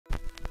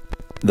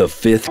The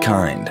fifth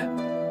kind.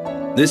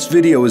 This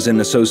video is in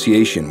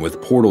association with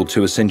Portal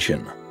to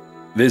Ascension.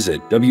 Visit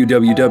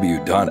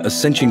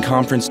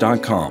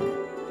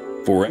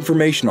www.ascensionconference.com for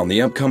information on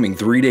the upcoming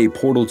 3-day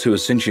Portal to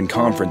Ascension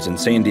Conference in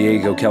San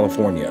Diego,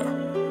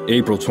 California,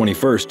 April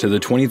 21st to the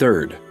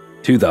 23rd,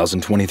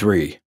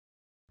 2023.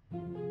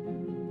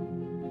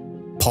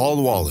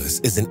 Paul Wallis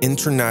is an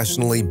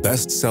internationally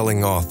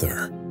best-selling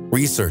author,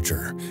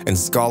 researcher, and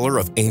scholar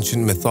of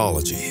ancient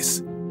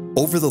mythologies.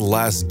 Over the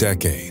last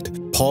decade,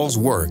 Paul's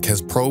work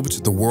has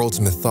probed the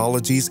world's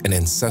mythologies and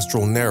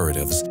ancestral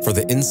narratives for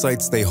the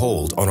insights they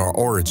hold on our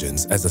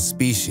origins as a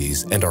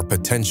species and our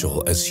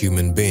potential as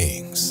human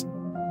beings.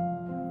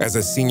 As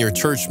a senior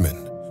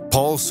churchman,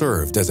 Paul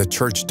served as a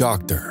church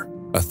doctor,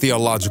 a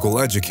theological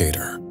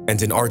educator,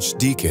 and an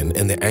archdeacon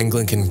in the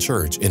Anglican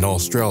Church in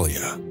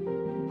Australia.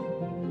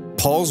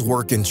 Paul's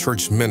work in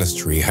church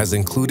ministry has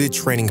included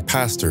training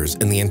pastors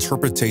in the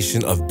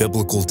interpretation of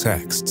biblical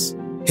texts.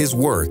 His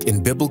work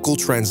in biblical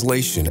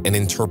translation and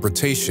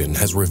interpretation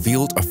has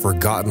revealed a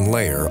forgotten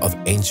layer of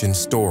ancient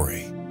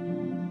story,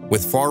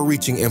 with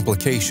far-reaching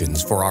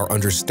implications for our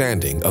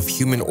understanding of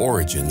human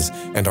origins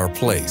and our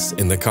place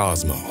in the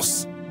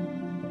cosmos.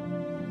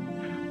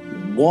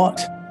 What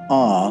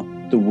are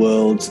the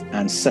world's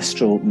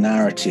ancestral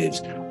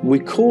narratives? We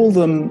call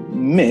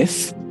them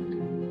myth.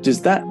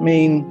 Does that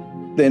mean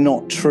they're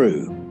not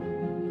true?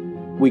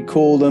 We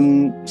call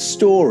them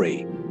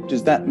story.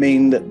 Does that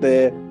mean that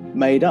they're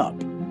made up?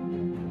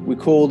 We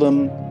call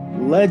them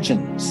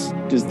legends.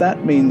 Does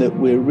that mean that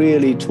we're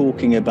really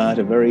talking about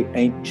a very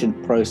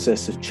ancient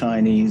process of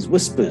Chinese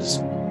whispers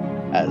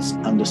as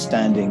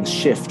understandings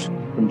shift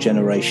from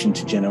generation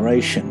to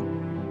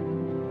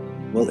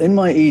generation? Well, in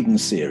my Eden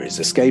series,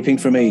 Escaping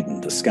from Eden,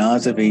 The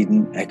Scars of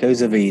Eden,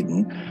 Echoes of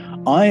Eden,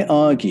 I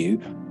argue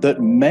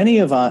that many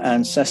of our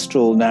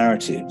ancestral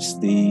narratives,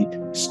 the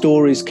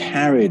stories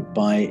carried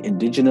by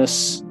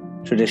indigenous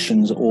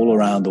traditions all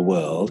around the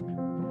world,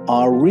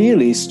 are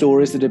really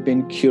stories that have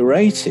been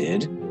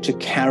curated to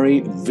carry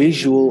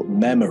visual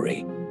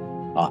memory.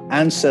 Our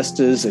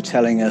ancestors are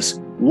telling us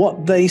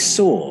what they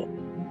saw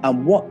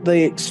and what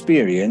they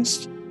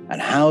experienced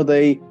and how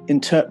they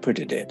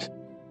interpreted it.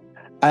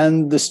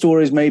 And the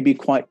stories may be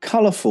quite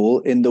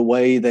colorful in the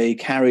way they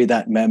carry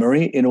that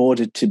memory in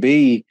order to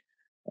be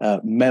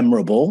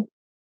memorable,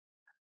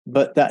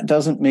 but that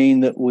doesn't mean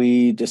that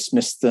we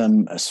dismiss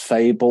them as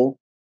fable.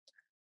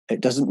 It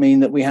doesn't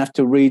mean that we have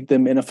to read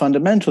them in a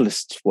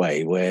fundamentalist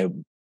way where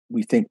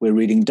we think we're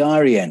reading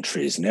diary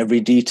entries and every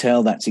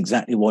detail, that's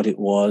exactly what it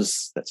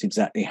was, that's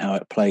exactly how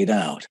it played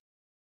out.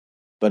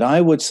 But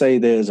I would say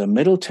there's a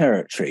middle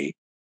territory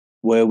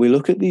where we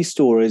look at these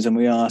stories and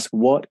we ask,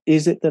 what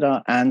is it that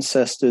our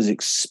ancestors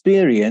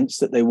experienced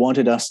that they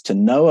wanted us to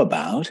know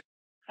about?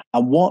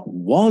 And what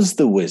was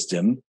the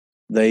wisdom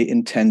they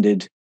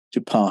intended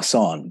to pass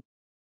on?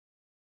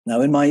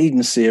 Now, in my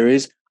Eden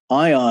series,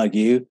 I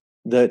argue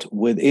that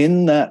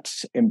within that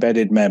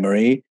embedded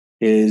memory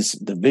is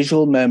the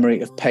visual memory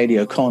of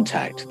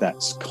paleocontact.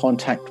 That's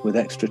contact with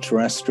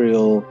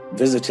extraterrestrial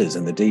visitors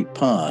in the deep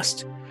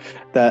past.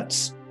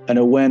 That's an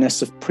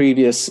awareness of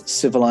previous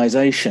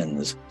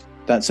civilizations.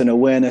 That's an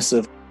awareness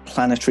of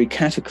planetary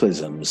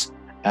cataclysms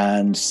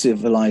and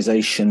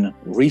civilization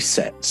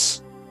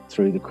resets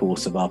through the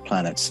course of our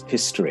planet's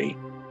history.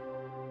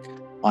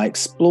 I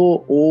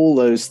explore all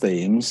those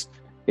themes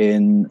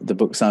in the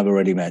books I've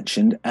already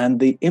mentioned and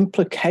the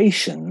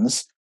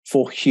implications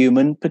for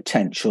human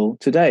potential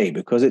today,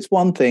 because it's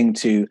one thing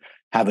to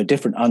have a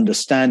different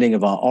understanding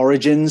of our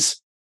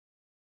origins,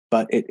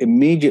 but it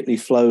immediately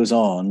flows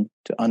on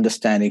to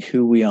understanding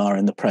who we are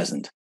in the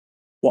present.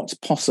 What's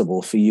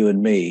possible for you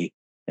and me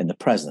in the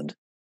present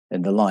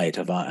in the light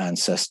of our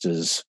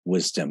ancestors'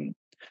 wisdom.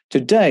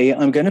 Today,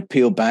 I'm going to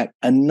peel back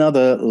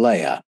another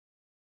layer.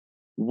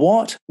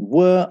 What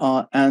were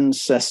our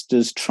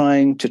ancestors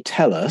trying to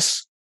tell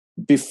us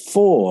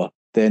before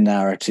their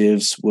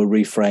narratives were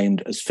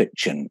reframed as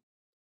fiction?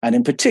 And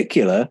in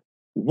particular,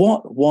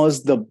 what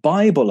was the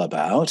Bible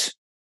about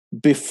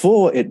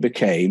before it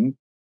became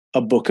a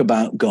book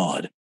about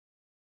God?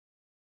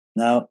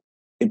 Now,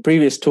 in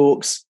previous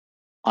talks,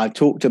 I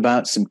talked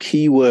about some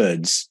key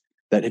words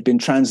that had been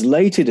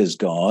translated as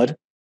God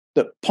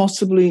that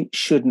possibly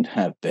shouldn't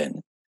have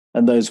been.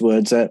 And those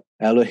words are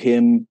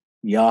Elohim,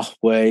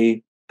 Yahweh,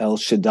 El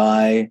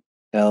Shaddai,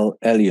 El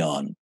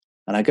Elyon.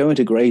 And I go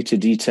into greater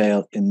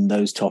detail in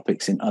those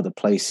topics in other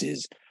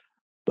places.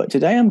 But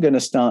today I'm going to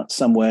start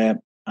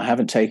somewhere I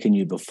haven't taken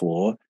you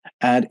before,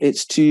 and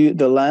it's to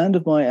the land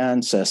of my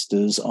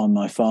ancestors on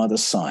my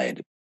father's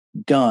side,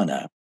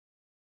 Ghana.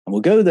 And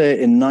we'll go there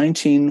in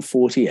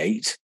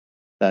 1948.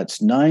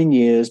 That's 9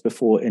 years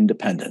before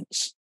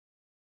independence.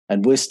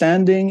 And we're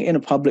standing in a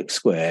public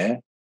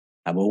square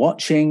and we're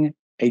watching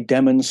a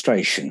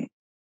demonstration.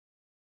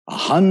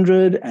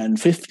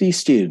 150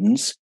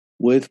 students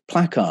with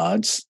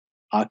placards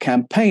are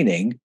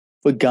campaigning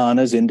for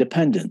Ghana's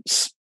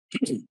independence.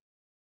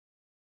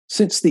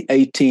 Since the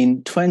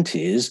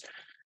 1820s,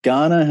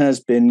 Ghana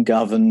has been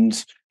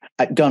governed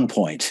at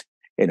gunpoint,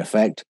 in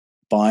effect,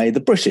 by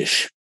the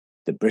British.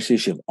 The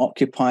British have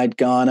occupied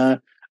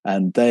Ghana,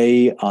 and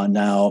they are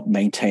now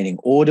maintaining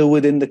order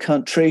within the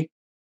country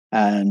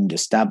and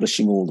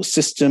establishing all the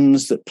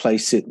systems that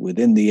place it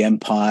within the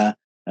empire,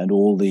 and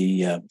all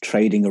the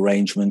trading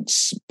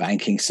arrangements,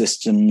 banking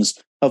systems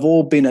have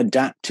all been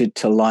adapted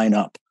to line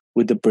up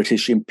with the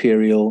British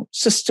imperial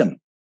system.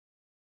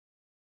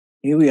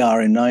 Here we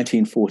are in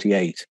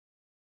 1948,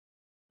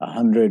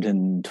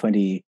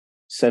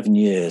 127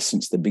 years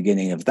since the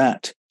beginning of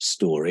that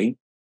story,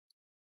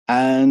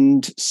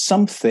 and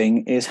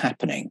something is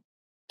happening.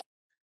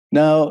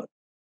 Now,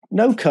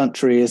 no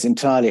country is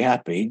entirely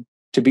happy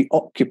to be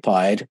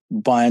occupied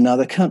by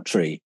another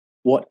country,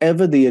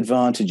 whatever the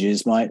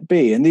advantages might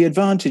be. And the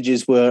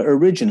advantages were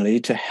originally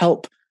to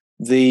help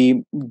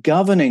the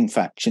governing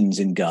factions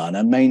in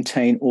Ghana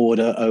maintain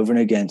order over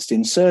and against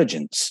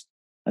insurgents.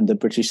 And the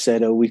British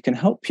said, oh, we can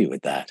help you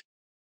with that.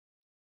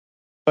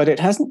 But it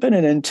hasn't been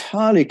an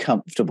entirely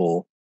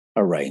comfortable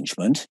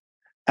arrangement.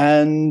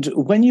 And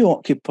when you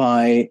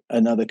occupy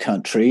another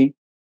country,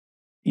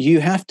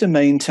 you have to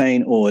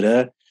maintain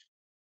order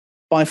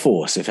by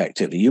force,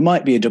 effectively. You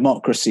might be a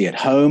democracy at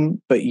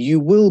home, but you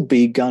will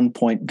be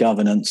gunpoint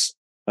governance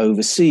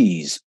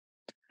overseas.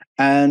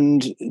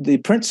 And the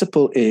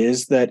principle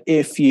is that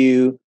if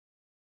you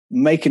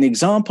make an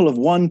example of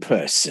one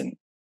person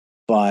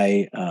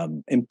by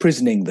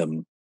imprisoning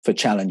them for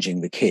challenging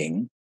the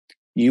king,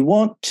 you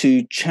want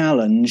to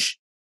challenge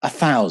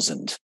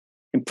 1,000.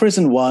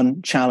 Imprison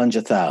one, challenge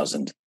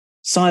 1,000.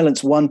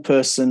 Silence one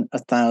person,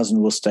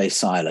 1,000 will stay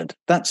silent.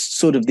 That's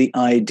sort of the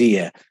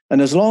idea. And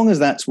as long as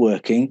that's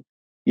working,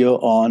 you're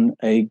on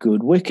a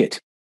good wicket.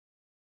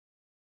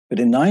 But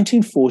in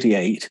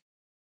 1948,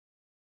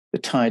 the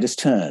tide has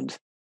turned.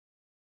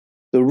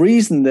 The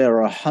reason there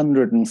are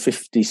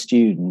 150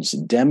 students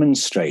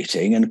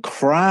demonstrating and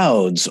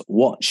crowds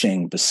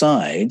watching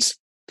besides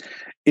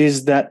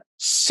is that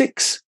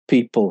 6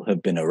 people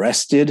have been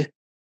arrested,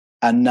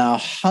 and now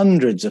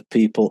hundreds of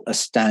people are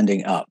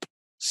standing up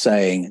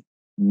saying,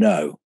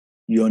 no,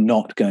 you're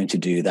not going to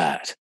do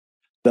that.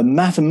 The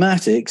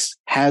mathematics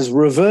has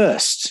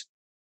reversed.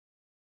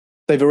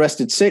 They've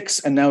arrested 6,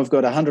 and now we've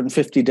got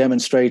 150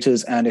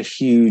 demonstrators and a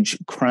huge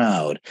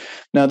crowd.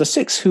 Now, the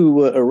 6 who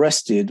were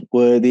arrested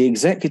were the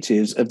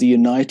executives of the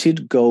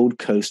United Gold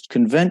Coast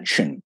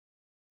Convention,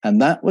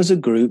 and that was a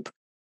group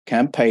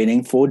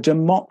campaigning for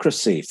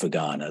democracy for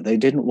Ghana. They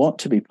didn't want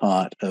to be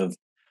part of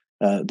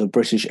the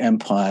British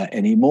Empire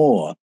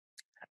anymore.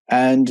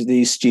 And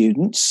these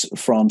students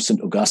from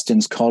St.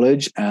 Augustine's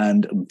College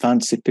and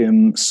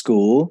Mfantsipim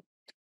School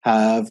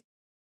have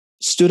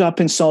stood up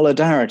in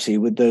solidarity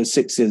with those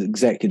 6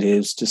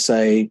 executives to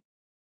say,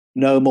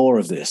 no more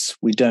of this.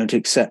 We don't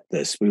accept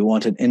this. We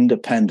want an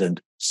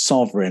independent,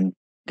 sovereign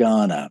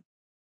Ghana.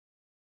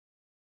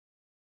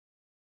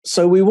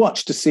 So we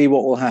watch to see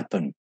what will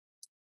happen.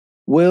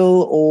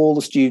 Will all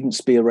the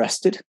students be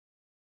arrested?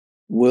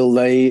 Will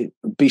they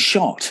be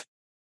shot?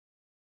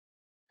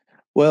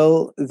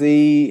 Well,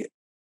 the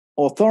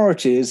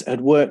authorities had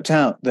worked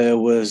out there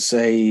was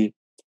a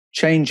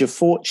change of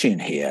fortune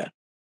here.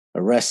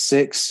 Arrest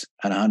 6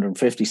 and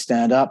 150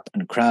 stand up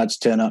and crowds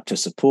turn up to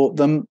support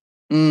them.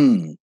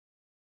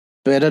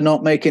 Better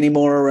not make any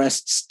more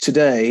arrests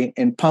today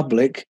in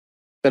public.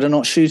 Better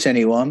not shoot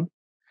anyone.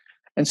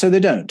 And so they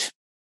don't.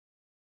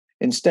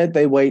 Instead,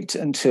 they wait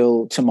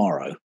until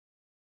tomorrow,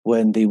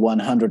 when the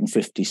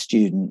 150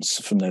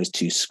 students from those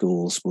 2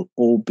 schools will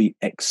all be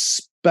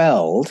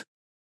expelled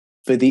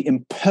for the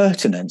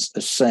impertinence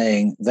of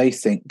saying they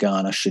think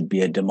Ghana should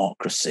be a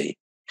democracy.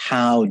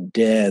 How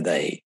dare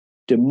they?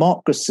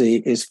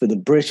 Democracy is for the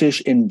British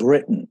in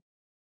Britain,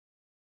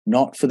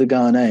 not for the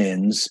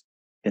Ghanaians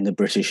in the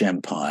British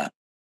Empire.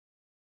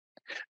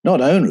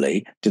 Not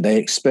only do they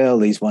expel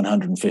these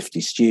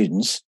 150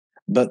 students,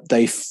 but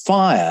they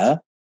fire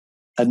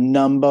a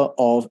number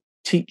of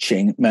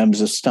teaching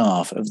members of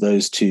staff of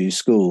those 2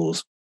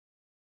 schools.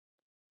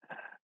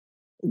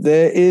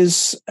 There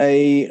is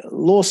a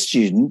law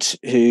student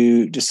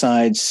who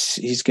decides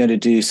he's going to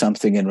do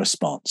something in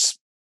response,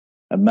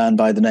 a man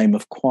by the name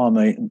of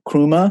Kwame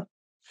Nkrumah,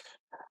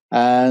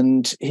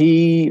 and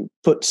he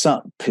puts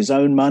up his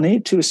own money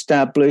to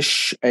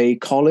establish a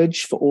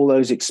college for all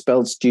those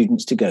expelled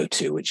students to go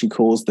to, which he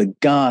calls the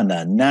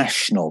Ghana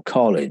National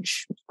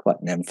College.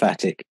 Quite an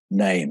emphatic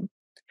name.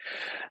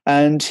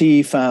 And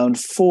he found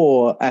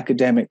 4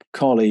 academic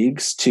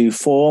colleagues to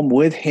form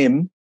with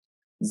him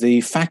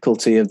the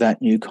faculty of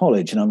that new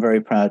college. And I'm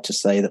very proud to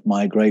say that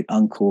my great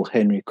uncle,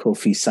 Henry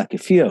Kofi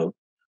Sakifio,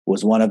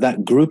 was one of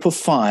that group of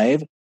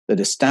 5 that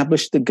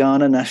established the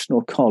Ghana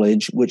National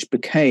College, which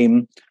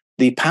became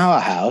the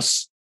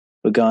powerhouse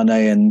for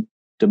Ghanaian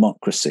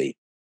democracy.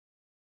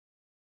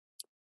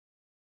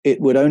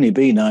 It would only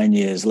be 9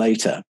 years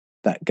later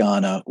that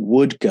Ghana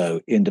would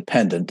go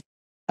independent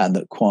and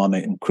that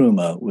Kwame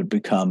Nkrumah would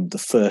become the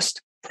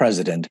first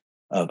president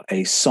of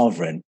a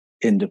sovereign,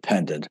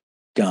 independent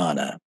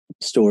Ghana.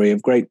 Story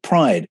of great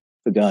pride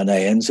for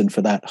Ghanaians and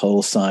for that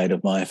whole side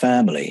of my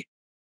family.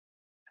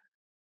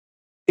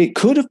 it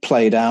could have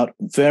played out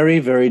very,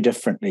 very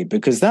differently,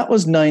 because that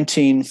was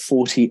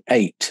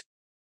 1948.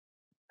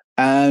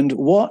 And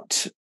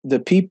what the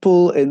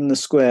people in the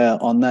square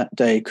on that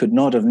day could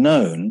not have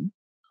known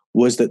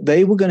was that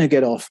they were going to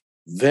get off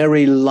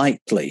very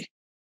lightly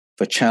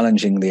for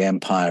challenging the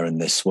empire in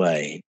this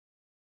way,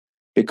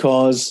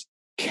 because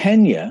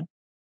Kenya,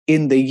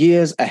 in the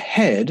years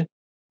ahead,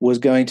 was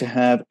going to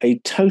have a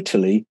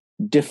totally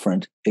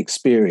different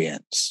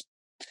experience.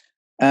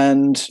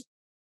 And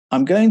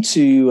I'm going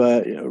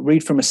to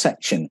read from a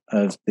section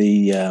of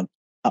the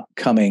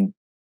upcoming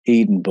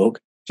Eden book,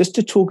 just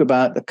to talk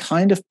about the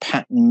kind of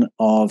pattern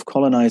of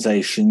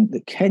colonization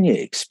that Kenya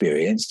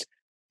experienced.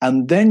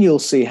 And then you'll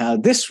see how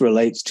this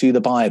relates to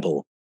the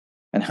Bible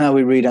and how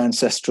we read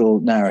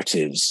ancestral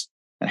narratives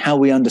and how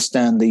we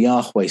understand the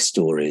Yahweh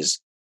stories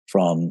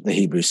from the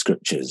Hebrew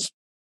scriptures.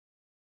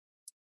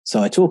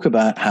 So I talk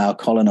about how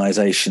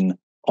colonization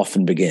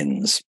often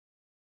begins.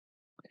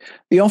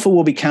 The offer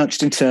will be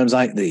couched in terms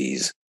like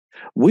these.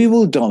 We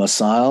will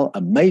domicile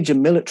a major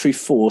military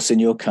force in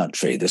your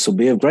country. This will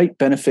be of great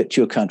benefit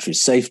to your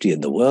country's safety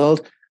in the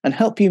world and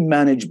help you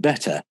manage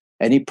better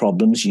any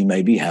problems you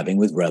may be having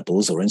with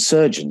rebels or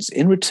insurgents.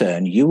 In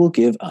return, you will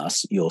give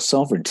us your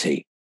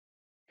sovereignty.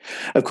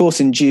 Of course,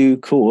 in due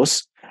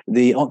course,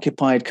 the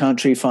occupied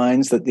country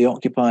finds that the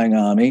occupying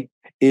army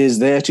is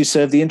there to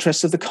serve the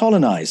interests of the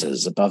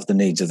colonizers above the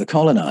needs of the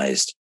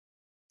colonized.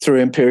 Through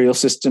imperial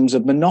systems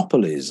of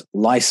monopolies,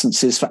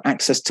 licenses for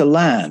access to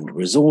land,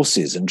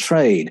 resources, and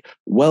trade,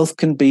 wealth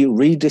can be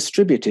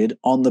redistributed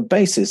on the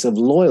basis of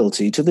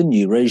loyalty to the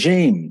new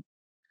regime.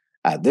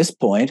 At this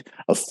point,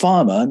 a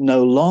farmer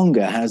no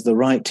longer has the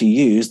right to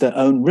use their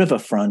own river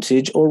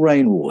frontage or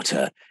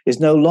rainwater, is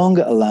no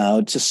longer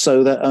allowed to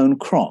sow their own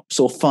crops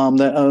or farm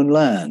their own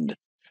land.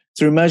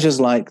 Through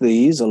measures like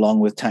these, along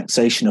with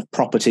taxation of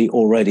property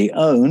already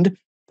owned,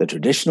 the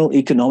traditional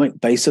economic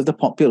base of the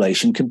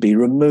population can be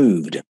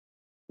removed.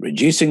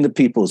 Reducing the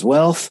people's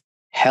wealth,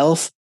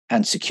 health,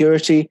 and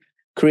security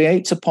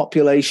creates a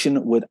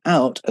population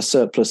without a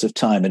surplus of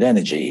time and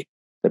energy.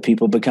 The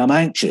people become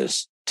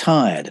anxious,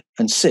 tired,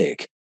 and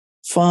sick,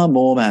 far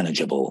more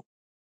manageable.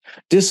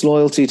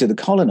 Disloyalty to the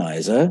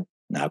colonizer,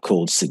 now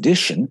called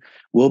sedition,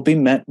 will be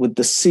met with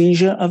the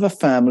seizure of a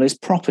family's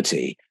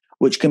property,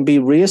 which can be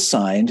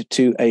reassigned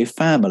to a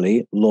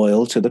family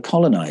loyal to the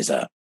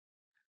colonizer.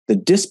 The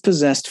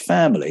dispossessed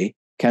family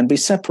can be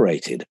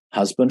separated,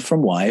 husband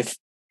from wife,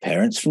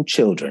 parents from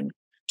children,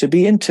 to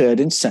be interred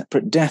in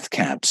separate death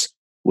camps,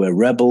 where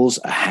rebels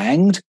are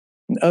hanged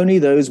and only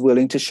those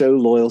willing to show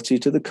loyalty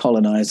to the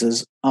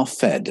colonizers are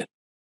fed.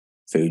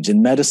 Foods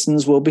and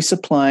medicines will be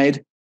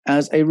supplied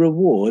as a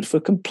reward for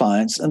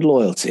compliance and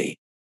loyalty.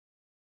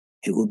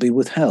 It will be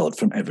withheld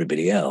from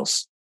everybody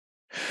else.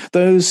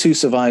 Those who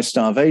survive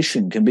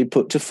starvation can be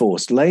put to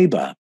forced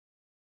labor.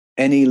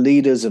 Any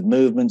leaders of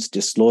movements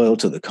disloyal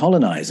to the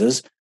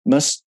colonizers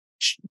must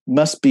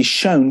be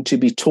shown to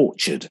be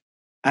tortured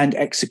and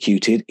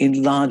executed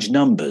in large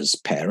numbers,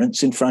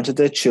 parents in front of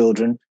their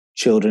children,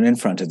 children in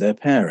front of their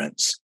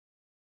parents.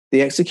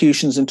 The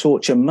executions and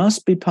torture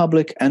must be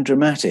public and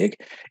dramatic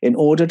in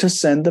order to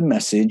send the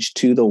message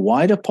to the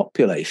wider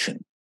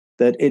population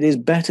that it is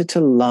better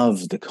to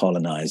love the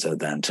colonizer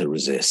than to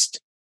resist.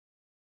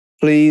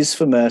 Pleas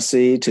for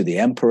mercy to the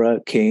emperor,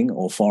 king,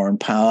 or foreign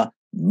power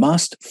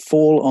must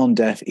fall on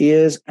deaf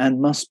ears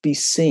and must be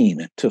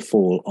seen to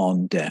fall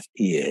on deaf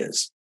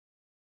ears.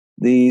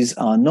 These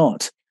are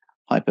not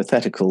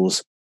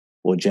hypotheticals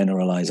or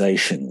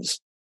generalizations,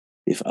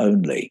 if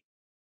only.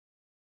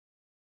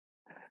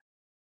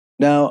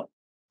 Now,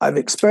 I've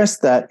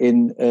expressed that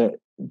in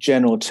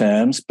general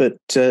terms, but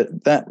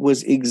that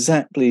was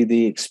exactly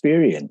the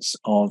experience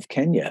of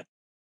Kenya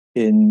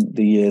in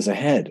the years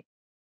ahead.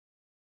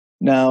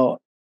 Now,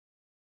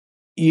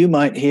 you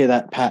might hear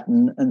that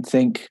pattern and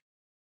think,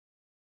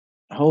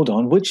 hold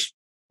on, which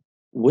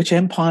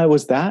empire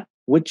was that?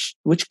 Which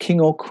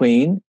king or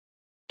queen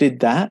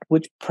did that?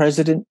 Which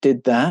president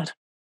did that?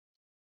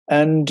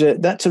 And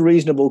that's a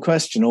reasonable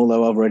question,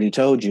 although I've already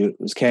told you it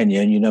was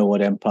Kenya and you know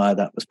what empire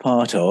that was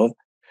part of.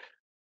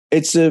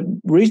 It's a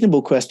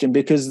reasonable question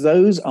because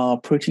those are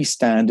pretty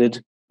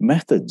standard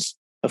methods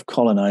of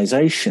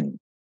colonization.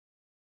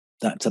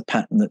 That's a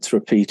pattern that's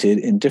repeated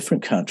in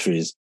different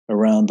countries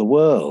around the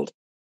world.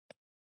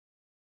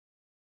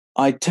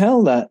 I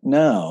tell that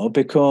now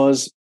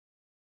because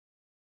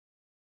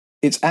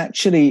it's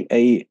actually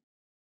a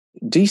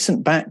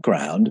decent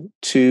background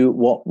to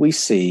what we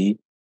see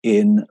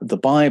in the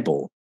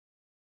Bible.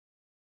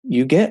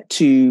 You get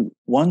to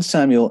 1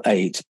 Samuel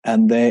 8,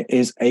 and there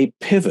is a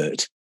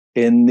pivot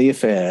in the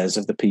affairs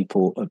of the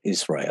people of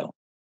Israel.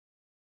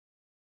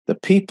 The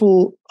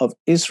people of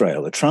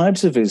Israel, the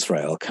tribes of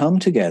Israel, come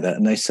together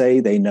and they say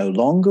they no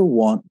longer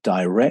want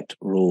direct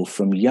rule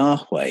from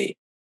Yahweh.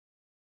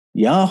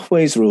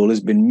 Yahweh's rule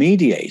has been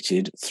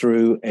mediated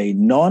through a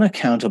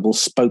non-accountable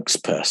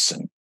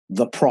spokesperson,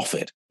 the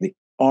prophet, the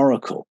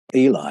oracle,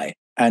 Eli,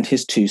 and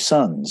his 2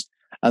 sons.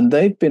 And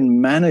they've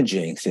been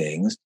managing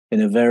things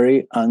in a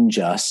very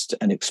unjust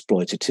and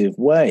exploitative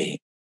way.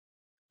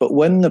 But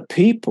when the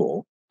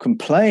people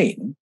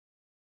complain,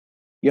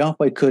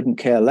 Yahweh couldn't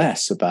care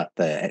less about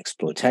their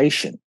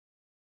exploitation.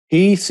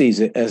 He sees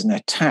it as an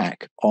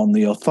attack on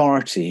the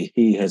authority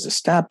he has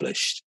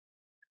established.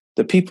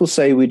 The people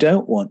say, we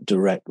don't want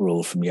direct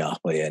rule from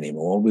Yahweh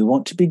anymore. We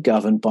want to be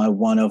governed by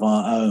one of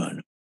our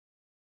own.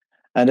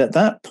 And at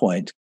that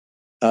point,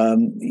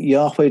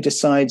 Yahweh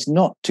decides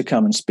not to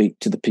come and speak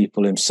to the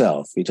people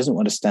himself. He doesn't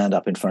want to stand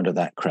up in front of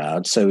that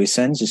crowd. So he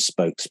sends his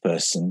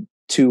spokesperson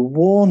to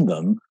warn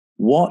them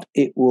what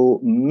it will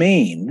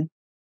mean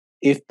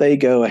if they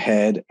go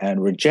ahead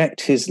and reject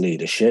his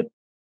leadership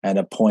and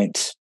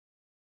appoint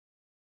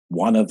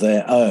one of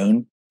their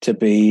own to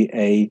be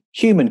a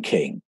human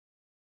king.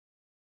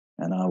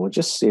 And I will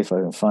just see if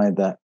I can find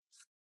that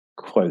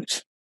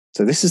quote.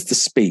 So this is the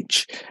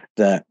speech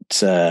that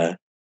the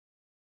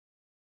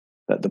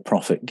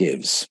prophet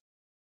gives.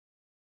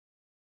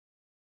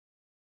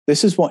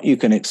 This is what you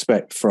can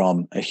expect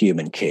from a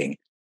human king.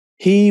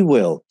 He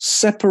will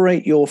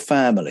separate your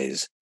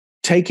families,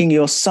 taking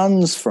your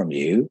sons from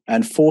you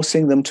and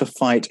forcing them to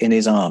fight in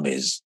his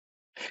armies.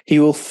 He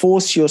will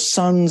force your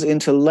sons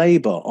into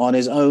labor on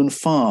his own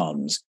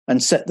farms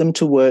and set them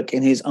to work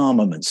in his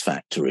armaments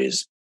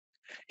factories.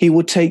 He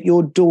will take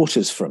your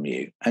daughters from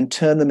you and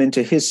turn them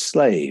into his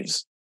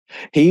slaves.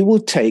 He will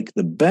take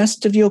the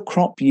best of your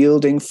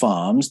crop-yielding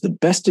farms, the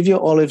best of your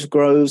olive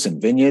groves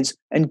and vineyards,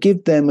 and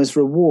give them as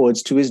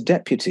rewards to his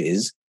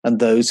deputies and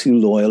those who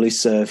loyally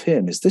serve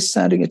him. Is this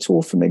sounding at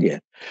all familiar?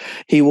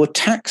 He will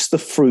tax the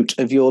fruit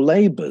of your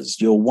labors,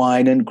 your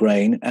wine and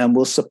grain, and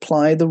will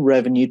supply the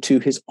revenue to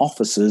his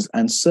officers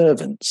and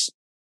servants.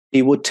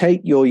 He will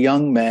take your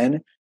young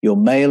men, your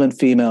male and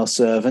female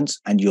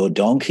servants, and your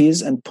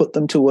donkeys, and put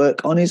them to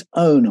work on his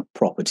own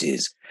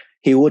properties.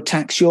 He will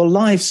tax your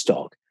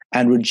livestock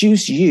and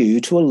reduce you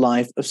to a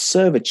life of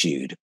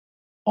servitude.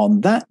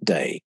 On that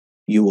day,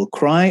 you will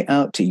cry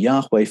out to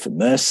Yahweh for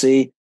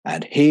mercy,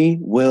 and he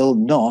will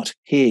not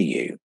hear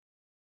you.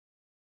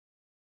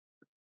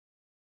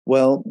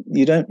 Well,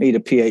 you don't need a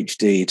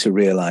PhD to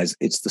realize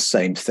it's the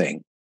same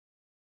thing.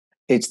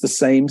 It's the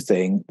same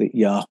thing that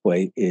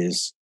Yahweh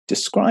is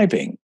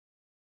describing.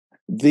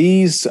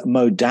 These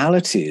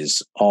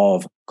modalities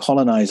of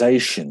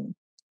colonization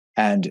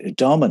and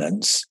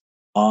dominance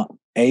are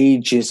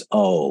ages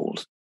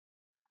old,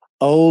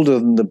 older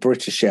than the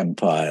British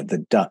Empire, the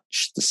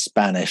Dutch, the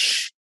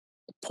Spanish,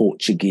 the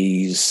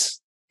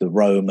Portuguese, the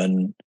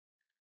Roman,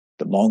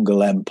 the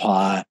Mongol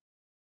Empire.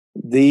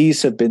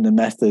 These have been the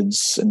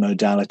methods and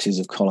modalities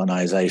of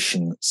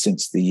colonization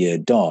since the year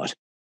dot.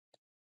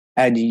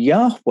 And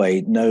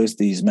Yahweh knows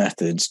these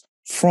methods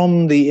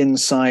from the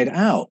inside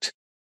out.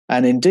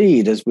 And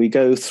indeed, as we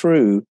go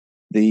through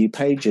the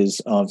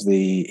pages of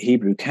the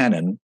Hebrew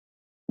canon,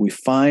 we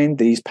find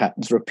these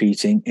patterns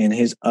repeating in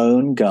his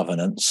own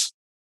governance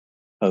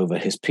over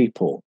his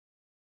people.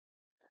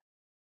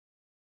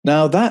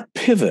 Now, that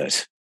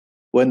pivot,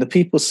 when the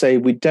people say,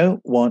 we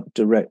don't want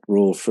direct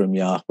rule from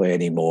Yahweh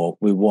anymore,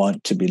 we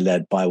want to be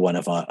led by one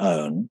of our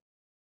own,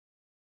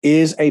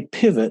 is a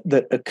pivot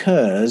that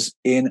occurs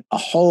in a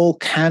whole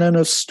canon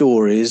of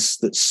stories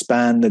that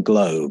span the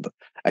globe,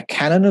 a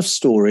canon of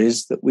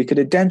stories that we could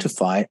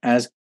identify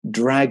as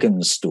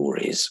dragon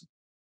stories.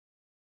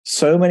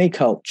 So many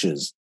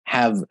cultures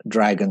have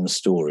dragon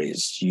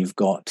stories. You've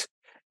got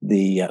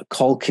the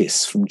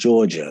Colchis from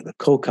Georgia, the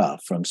Coca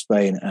from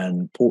Spain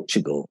and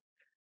Portugal.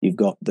 You've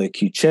got the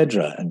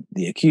Quechedra and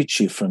the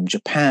Akuchu from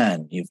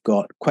Japan. You've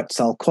got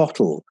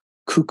Quetzalcoatl,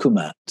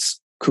 Cucumats,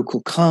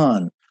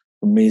 Kukulkan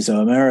from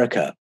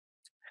Mesoamerica.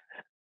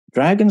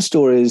 Dragon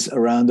stories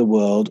around the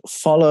world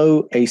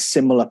follow a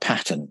similar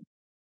pattern.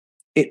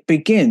 It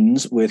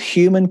begins with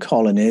human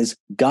colonies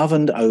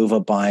governed over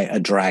by a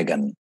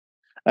dragon,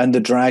 and the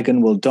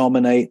dragon will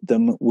dominate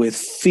them with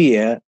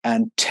fear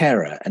and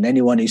terror. And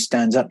anyone who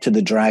stands up to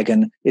the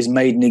dragon is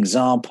made an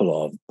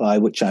example of, by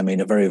which I mean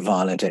a very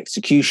violent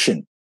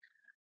execution.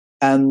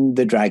 And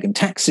the dragon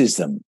taxes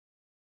them.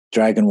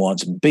 Dragon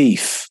wants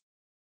beef,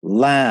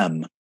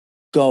 lamb,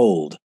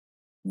 gold,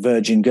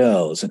 virgin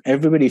girls, and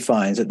everybody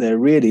finds that they're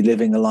really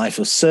living a life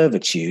of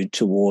servitude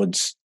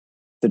towards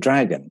the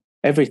dragon.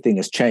 Everything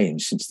has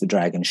changed since the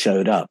dragon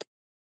showed up.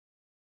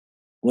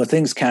 Well,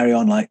 things carry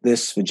on like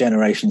this for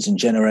generations and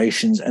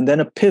generations, and then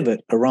a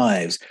pivot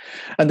arrives.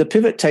 And the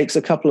pivot takes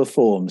a couple of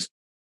forms.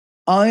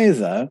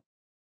 Either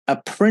a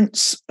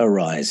prince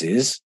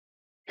arises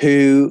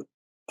who,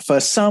 for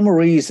some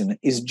reason,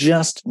 is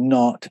just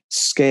not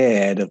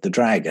scared of the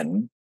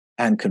dragon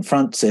and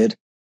confronts it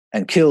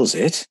and kills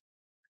it.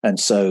 And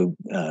so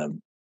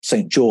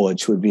St.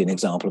 George would be an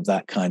example of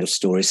that kind of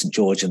story, St.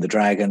 George and the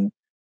dragon,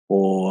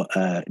 or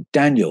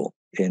Daniel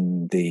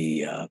in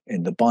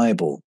the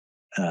Bible,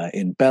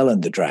 in Bel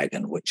and the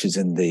Dragon, which is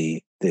in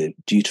the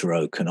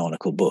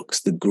Deuterocanonical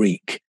books, the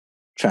Greek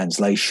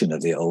translation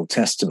of the Old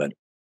Testament.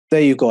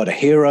 There you've got a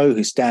hero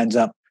who stands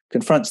up,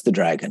 confronts the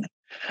dragon.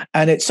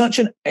 And it's such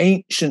an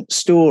ancient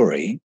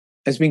story,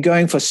 has been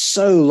going for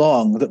so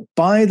long, that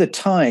by the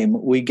time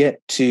we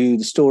get to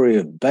the story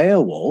of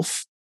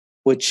Beowulf,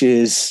 which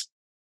is,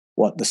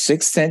 the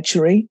 6th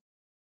century,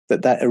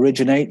 that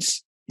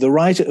originates, the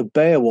writer of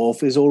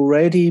Beowulf is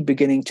already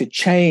beginning to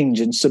change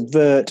and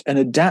subvert and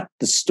adapt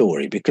the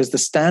story because the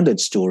standard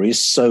story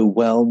is so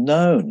well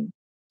known.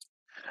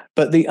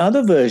 But the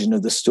other version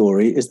of the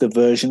story is the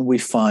version we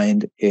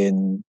find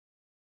in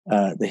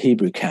the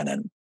Hebrew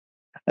canon.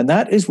 And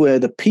that is where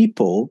the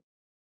people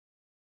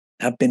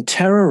have been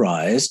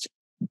terrorized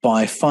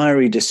by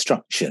fiery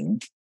destruction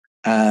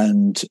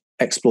and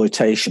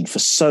exploitation for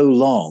so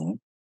long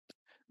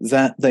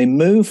that they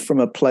move from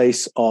a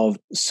place of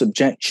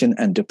subjection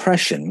and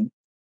depression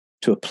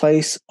to a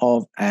place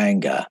of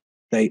anger.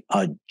 They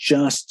are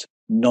just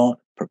not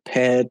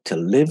prepared to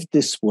live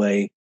this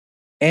way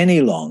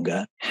any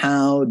longer.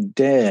 How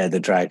dare the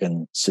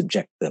dragon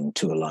subject them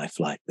to a life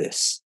like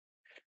this?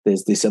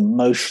 There's this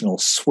emotional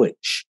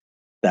switch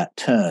that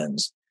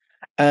turns.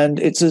 And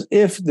it's as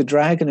if the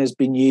dragon has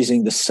been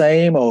using the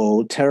same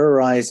old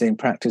terrorizing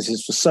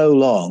practices for so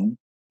long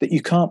that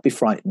you can't be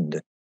frightened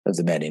of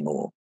them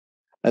anymore.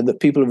 And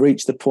that people have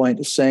reached the point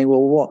of saying,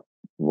 well,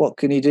 what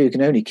can he do? He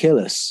can only kill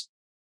us.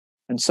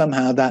 And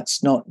somehow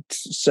that's not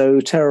so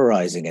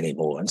terrorizing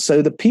anymore. And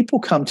so the people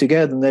come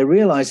together and they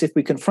realize if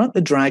we confront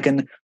the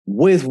dragon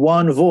with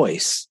one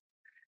voice,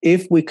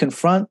 if we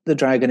confront the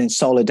dragon in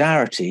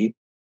solidarity,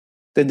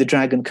 then the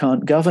dragon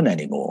can't govern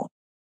anymore.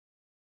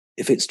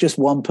 If it's just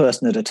one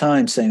person at a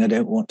time saying, I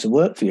don't want to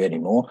work for you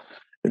anymore,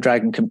 the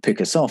dragon can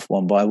pick us off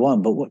one by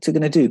one. But what's it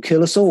going to do?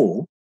 Kill us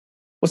all?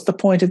 What's the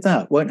point of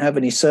that? Won't have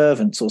any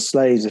servants or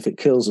slaves if it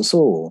kills us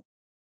all.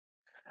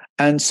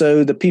 And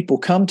so the people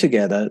come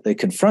together, they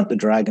confront the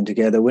dragon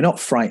together. We're not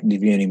frightened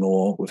of you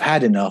anymore. We've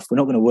had enough. We're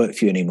not going to work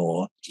for you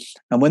anymore.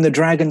 And when the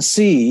dragon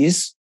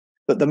sees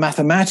that the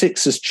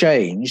mathematics has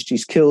changed,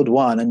 he's killed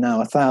one and now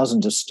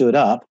 1,000 have stood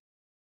up,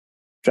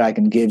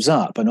 dragon gives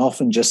up and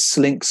often just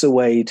slinks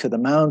away to the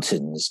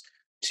mountains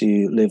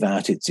to live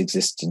out its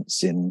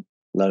existence in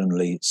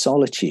lonely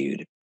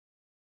solitude.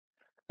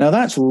 Now,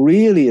 that's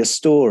really a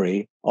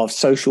story of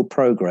social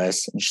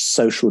progress and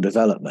social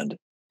development,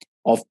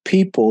 of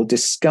people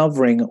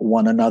discovering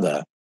one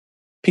another,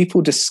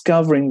 people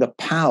discovering the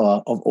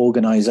power of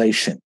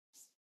organization,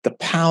 the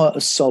power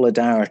of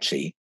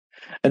solidarity,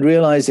 and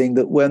realizing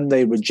that when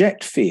they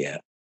reject fear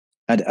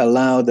and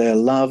allow their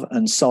love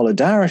and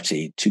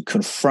solidarity to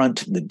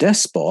confront the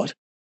despot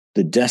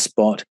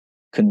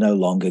can no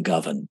longer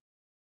govern.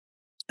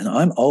 And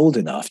I'm old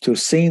enough to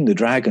have seen the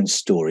dragon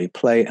story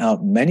play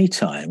out many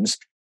times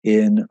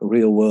in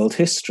real-world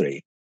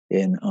history,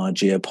 in our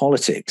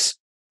geopolitics.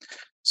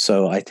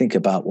 So I think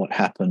about what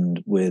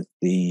happened with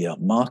the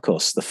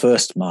the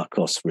first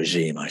Marcos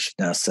regime, I should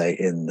now say,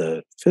 in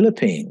the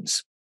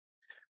Philippines,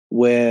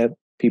 where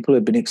people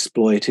had been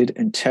exploited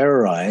and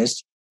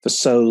terrorized for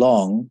so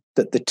long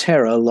that the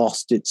terror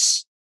lost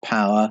its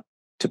power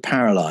to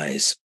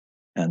paralyze.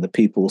 And the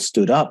people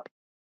stood up,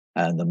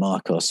 and the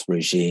Marcos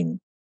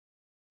regime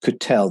could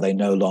tell they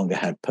no longer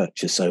had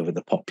purchase over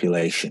the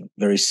population.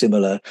 Very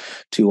similar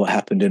to what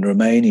happened in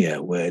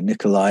Romania, where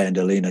Nicolae and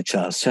Alina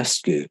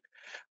Ceausescu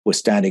were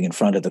standing in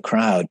front of the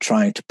crowd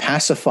trying to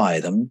pacify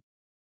them.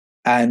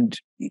 And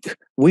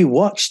we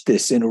watched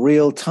this in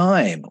real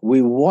time.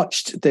 We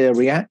watched their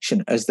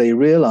reaction as they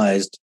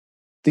realized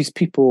these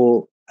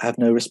people have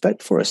no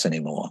respect for us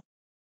anymore.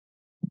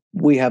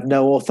 We have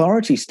no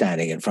authority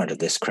standing in front of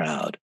this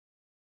crowd.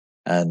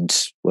 And,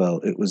 well,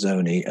 it was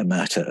only a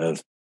matter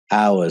of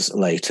hours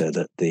later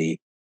that the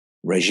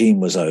regime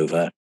was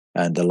over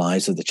and the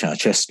lives of the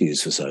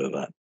Ceausescus was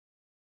over.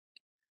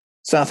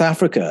 South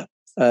Africa,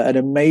 an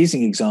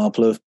amazing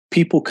example of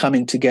people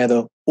coming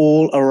together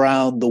all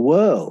around the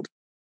world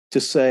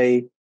to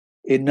say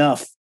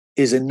enough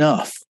is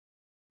enough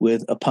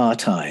with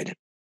apartheid.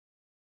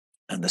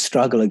 And the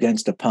struggle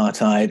against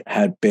apartheid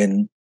had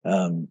been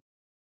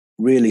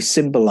really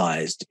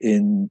symbolized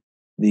in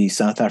the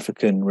South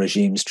African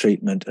regime's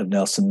treatment of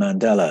Nelson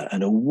Mandela,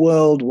 and a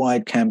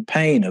worldwide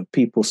campaign of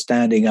people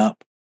standing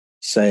up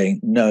saying,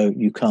 no,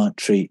 you can't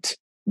treat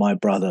my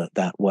brother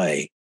that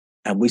way.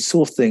 And we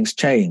saw things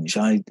change.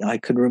 I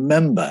can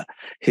remember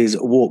his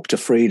walk to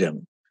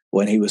freedom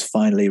when he was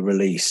finally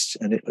released,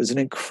 and it was an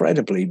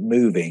incredibly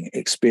moving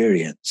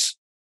experience.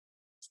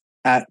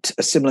 At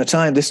a similar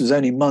time, this was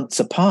only months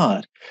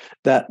apart,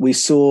 that we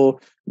saw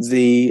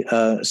the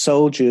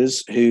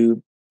soldiers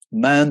who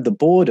manned the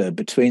border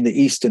between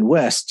the East and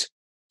West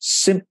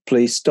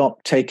simply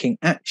stop taking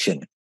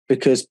action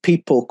because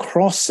people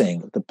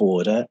crossing the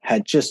border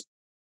had just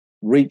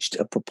reached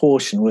a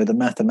proportion where the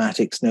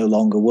mathematics no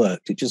longer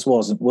worked. It just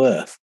wasn't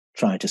worth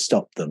trying to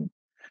stop them.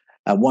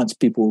 And once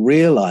people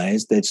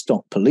realized they'd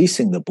stopped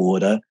policing the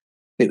border,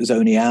 it was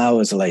only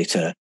hours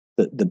later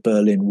that the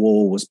Berlin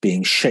Wall was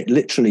being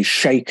literally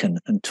shaken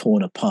and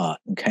torn apart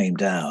and came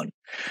down.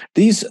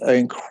 These are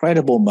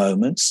incredible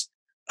moments.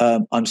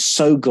 I'm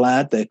so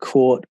glad they're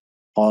caught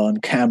on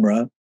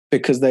camera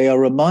because they are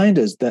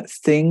reminders that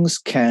things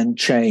can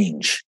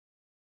change.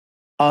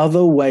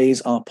 Other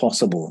ways are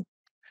possible.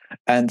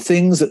 And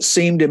things that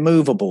seemed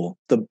immovable,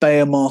 the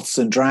behemoths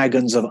and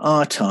dragons of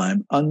our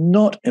time, are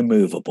not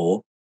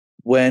immovable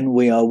when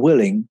we are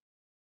willing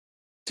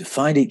to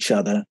find each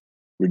other,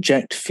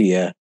 reject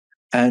fear,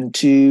 and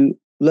to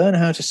learn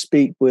how to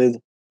speak with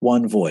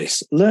one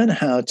voice, learn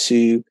how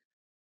to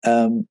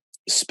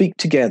speak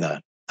together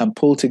and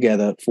pull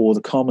together for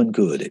the common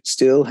good. It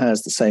still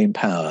has the same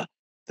power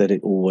that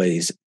it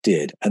always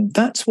did. And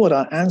that's what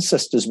our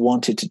ancestors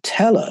wanted to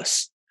tell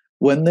us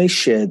when they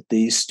shared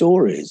these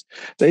stories.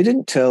 They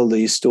didn't tell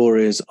these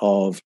stories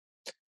of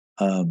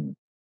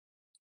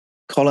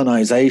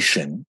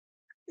colonization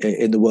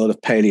in the world of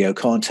paleo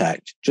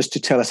contact just to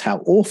tell us how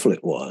awful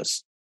it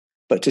was,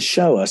 but to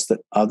show us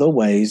that other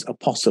ways are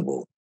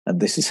possible. And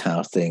this is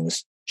how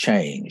things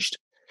changed.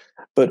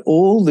 But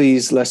all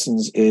these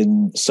lessons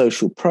in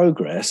social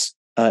progress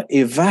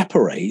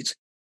evaporate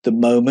the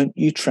moment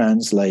you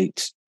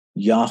translate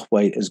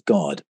Yahweh as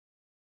God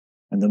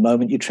and the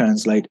moment you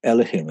translate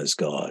Elohim as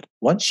God.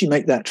 Once you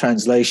make that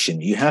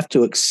translation, you have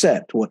to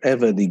accept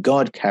whatever the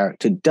God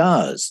character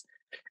does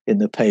in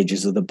the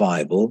pages of the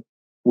Bible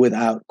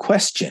without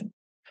question.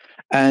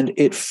 And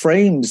it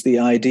frames the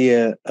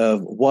idea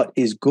of what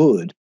is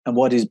good and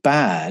what is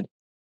bad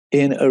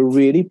in a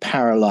really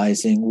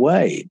paralyzing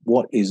way.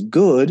 What is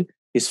good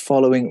is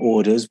following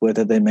orders,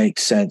 whether they make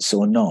sense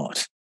or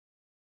not.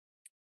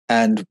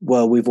 And,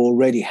 well, we've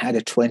already had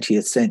a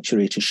 20th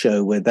century to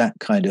show where that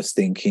kind of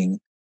thinking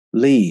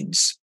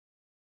leads.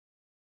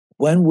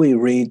 When we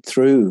read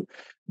through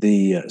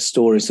the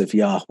stories of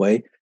Yahweh,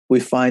 we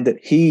find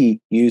that he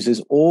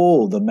uses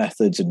all the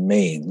methods and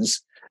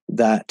means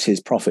that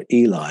his prophet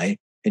Eli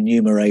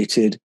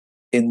enumerated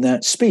in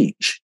that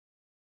speech.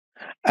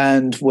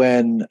 And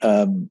when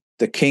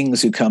the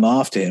kings who come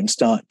after him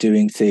start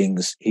doing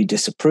things he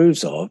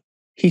disapproves of,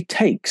 he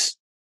takes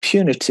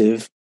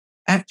punitive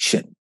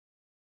action.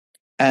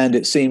 And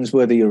it seems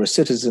whether you're a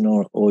citizen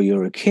or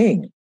you're a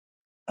king,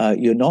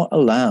 you're not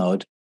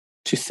allowed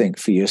to think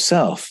for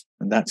yourself.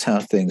 And that's how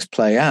things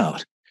play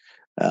out.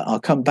 I'll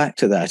come back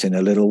to that in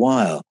a little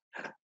while.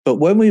 But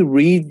when we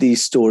read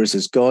these stories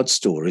as God's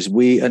stories,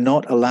 we are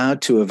not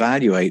allowed to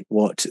evaluate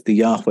what the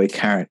Yahweh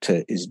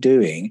character is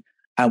doing,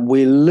 and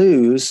we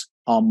lose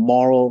our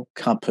moral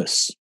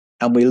compass,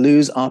 and we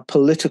lose our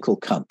political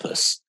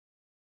compass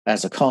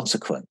as a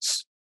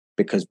consequence,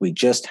 because we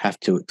just have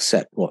to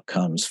accept what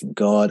comes from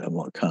God and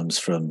what comes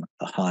from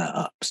the higher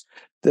ups.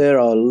 There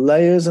are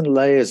layers and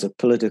layers of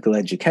political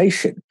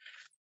education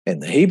in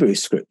the Hebrew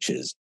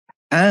scriptures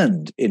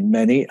and in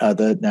many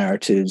other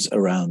narratives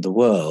around the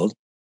world,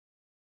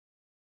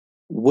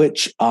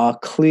 which are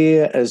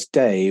clear as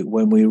day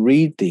when we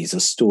read these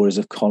as stories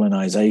of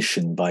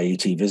colonization by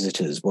ET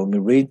visitors, when we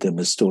read them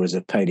as stories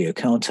of paleo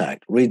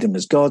contact, read them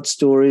as God's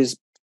stories.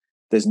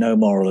 There's no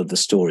moral of the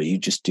story. You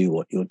just do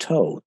what you're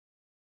told.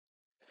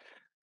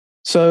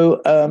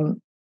 So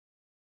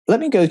let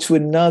me go to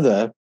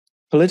another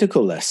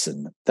political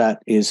lesson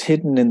that is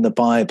hidden in the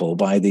Bible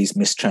by these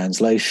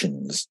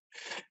mistranslations.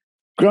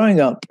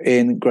 Growing up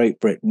in Great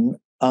Britain,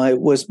 I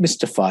was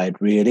mystified,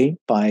 really,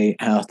 by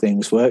how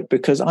things worked,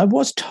 because I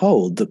was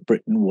told that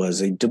Britain was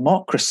a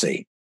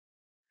democracy.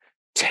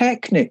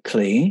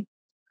 Technically,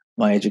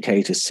 my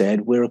educator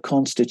said, we're a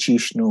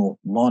constitutional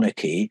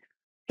monarchy,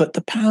 but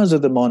the powers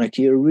of the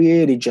monarchy are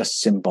really just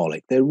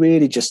symbolic. They're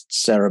really just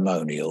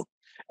ceremonial.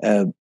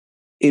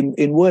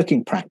 In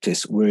working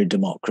practice, we're a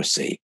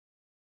democracy.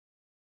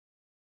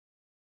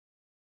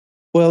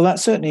 Well, that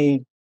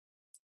certainly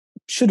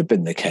should have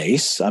been the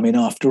case. I mean,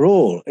 after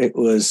all, it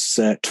was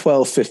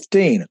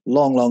 1215,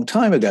 long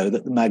time ago,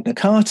 that the Magna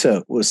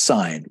Carta was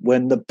signed,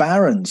 when the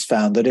barons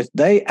found that if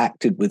they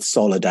acted with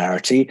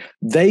solidarity,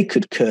 they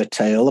could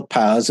curtail the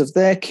powers of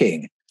their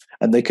king,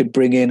 and they could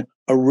bring in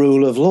a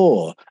rule of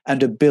law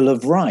and a Bill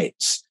of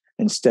Rights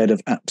instead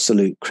of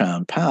absolute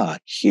crown power.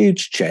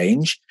 Huge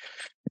change,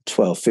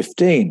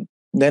 1215.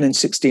 Then in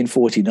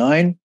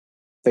 1649,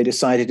 they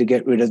decided to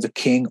get rid of the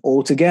king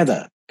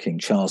altogether. King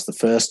Charles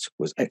I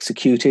was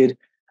executed,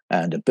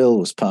 and a bill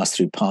was passed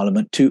through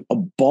Parliament to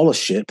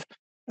abolish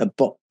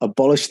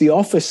the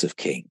office of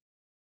king.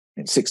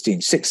 In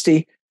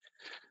 1660,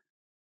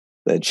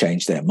 they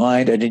changed their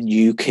mind, and a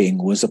new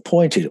king was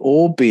appointed,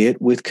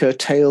 albeit with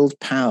curtailed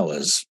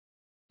powers.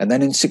 And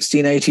then in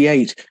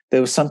 1688,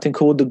 there was something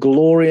called the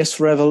Glorious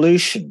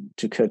Revolution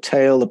to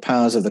curtail the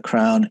powers of the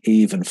crown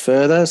even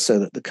further, so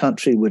that the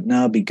country would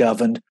now be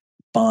governed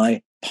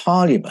by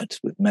Parliament,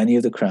 with many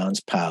of the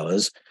crown's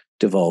powers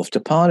devolved to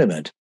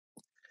Parliament.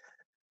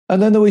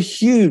 And then there were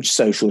huge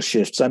social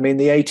shifts. I mean,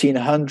 the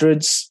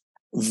 1800s,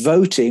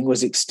 voting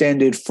was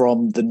extended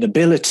from the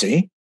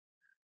nobility,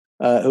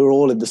 who were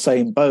all in the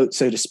same boat,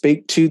 so to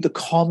speak, to the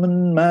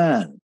common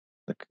man.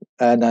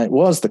 And it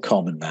was the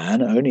common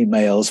man. Only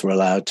males were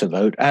allowed to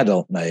vote,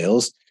 adult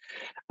males.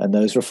 And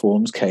those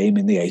reforms came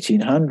in the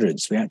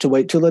 1800s. We had to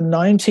wait till the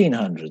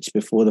 1900s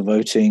before the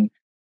voting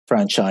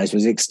franchise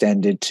was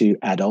extended to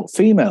adult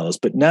females.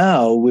 But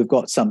now we've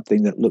got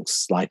something that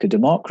looks like a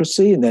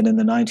democracy. And then in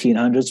the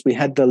 1900s, we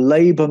had the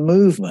labor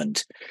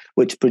movement,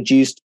 which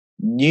produced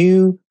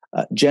new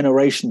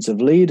generations of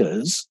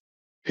leaders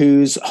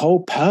whose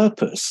whole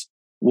purpose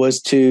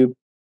was to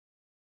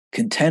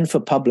contend for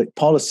public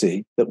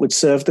policy that would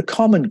serve the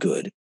common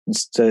good,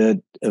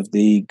 instead of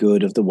the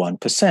good of the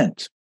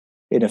 1%.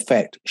 In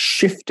effect,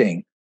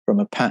 shifting from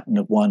a pattern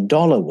of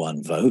 $1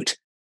 one vote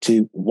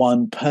to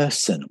one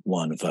person,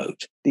 one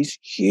vote. These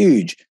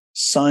huge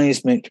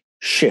seismic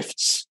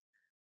shifts.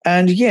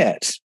 And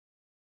yet,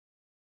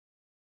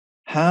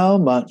 how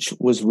much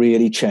was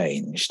really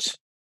changed?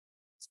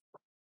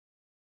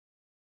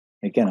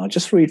 Again, I'll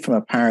just read from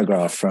a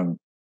paragraph from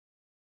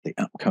the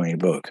upcoming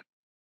book.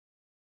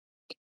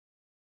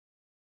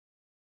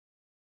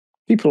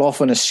 People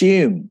often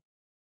assume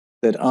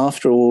that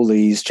after all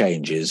these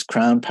changes,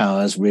 crown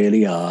powers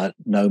really are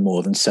no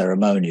more than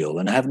ceremonial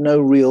and have no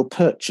real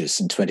purchase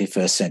in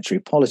 21st century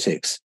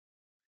politics.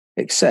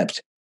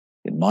 Except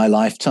in my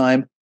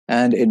lifetime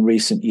and in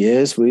recent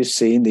years, we've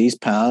seen these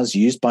powers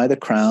used by the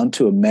crown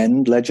to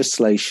amend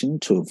legislation,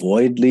 to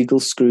avoid legal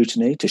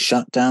scrutiny, to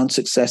shut down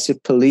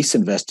successive police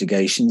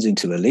investigations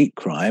into elite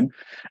crime,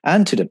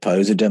 and to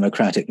depose a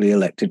democratically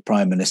elected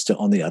prime minister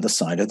on the other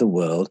side of the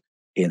world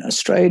in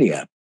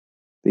Australia.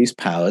 These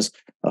powers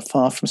are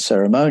far from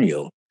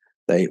ceremonial.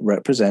 They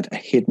represent a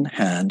hidden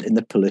hand in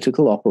the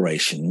political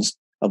operations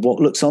of what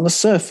looks on the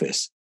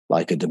surface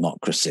like a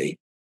democracy.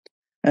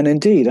 And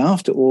indeed,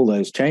 after all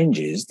those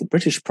changes, the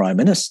British Prime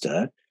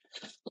Minister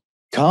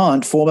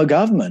can't form a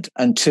government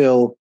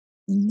until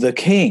the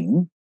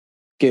King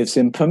gives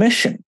him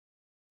permission.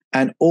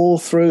 And all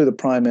through the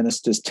Prime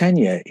Minister's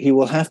tenure, he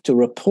will have to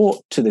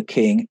report to the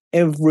King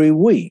every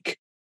week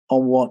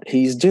on what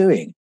he's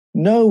doing.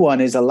 No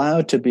one is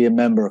allowed to be a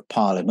member of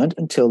Parliament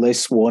until they've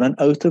sworn an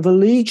oath of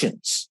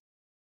allegiance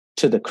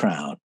to the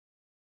Crown,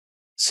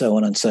 so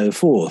on and so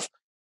forth.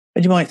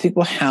 And you might think,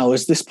 well, how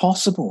is this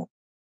possible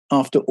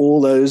after all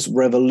those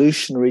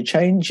revolutionary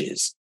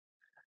changes?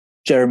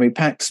 Jeremy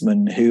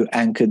Paxman, who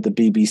anchored the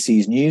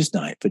BBC's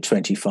Newsnight for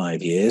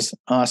 25 years,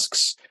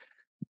 asks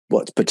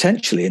what's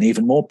potentially an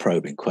even more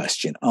probing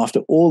question. After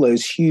all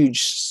those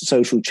huge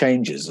social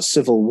changes, a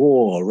civil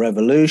war,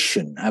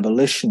 revolution,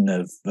 abolition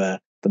of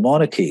the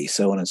monarchy,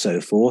 so on and so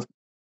forth,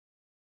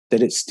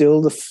 that it's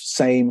still the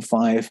same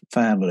five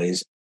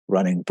families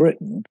running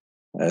Britain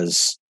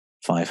as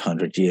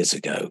 500 years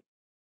ago.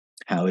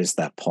 How is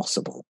that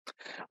possible?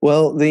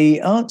 Well,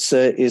 the answer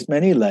is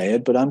many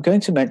layered, but I'm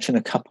going to mention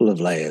a couple of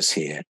layers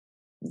here.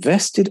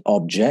 Vested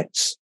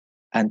objects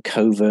and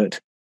covert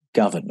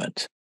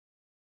government.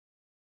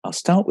 I'll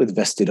start with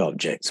vested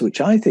objects, which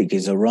I think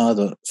is a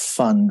rather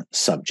fun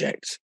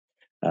subject,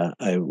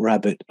 a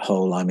rabbit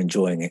hole I'm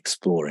enjoying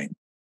exploring.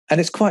 And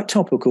it's quite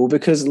topical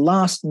because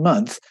last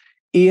month,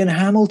 Ian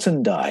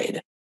Hamilton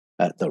died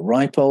at the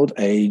ripe old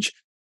age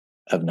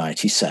of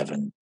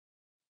 97.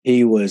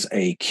 He was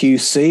a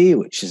QC,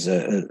 which is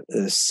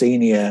a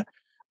senior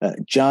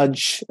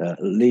judge,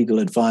 legal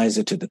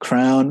advisor to the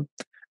Crown,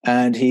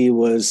 and he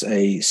was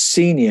a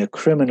senior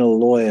criminal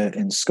lawyer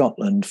in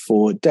Scotland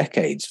for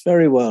decades,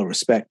 very well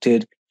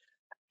respected.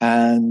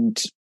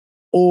 And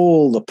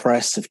all the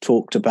press have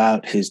talked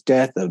about his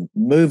death. A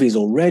movie's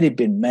already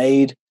been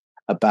made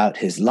about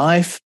his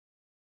life.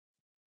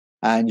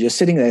 And you're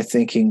sitting there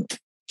thinking,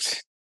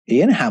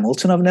 Ian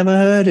Hamilton, I've never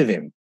heard of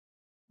him.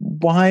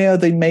 Why are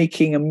they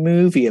making a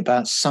movie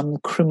about some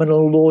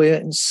criminal lawyer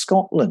in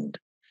Scotland?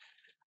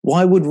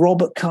 Why would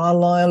Robert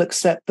Carlyle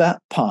accept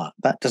that part?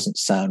 That doesn't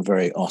sound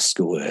very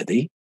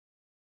Oscar-worthy.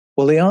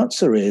 Well, the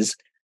answer is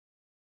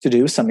to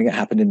do with something that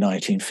happened in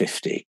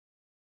 1950.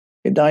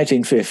 In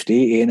 1950,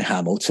 Ian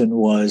Hamilton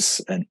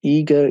was an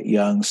eager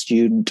young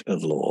student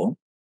of law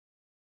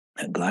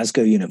at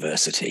Glasgow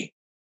University.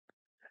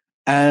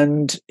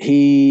 And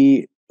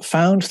he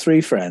found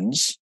three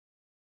friends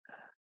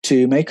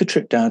to make a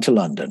trip down to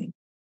London.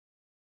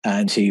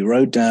 And he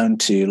rode down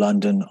to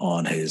London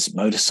on his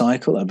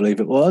motorcycle, I believe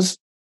it was.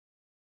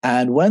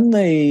 And when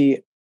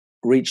they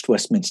reached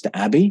Westminster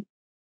Abbey,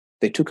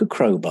 they took a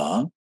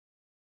crowbar,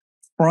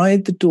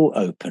 pried the door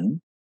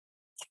open,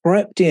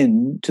 crept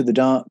into the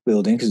dark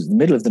building, because it was the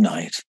middle of the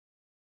night,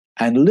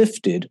 and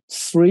lifted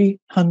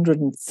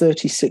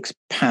 336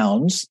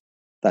 pounds,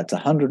 that's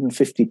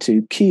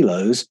 152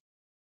 kilos,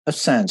 of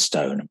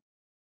sandstone,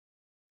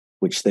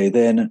 which they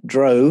then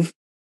drove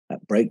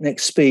at breakneck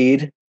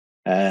speed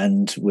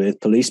and with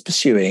police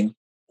pursuing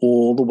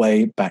all the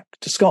way back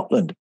to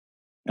Scotland.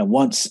 And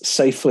once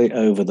safely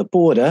over the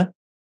border,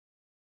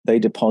 they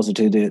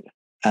deposited it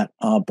at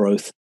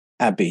Arbroath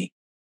Abbey.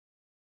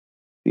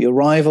 The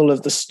arrival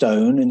of the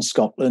stone in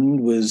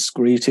Scotland was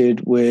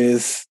greeted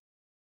with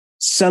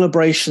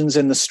celebrations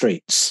in the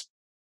streets.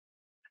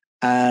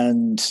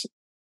 And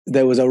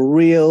there was a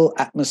real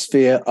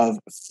atmosphere of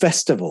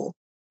festival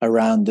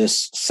around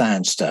this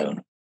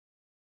sandstone.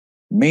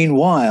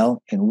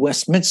 Meanwhile, in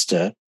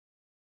Westminster,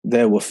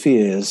 there were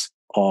fears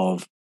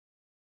of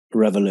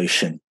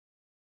revolution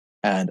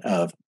and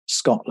of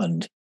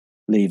Scotland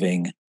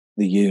leaving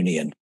the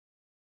Union.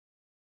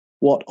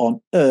 What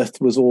on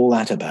earth was all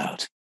that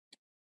about?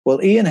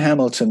 Well, Ian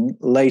Hamilton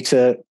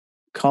later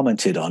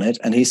commented on it,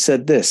 and he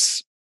said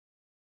this,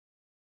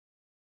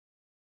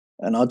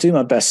 and I'll do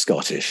my best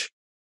Scottish.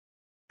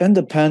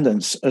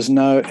 Independence is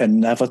now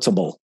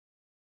inevitable.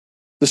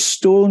 The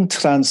stone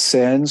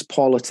transcends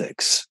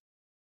politics.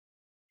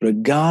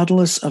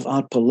 Regardless of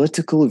our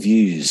political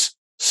views,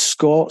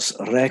 Scots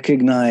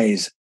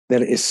recognize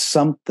there is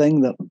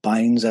something that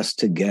binds us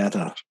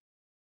together.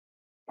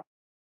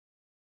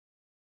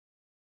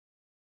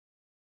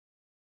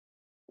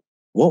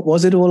 What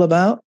was it all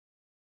about?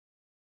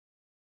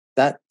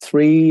 That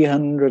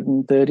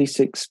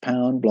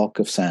 336-pound block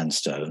of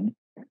sandstone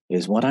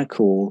is what I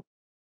call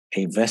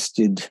a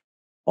vested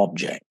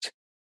object.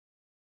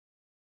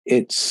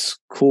 It's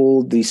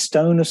called the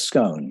Stone of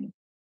Scone,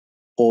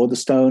 or the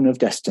Stone of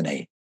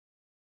Destiny.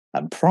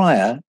 And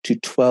prior to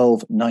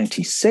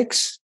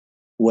 1296,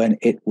 when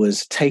it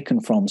was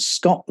taken from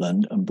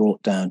Scotland and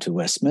brought down to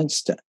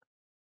Westminster,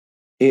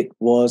 it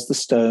was the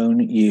stone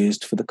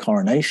used for the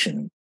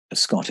coronation of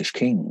Scottish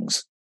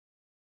kings.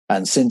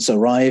 And since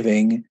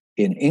arriving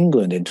in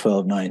England in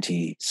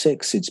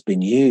 1296, it's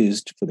been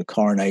used for the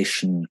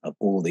coronation of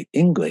all the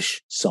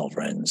English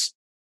sovereigns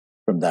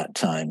from that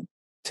time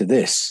to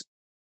this.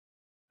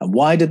 And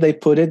why did they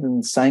put it in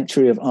the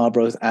sanctuary of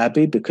Arbroath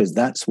Abbey? Because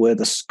that's where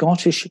the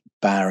Scottish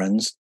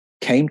barons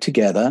came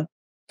together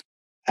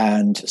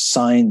and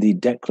signed the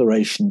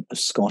Declaration of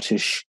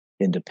Scottish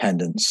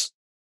Independence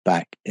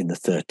back in the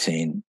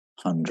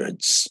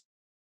 1300s.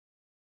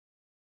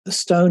 The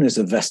stone is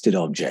a vested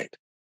object.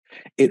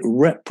 It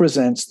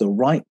represents the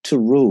right to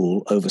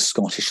rule over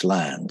Scottish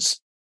lands.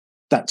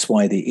 That's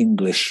why the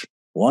English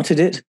wanted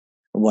it,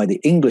 and why the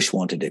English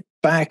wanted it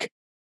back,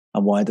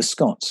 and why the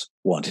Scots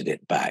wanted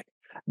it back.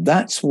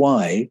 That's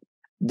why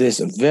this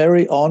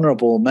very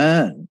honorable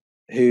man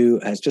who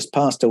has just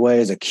passed away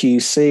as a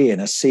QC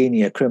and a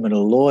senior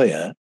criminal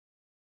lawyer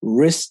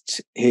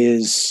risked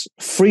his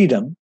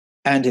freedom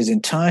and his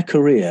entire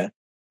career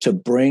to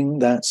bring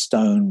that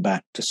stone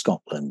back to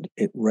Scotland.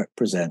 It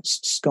represents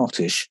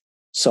Scottish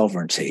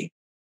sovereignty.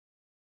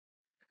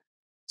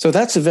 So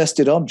that's a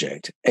vested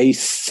object, a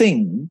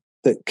thing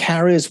that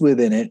carries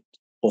within it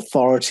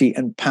authority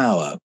and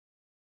power,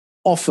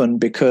 often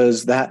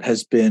because that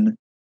has been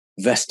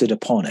vested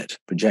upon it,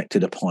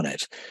 projected upon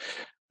it.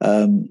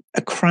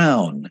 A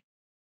crown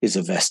is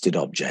a vested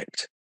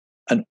object.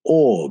 An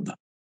orb,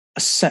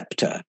 a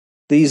scepter,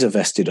 these are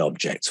vested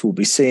objects. We'll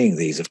be seeing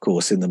these, of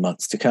course, in the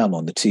months to come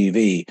on the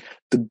TV.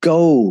 The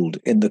gold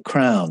in the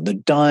crown, the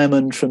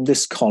diamond from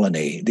this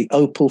colony, the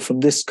opal from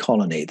this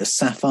colony, the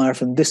sapphire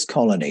from this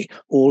colony,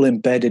 all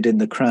embedded in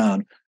the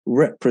crown,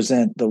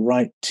 represent the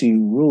right to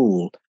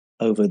rule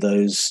over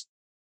those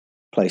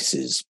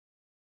places.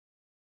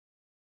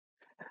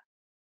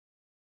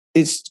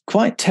 It's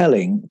quite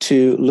telling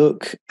to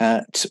look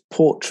at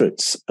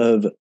portraits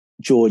of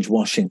George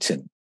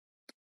Washington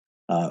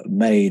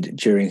made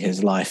during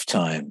his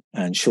lifetime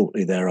and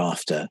shortly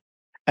thereafter,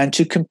 and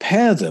to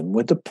compare them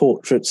with the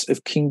portraits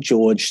of King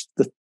George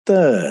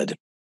III.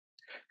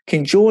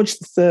 King George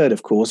III,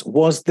 of course,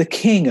 was the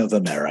King of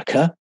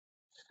America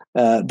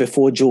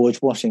before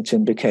George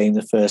Washington became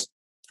the first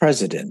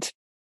president.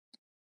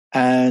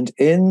 And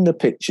in the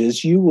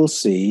pictures, you will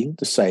see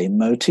the same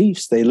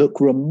motifs. They look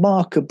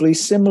remarkably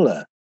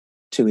similar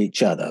to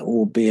each other,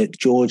 albeit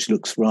George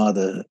looks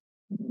rather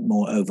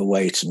more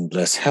overweight and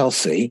less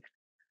healthy,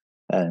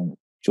 and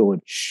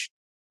George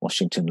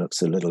Washington looks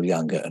a little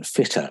younger and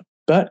fitter.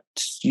 But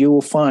you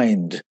will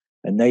find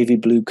a navy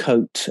blue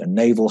coat, a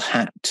naval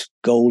hat,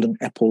 golden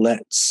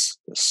epaulettes,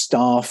 a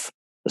staff,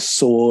 a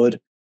sword,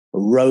 a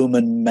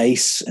Roman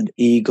mace and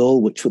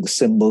eagle, which were the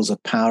symbols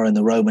of power in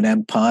the Roman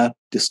Empire,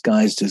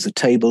 disguised as a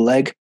table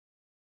leg,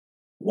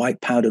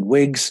 white powdered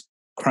wigs,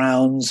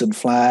 crowns and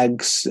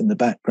flags in the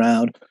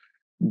background,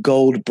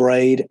 gold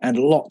braid and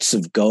lots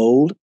of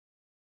gold.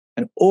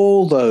 And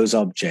all those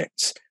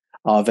objects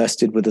are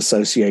vested with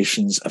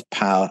associations of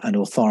power and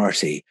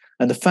authority.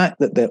 And the fact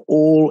that they're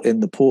all in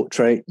the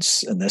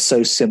portraits and they're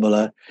so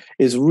similar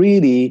is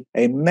really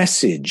a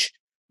message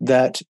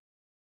that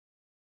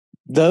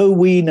though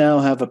we now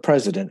have a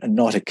president and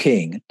not a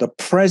king, the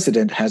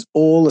president has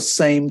all the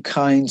same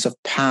kinds of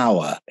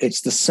power.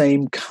 It's the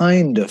same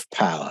kind of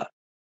power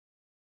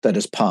that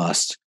has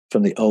passed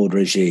from the old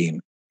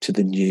regime to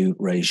the new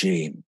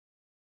regime.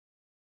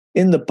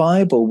 In the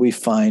Bible, we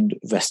find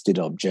vested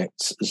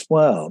objects as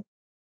well.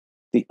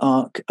 The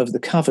Ark of the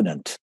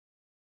Covenant,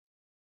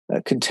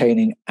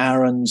 containing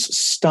Aaron's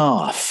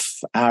staff.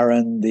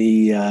 Aaron,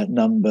 the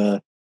number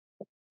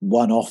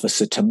one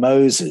officer to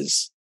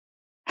Moses,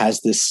 has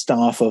this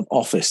staff of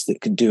office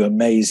that can do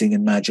amazing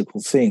and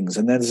magical things.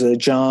 And there's a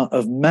jar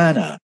of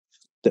manna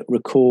that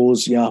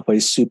recalls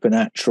Yahweh's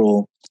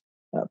supernatural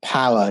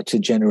power to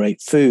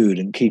generate food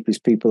and keep his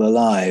people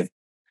alive.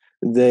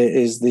 There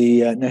is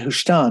the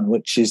Nehushtan,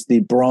 which is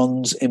the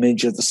bronze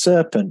image of the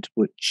serpent,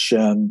 which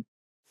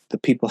the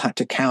people had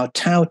to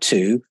kowtow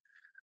to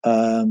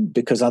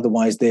because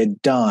otherwise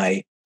they'd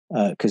die,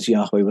 because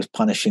Yahweh was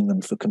punishing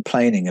them for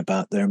complaining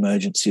about their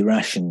emergency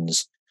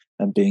rations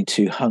and being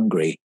too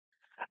hungry.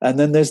 And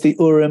then there's the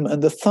Urim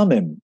and the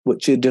Thummim,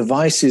 which are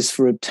devices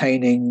for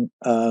obtaining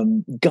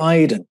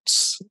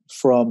guidance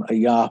from a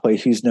Yahweh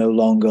who's no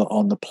longer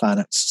on the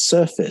planet's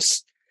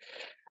surface.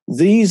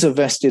 These are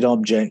vested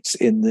objects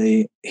in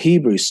the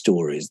Hebrew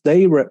stories.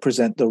 They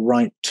represent the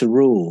right to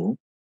rule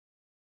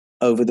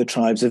over the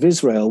tribes of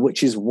Israel,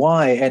 which is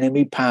why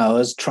enemy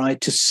powers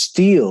tried to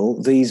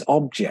steal these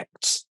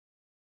objects.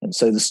 And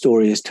so the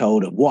story is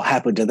told of what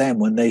happened to them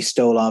when they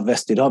stole our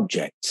vested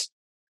objects,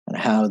 and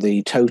how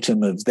the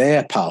totem of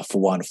their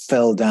powerful one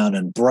fell down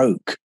and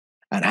broke,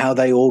 and how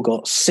they all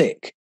got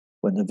sick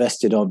when the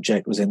vested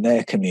object was in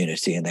their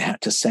community and they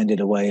had to send it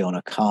away on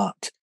a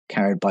cart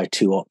carried by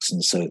 2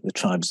 oxen so that the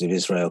tribes of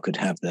Israel could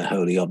have their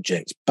holy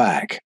objects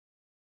back.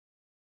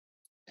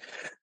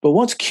 But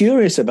what's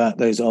curious about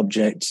those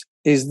objects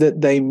is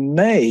that they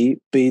may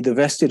be the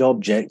vested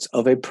objects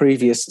of a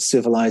previous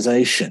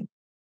civilization.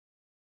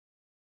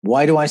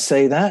 Why do I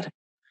say that?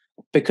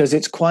 Because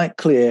it's quite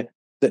clear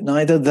that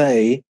neither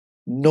they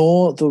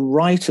nor the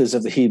writers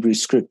of the Hebrew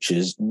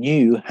scriptures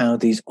knew how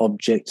these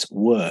objects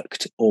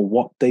worked or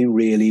what they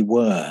really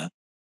were.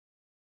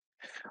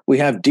 We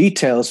have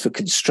details for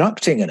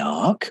constructing an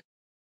ark,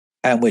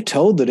 and we're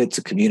told that it's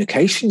a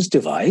communications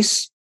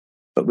device,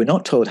 but we're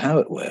not told how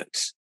it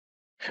works.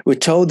 We're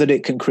told that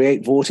it can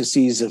create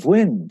vortices of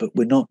wind, but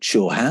we're not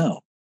sure how.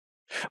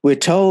 We're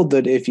told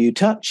that if you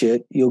touch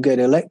it, you'll get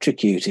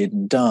electrocuted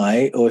and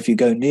die, or if you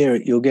go near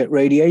it, you'll get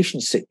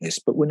radiation sickness,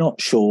 but we're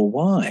not sure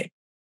why.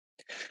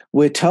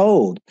 We're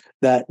told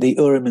that the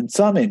Urim and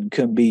Thummim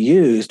can be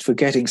used for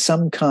getting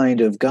some kind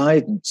of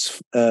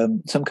guidance,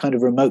 some kind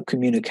of remote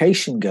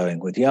communication going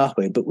with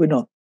Yahweh, but we're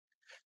not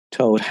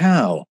told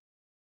how.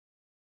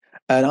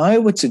 And I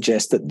would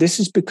suggest that this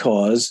is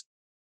because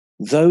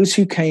those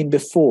who came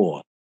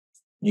before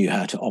knew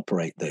how to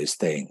operate those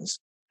things,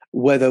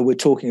 whether we're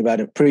talking about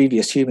a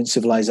previous human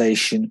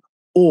civilization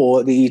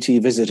or the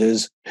ET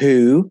visitors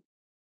who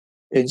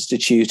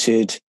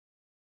instituted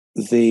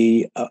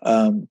the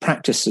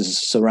practices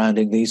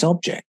surrounding these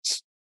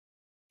objects.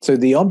 So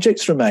the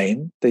objects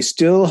remain, they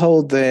still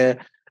hold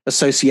their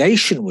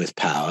association with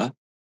power,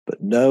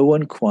 but no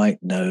one quite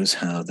knows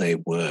how they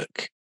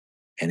work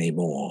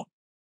anymore.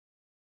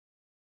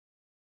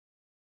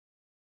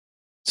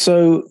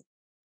 So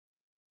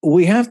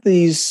we have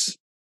these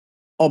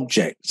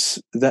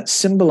objects that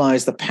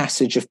symbolize the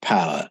passage of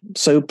power.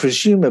 So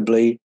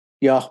presumably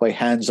Yahweh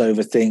hands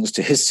over things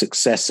to his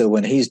successor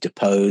when he's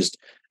deposed,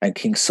 and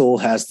King Saul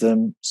has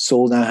them.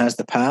 Saul now has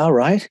the power,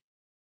 right?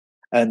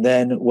 And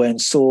then when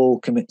Saul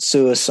commits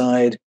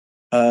suicide,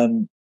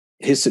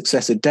 his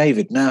successor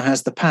David now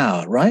has the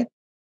power, right?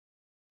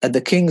 And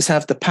the kings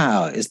have the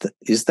power.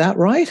 Is that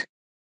right?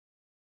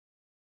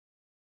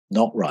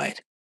 Not right.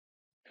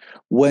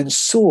 When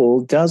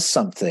Saul does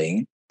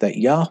something that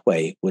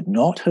Yahweh would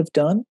not have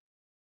done,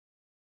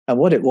 and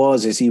what it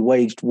was is he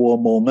waged war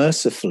more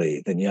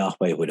mercifully than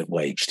Yahweh would have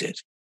waged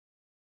it.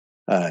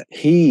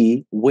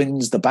 He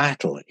wins the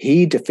battle.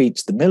 He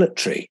defeats the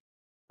military.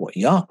 What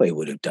Yahweh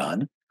would have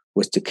done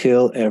was to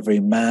kill every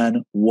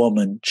man,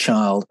 woman,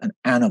 child, and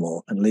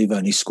animal and leave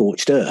only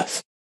scorched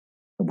earth.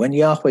 And when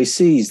Yahweh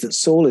sees that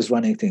Saul is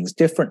running things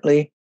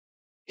differently,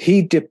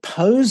 he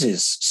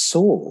deposes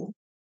Saul.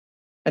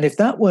 And if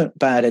that weren't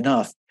bad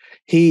enough,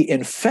 he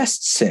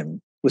infests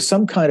him with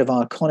some kind of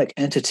archonic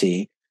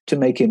entity to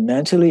make him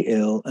mentally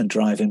ill and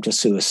drive him to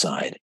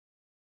suicide.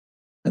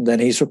 And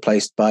then he's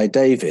replaced by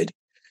David,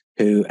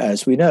 who,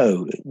 as we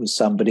know, was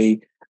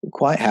somebody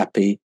quite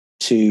happy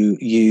to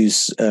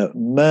use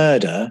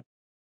murder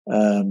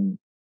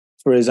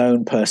for his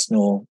own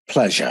personal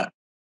pleasure.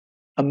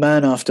 A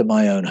man after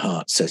my own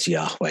heart, says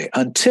Yahweh,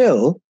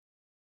 until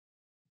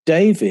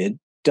David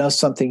does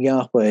something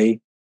Yahweh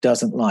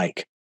doesn't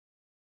like.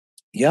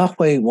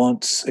 Yahweh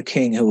wants a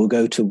king who will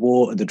go to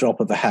war at the drop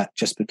of a hat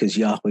just because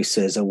Yahweh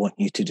says, I want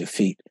you to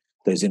defeat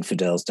those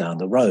infidels down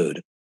the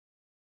road.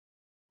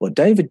 What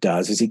David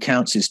does is he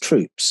counts his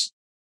troops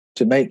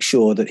to make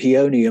sure that he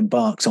only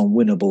embarks on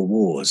winnable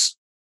wars.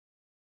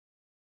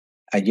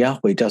 And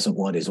Yahweh doesn't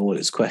want his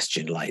orders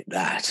questioned like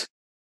that.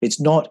 It's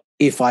not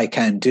if I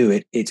can do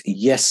it, it's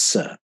yes,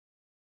 sir.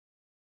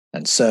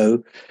 And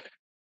so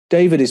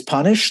David is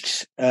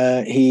punished.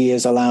 He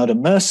is allowed a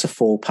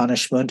merciful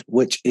punishment,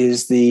 which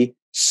is the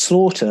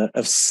slaughter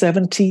of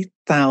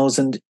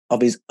 70,000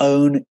 of his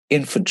own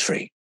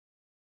infantry.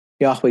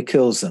 Yahweh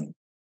kills them.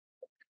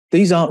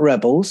 These aren't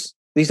rebels.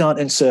 These aren't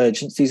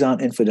insurgents. These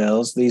aren't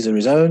infidels. These are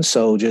his own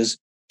soldiers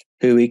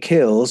who he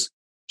kills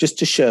just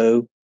to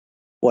show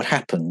what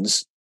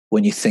happens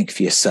when you think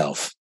for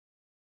yourself.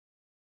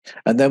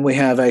 And then we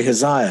have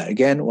Ahaziah,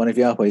 again, one of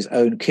Yahweh's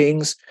own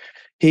kings.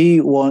 He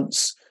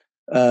wants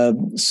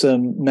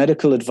some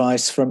medical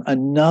advice from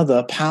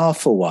another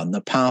powerful one,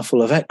 the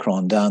powerful of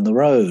Ekron down the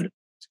road.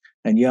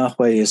 And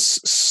Yahweh is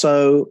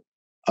so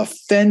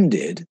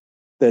offended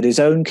that his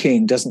own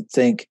king doesn't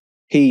think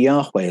he,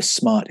 Yahweh, is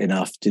smart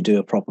enough to do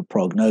a proper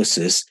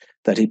prognosis,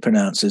 that he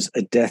pronounces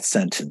a death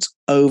sentence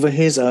over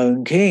his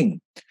own king.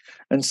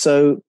 And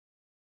so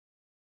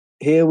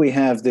here we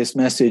have this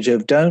message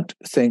of don't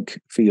think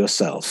for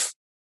yourself.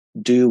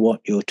 Do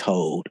what you're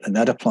told. And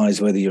that applies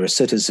whether you're a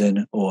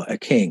citizen or a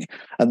king.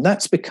 And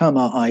that's become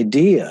our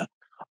idea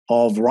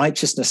of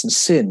righteousness and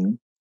sin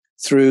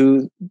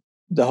through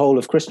the whole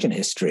of Christian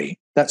history.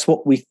 That's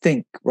what we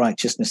think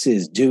righteousness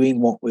is,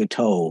 doing what we're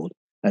told.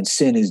 and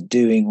sin is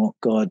doing what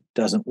God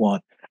doesn't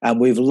want. And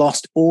we've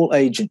lost all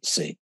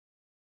agency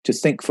to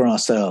think for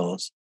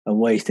ourselves and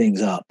weigh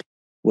things up,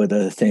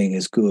 whether the thing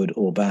is good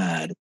or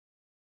bad.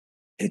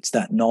 It's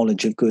that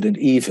knowledge of good and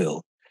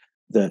evil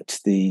that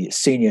the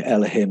senior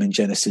Elohim in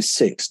Genesis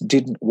 6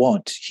 didn't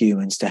want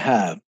humans to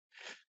have.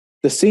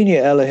 The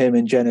senior Elohim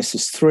in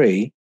Genesis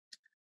 3,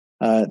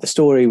 the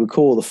story we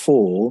call the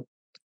fall,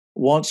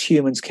 wants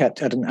humans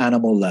kept at an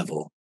animal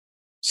level,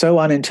 so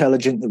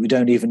unintelligent that we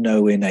don't even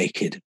know we're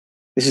naked.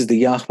 This is the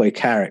Yahweh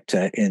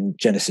character in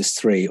Genesis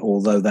 3,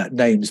 although that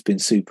name's been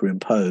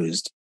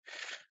superimposed.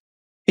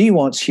 He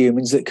wants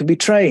humans that can be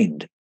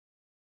trained.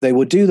 They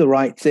will do the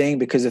right thing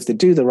because if they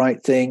do the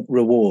right thing,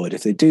 reward.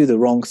 If they do the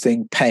wrong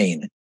thing,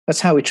 pain.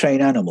 That's how we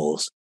train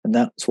animals. And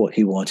that's what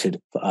he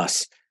wanted for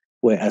us.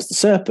 Whereas the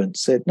serpent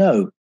said,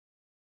 no,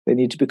 they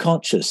need to be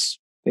conscious.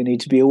 They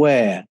need to be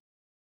aware.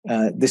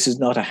 This is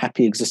not a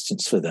happy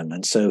existence for them.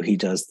 And so he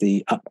does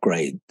the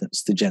upgrade.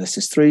 That's the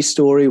Genesis 3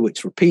 story,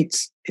 which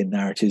repeats in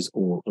narratives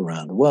all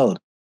around the world.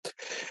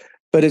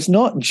 But it's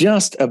not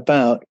just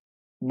about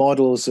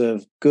models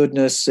of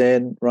goodness,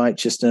 sin,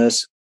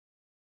 righteousness.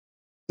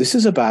 This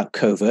is about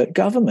covert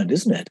government,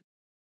 isn't it?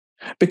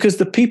 Because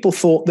the people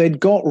thought they'd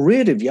got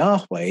rid of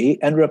Yahweh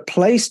and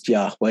replaced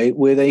Yahweh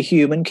with a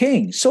human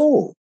king,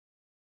 Saul,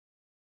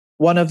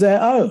 one of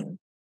their own,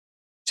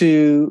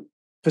 to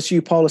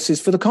pursue policies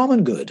for the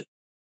common good.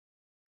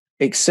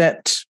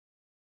 Except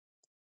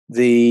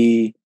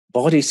the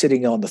body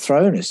sitting on the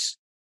throne has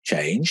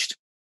changed.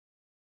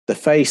 The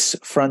face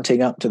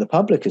fronting up to the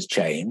public has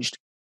changed,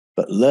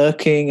 but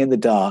lurking in the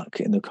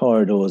dark in the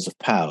corridors of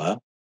power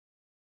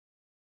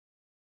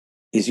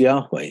is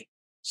Yahweh,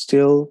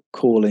 still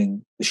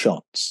calling the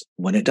shots.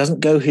 When it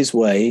doesn't go his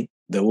way,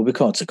 there will be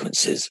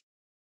consequences.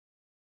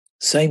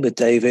 Same with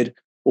David,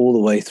 all the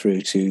way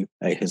through to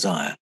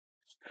Ahaziah.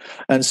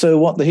 And so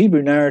what the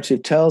Hebrew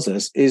narrative tells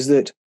us is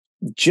that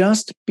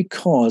just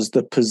because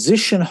the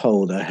position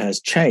holder has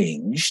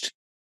changed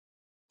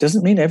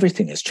doesn't mean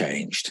everything has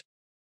changed.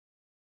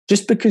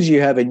 Just because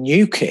you have a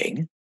new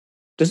king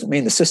doesn't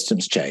mean the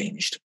system's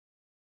changed.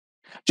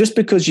 Just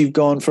because you've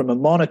gone from a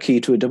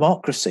monarchy to a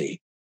democracy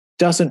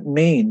doesn't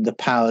mean the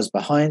powers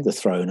behind the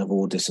throne have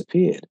all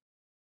disappeared.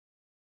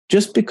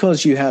 Just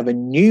because you have a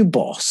new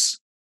boss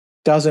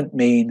doesn't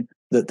mean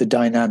that the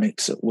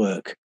dynamics at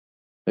work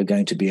are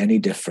going to be any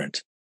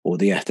different, or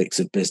the ethics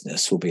of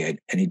business will be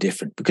any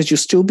different, because you'll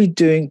still be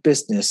doing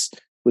business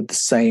with the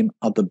same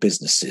other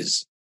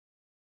businesses.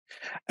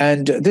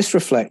 And this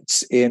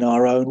reflects in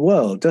our own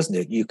world, doesn't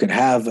it? You can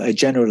have a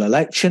general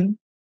election,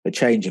 a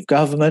change of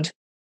government,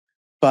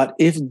 but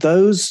if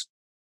those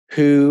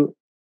who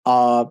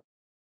are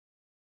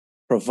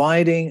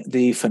providing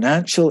the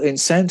financial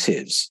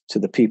incentives to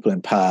the people in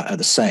power are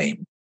the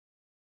same,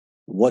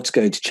 what's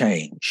going to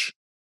change?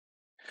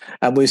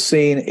 And we've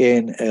seen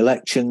in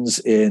elections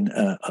in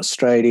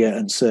Australia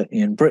and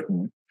certainly in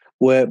Britain,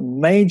 where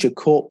major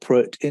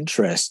corporate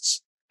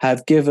interests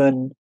have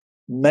given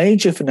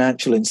major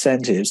financial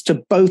incentives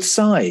to both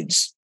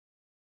sides,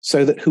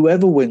 so that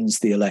whoever wins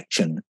the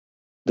election,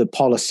 the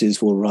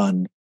policies will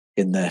run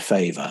in their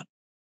favor.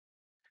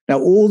 Now,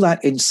 all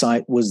that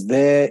insight was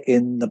there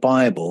in the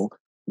Bible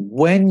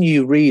when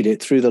you read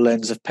it through the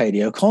lens of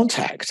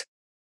paleo-contact.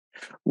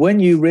 When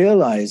you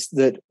realize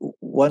that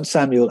 1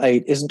 Samuel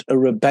 8 isn't a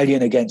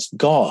rebellion against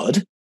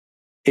God,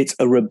 it's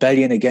a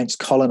rebellion against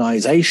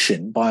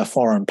colonization by a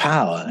foreign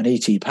power, an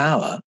ET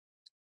power,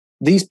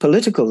 these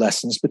political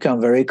lessons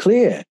become very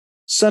clear.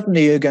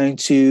 Suddenly you're going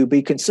to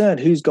be concerned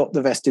who's got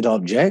the vested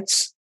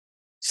objects.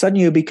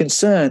 Suddenly you'll be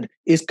concerned,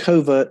 is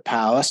covert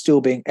power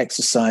still being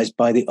exercised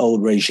by the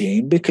old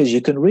regime? Because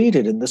you can read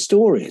it in the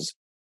stories.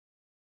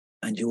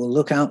 And you will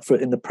look out for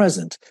it in the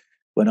present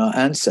when our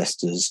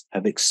ancestors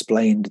have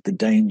explained the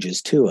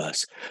dangers to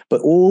us.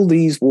 But all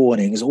these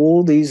warnings,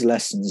 all these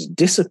lessons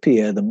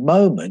disappear the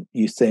moment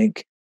you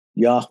think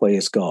Yahweh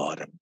is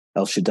God, and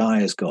El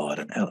Shaddai is God,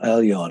 and El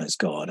Elyon is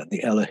God, and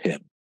the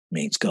Elohim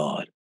means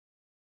God.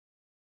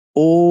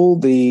 All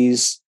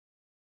these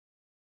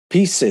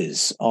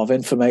pieces of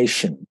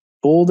information,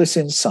 all this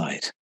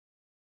insight,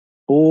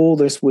 all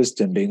this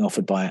wisdom being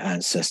offered by our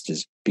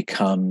ancestors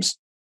becomes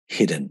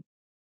hidden.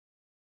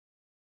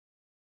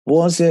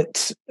 Was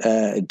it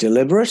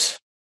deliberate?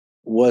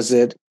 Was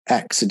it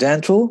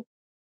accidental?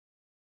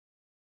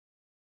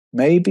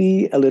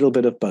 Maybe a little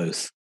bit of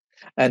both.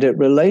 And it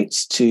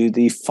relates to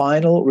the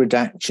final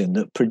redaction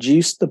that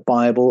produced the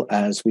Bible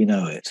as we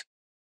know it.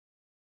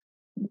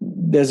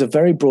 There's a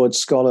very broad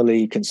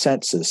scholarly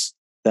consensus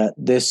that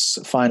this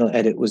final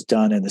edit was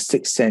done in the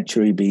 6th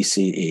century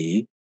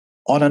BCE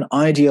on an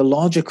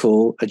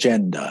ideological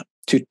agenda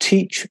to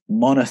teach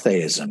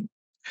monotheism.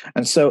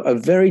 And so a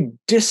very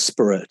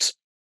disparate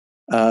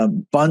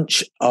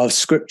bunch of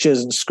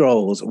scriptures and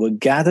scrolls were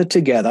gathered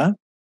together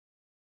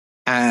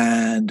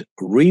and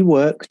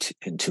reworked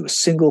into a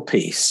single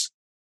piece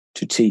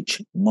to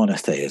teach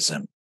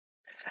monotheism.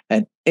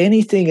 And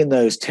anything in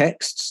those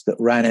texts that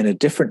ran in a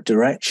different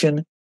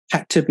direction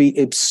had to be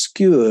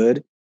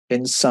obscured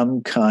in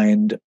some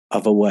kind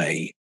of a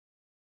way.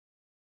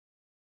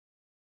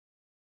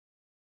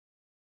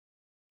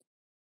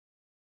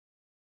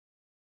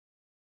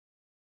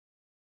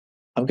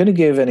 I'm going to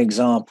give an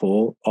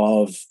example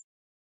of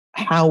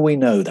how we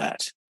know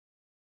that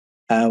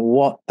and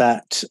what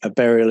that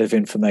burial of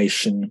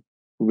information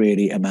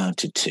really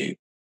amounted to.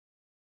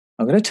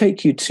 I'm going to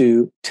take you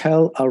to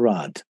Tel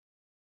Arad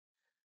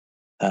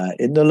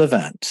in the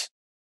Levant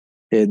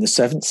in the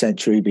 7th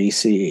century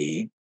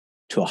BCE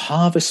to a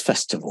harvest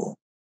festival.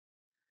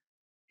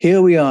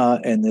 Here we are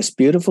in this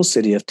beautiful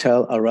city of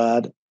Tel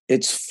Arad.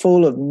 It's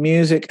full of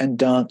music and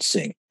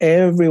dancing.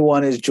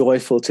 Everyone is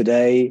joyful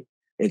today.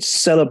 It's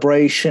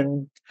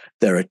celebration.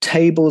 There are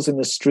tables in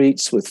the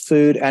streets with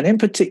food, and in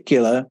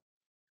particular,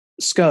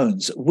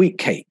 scones, wheat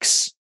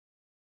cakes,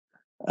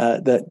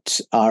 that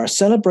are a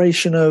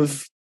celebration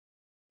of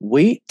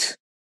wheat,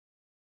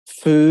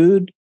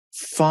 food,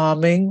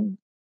 farming,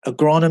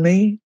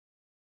 agronomy.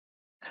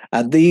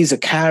 And these are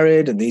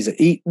carried and these are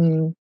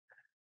eaten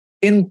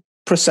in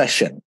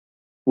procession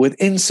with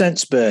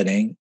incense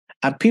burning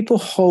and people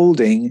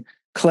holding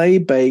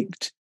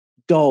clay-baked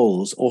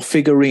dolls or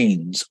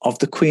figurines of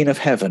the Queen of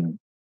Heaven.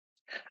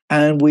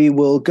 And we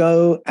will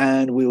go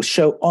and we will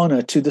show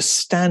honor to the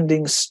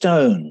standing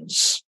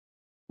stones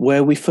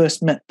where we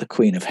first met the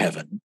Queen of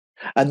Heaven.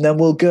 And then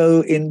we'll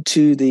go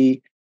into the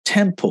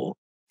temple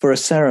for a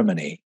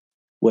ceremony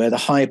where the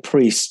high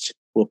priest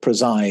will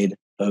preside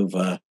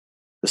over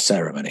the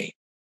ceremony.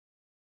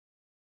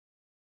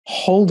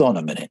 Hold on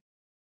a minute.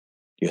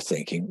 You're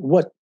thinking,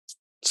 what?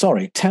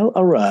 Sorry, Tel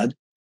Arad,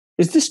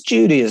 is this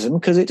Judaism?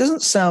 Because it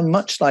doesn't sound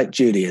much like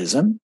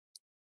Judaism.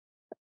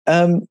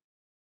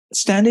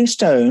 Standing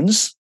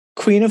stones,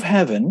 Queen of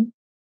Heaven,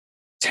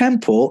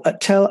 temple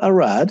at Tel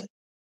Arad,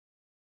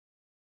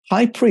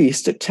 high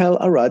priest at Tel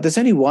Arad. There's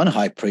only one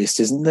high priest,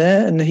 isn't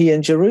there? And he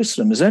in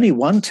Jerusalem. There's only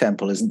one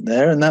temple, isn't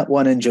there? And that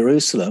one in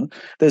Jerusalem.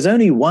 There's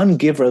only one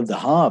giver of the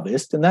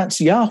harvest, and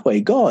that's Yahweh,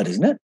 God,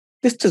 isn't it?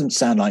 This doesn't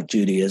sound like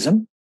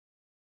Judaism,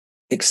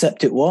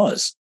 except it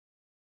was.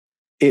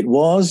 It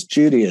was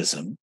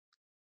Judaism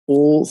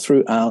all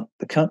throughout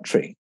the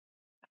country.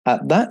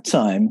 At that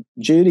time,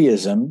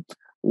 Judaism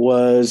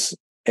was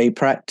a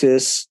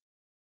practice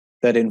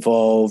that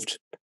involved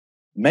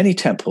many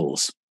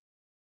temples,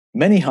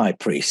 many high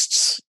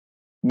priests,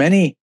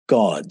 many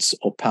gods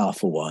or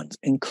powerful ones,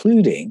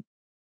 including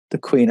the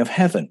Queen of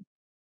Heaven.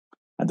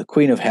 And the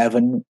Queen of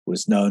Heaven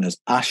was known as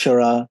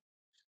Asherah,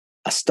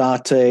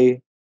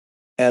 Astarte,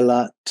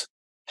 Elat,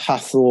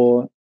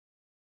 Hathor.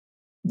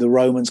 The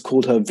Romans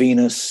called her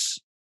Venus.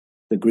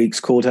 The Greeks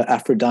called her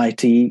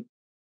Aphrodite.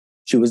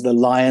 She was the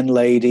Lion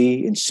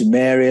Lady. In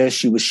Sumeria,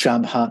 she was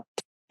Shamhat.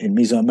 In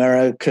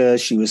Mesoamerica,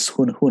 she was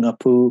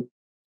Hunhunapu.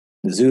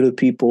 The Zulu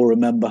people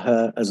remember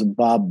her as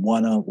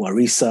Babwana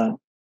Warisa.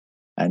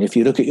 And if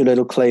you look at your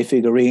little clay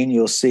figurine,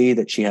 you'll see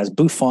that she has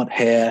bouffant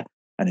hair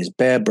and is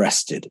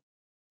bare-breasted.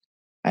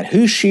 And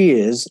who she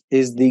is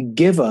the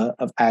giver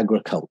of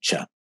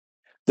agriculture,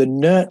 the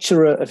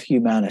nurturer of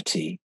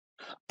humanity,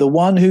 the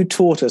one who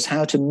taught us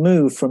how to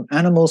move from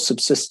animal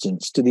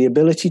subsistence to the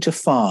ability to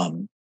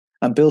farm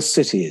and build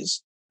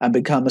cities and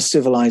become a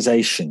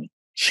civilization.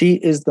 She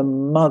is the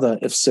mother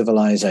of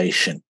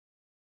civilization.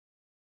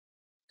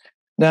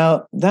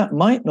 Now, that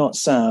might not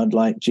sound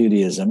like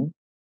Judaism,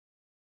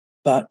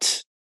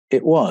 but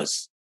it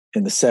was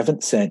in the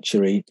 7th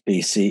century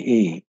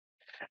BCE.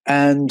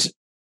 And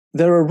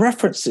there are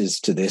references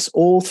to this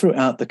all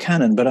throughout the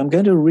canon, but I'm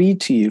going to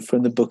read to you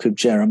from the book of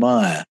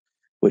Jeremiah,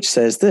 which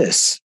says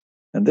this,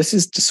 and this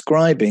is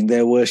describing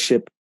their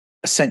worship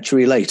a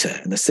century later,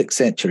 in the 6th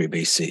century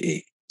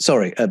BCE.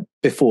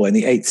 Before, in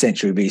the 8th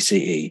century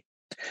BCE.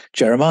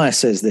 Jeremiah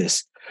says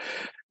this,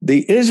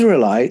 the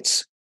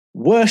Israelites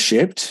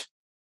worshipped.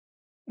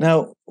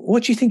 Now,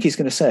 what do you think he's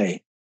going to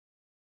say?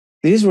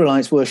 The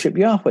Israelites worshipped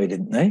Yahweh,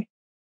 didn't they?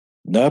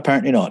 No,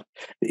 apparently not.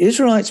 The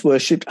Israelites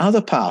worshipped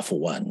other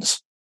powerful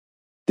ones.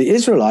 The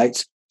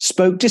Israelites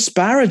spoke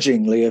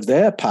disparagingly of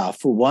their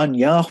powerful one,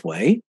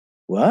 Yahweh.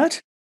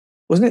 What?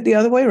 Wasn't it the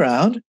other way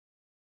around?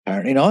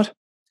 Apparently not.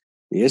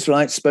 The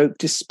Israelites spoke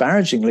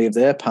disparagingly of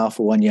their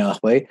powerful one,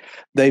 Yahweh.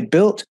 They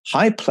built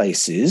high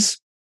places,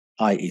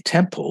 i.e.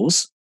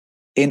 temples,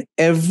 in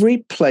every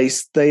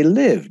place they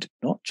lived,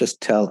 not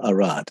just Tel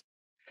Arad.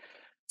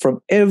 From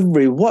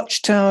every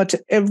watchtower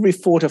to every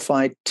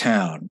fortified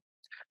town,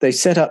 they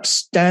set up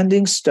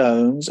standing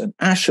stones and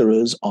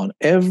asherahs on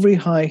every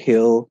high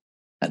hill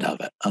and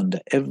under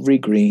every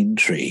green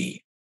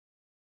tree.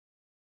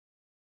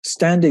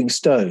 Standing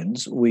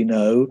stones, we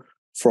know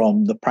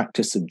from the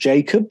practice of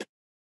Jacob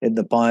in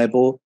the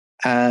Bible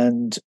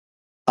and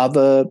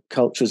other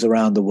cultures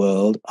around the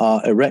world,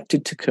 are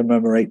erected to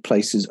commemorate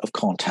places of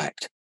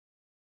contact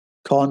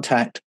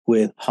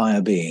with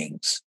higher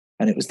beings.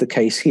 And it was the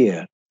case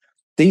here.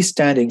 These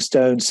standing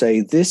stones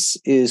say, this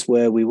is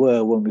where we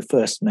were when we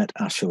first met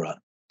Asherah.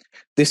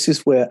 This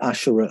is where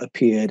Asherah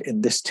appeared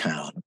in this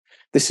town.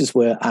 This is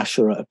where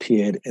Asherah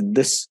appeared in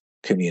this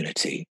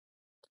community.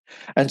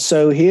 And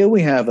so here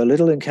we have a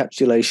little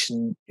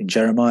encapsulation in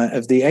Jeremiah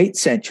of the 8th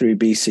century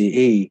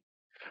BCE,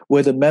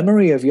 where the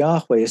memory of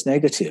Yahweh is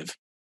negative.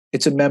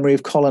 It's a memory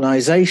of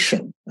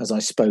colonization, as I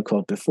spoke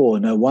of before.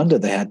 No wonder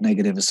they had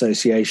negative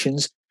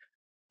associations.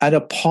 and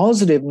a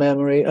positive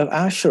memory of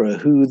Asherah,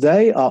 who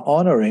they are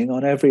honoring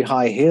on every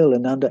high hill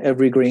and under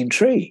every green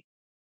tree.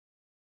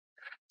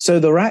 So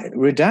the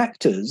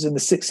redactors in the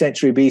 6th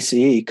century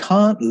BCE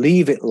can't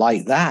leave it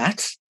like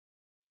that,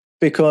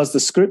 because the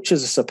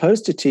scriptures are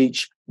supposed to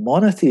teach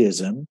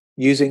monotheism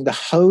using the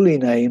holy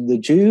name the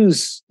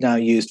Jews now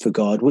used for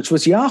God, which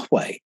was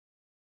Yahweh.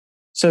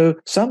 So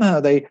somehow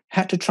they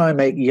had to try and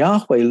make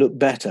Yahweh look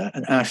better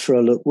and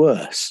Asherah look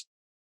worse.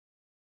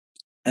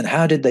 And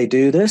how did they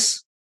do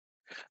this?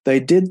 They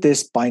did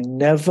this by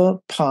never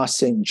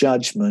passing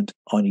judgment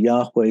on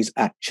Yahweh's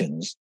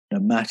actions, no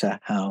matter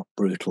how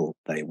brutal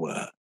they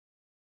were.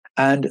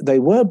 And they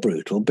were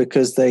brutal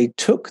because they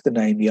took the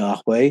name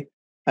Yahweh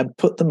and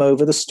put them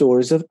over the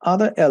stories of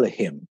other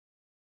Elohim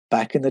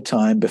back in the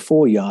time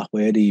before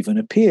Yahweh had even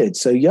appeared.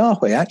 So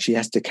Yahweh actually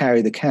has to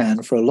carry the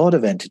can for a lot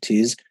of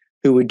entities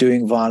who were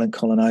doing violent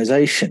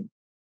colonization.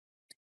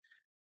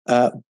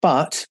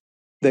 But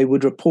they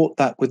would report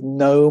that with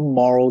no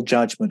moral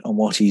judgment on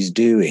what he's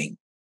doing.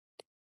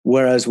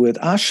 Whereas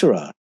with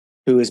Asherah,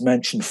 who is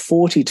mentioned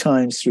 40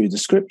 times through the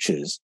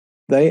scriptures,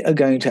 they are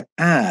going to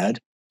add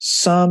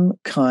some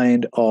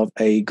kind of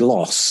a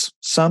gloss,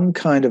 some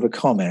kind of a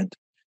comment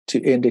to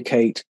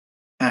indicate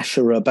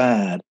Asherah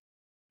bad.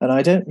 And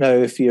I don't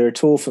know if you're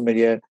at all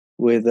familiar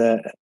with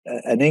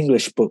an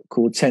English book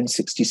called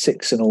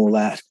 1066 and all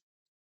that,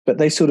 but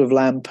they sort of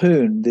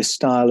lampoon this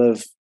style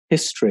of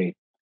history,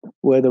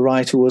 where the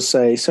writer will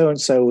say,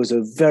 so-and-so was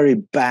a very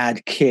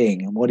bad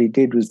king, and what he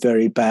did was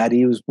very bad.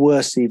 He was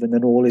worse even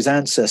than all his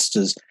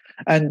ancestors.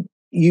 And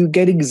you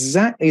get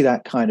exactly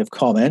that kind of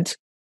comment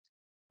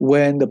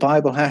when the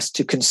Bible has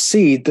to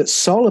concede that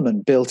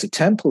Solomon built a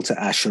temple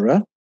to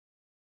Asherah.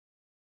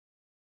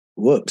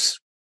 Whoops.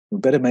 We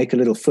better make a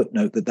little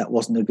footnote that that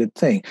wasn't a good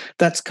thing.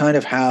 That's kind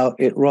of how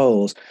it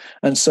rolls.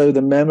 And so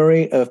the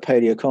memory of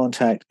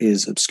paleocontact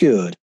is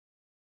obscured,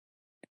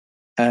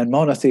 and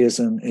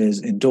monotheism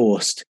is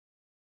endorsed.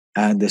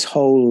 And this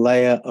whole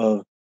layer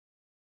of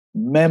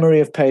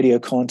memory of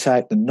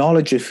paleocontact, the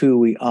knowledge of who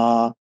we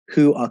are,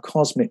 who our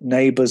cosmic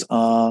neighbors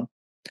are,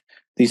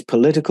 these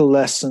political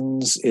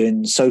lessons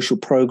in social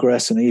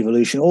progress and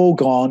evolution, all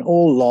gone,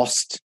 all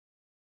lost.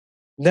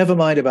 Never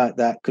mind about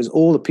that, because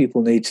all the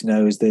people need to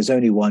know is there's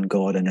only one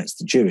God, and it's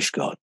the Jewish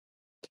God.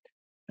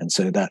 And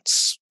so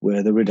that's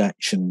where the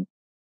redaction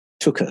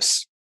took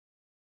us.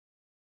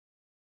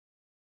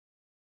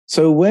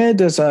 So where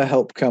does our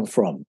help come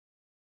from?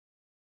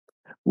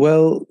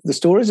 Well, the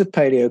stories of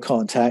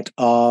paleocontact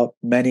are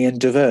many and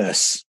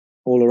diverse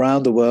all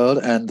around the world,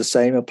 and the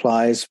same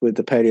applies with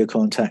the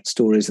paleocontact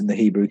stories in the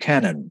Hebrew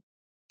canon.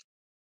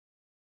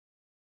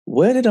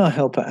 Where did our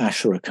helper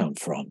Asherah come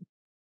from?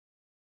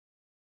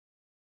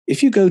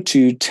 If you go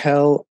to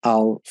Tel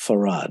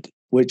al-Farad,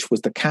 which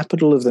was the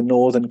capital of the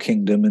northern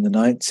kingdom in the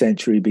 9th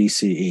century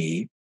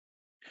BCE,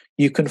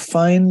 you can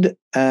find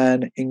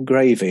an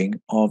engraving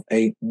of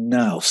a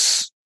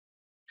naus.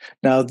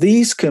 Now,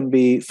 these can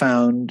be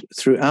found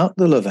throughout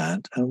the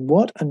Levant, and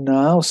what a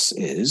naus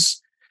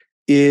is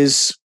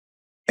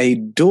a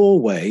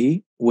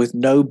doorway with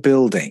no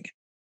building.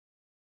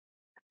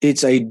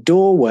 It's a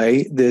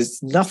doorway,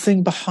 there's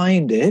nothing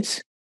behind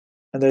it,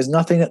 and there's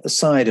nothing at the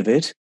side of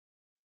it,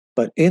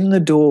 but in the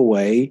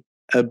doorway,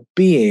 a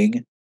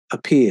being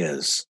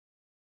appears.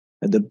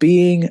 And the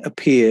being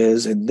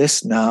appears in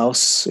this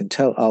naus, in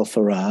Tel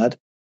al-Farad,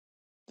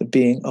 the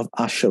being of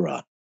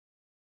Asherah.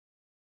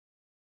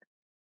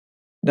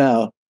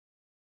 Now,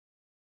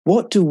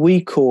 what do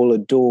we call a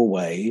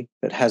doorway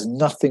that has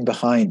nothing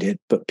behind it,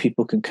 but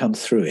people can come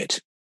through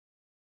it?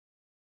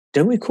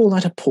 Don't we call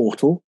that a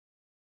portal?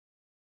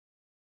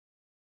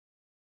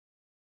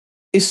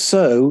 If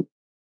so,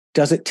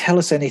 does it tell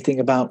us anything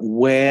about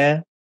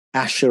where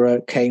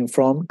Asherah came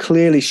from?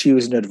 Clearly, she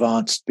was an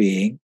advanced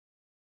being.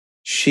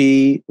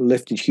 She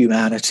lifted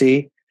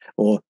humanity,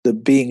 or the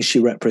being she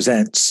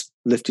represents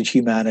lifted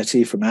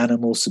humanity from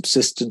animal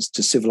subsistence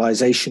to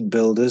civilization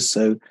builders.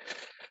 So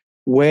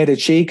where did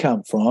she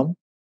come from?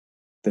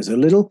 There's a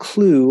little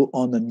clue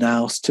on the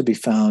naus to be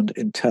found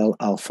in Tel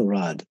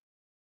al-Farad,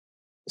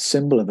 the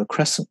symbol of a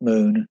crescent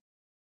moon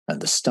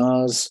and the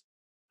stars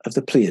of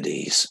the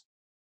Pleiades.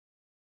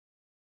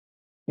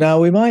 Now,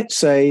 we might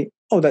say,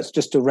 oh, that's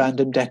just a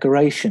random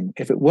decoration,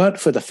 if it weren't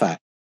for the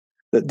fact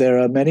that there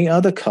are many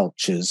other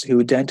cultures who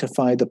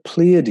identify the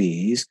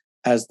Pleiades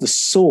as the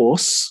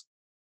source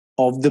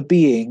of the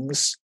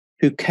beings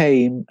who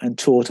came and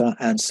taught our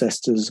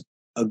ancestors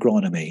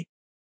agronomy.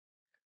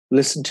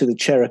 Listen to the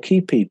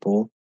Cherokee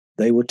people,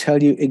 they will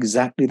tell you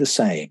exactly the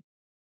same.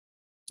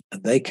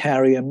 And they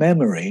carry a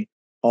memory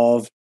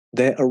of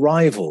their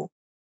arrival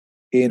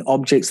in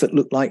objects that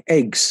look like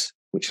eggs,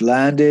 which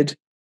landed,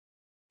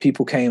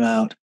 people came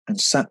out and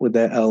sat with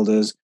their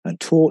elders and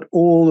taught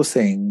all the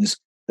things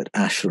that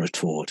Asherah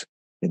taught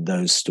in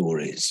those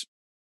stories.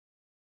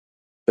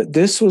 But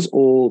this was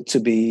all to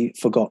be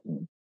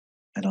forgotten.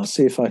 And I'll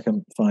see if I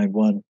can find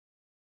one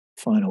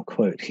final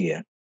quote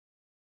here.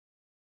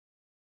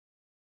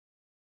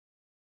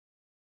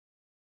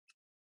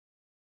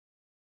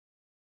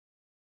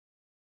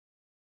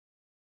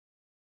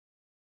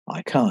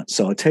 I can't.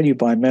 So I'll tell you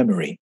by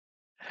memory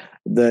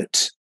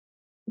that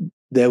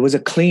there was a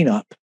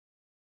cleanup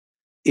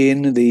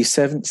in the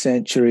 7th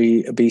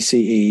century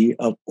BCE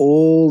of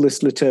all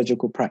this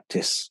liturgical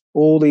practice.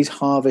 All these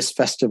harvest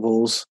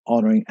festivals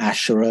honoring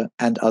Asherah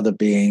and other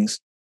beings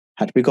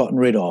had to be gotten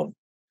rid of.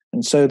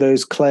 And so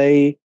those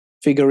clay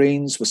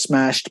figurines were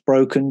smashed,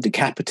 broken,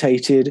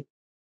 decapitated.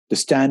 The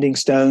standing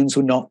stones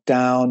were knocked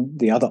down.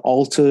 The other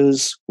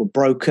altars were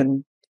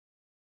broken.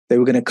 They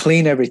were going to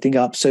clean everything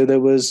up. So there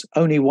was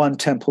only one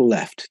temple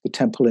left, the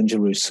temple in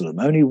Jerusalem.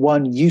 Only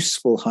one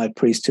useful high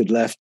priesthood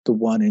left, the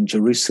one in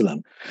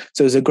Jerusalem.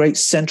 So there's a great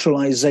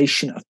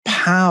centralization of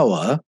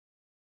power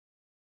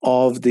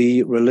of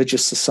the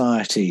religious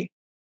society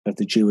of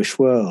the Jewish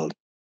world.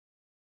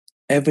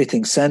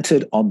 Everything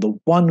centered on the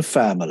one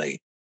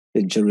family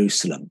in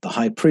Jerusalem, the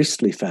high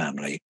priestly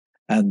family,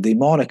 and the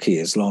monarchy,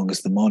 as long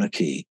as the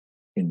monarchy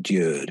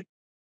endured.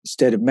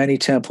 Instead of many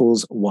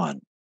temples, one.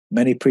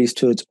 Many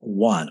priesthoods,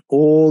 one.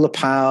 All the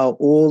power,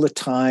 all the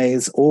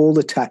tithes, all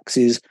the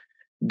taxes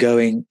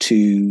going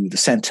to the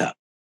center.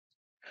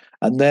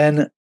 And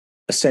then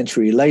a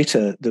century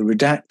later, the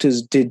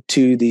redactors did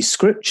to the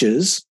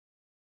scriptures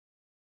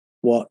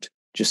what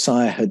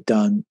Josiah had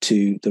done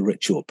to the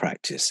ritual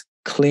practice,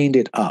 cleaned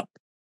it up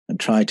and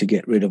tried to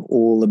get rid of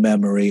all the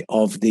memory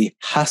of the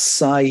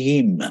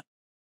Hasayim.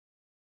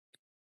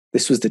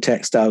 This was the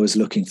text I was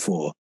looking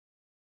for.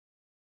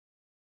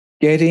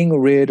 Getting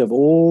rid of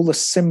all the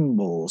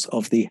symbols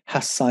of the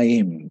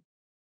Hasayim.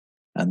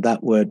 And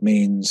that word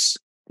means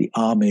the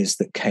armies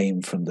that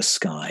came from the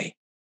sky.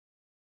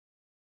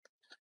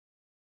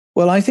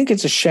 Well, I think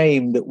it's a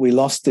shame that we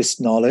lost this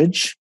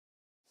knowledge.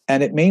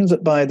 And it means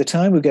that by the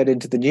time we get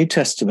into the New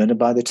Testament, and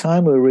by the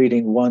time we're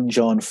reading 1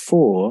 John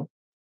 4,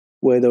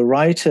 where the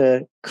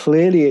writer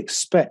clearly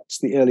expects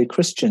the early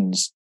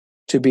Christians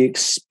to be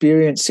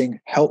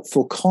experiencing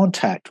helpful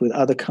contact with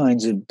other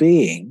kinds of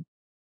being,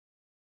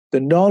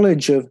 the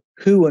knowledge of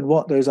who and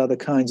what those other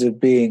kinds of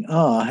being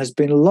are has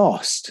been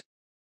lost.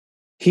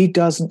 He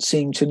doesn't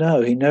seem to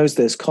know. He knows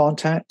there's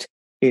contact.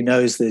 He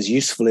knows there's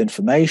useful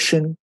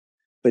information,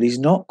 but he's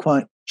not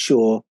quite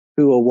sure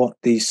who or what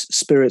these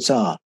spirits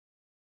are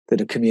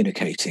that are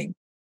communicating.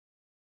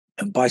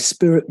 And by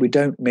spirit, we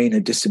don't mean a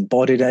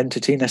disembodied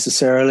entity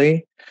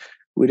necessarily.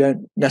 We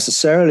don't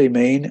necessarily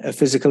mean a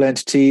physical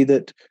entity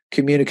that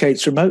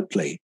communicates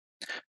remotely,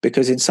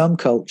 because in some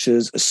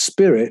cultures, a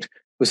spirit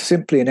was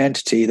simply an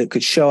entity that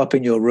could show up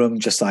in your room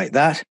just like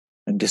that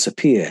and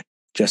disappear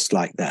just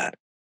like that.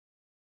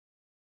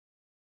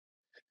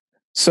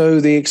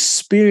 So the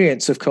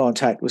experience of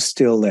contact was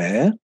still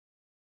there,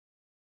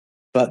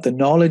 but the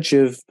knowledge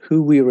of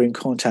who we were in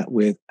contact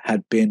with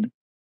had been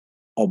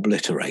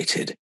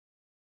obliterated.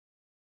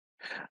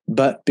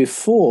 But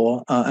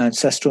before our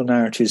ancestral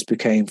narratives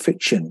became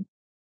fiction,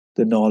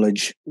 the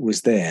knowledge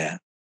was there.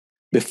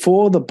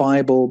 Before the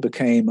Bible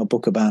became a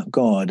book about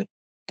God,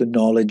 the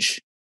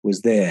knowledge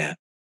was there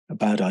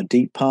about our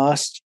deep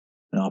past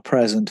and our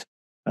present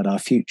and our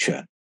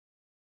future.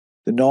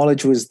 The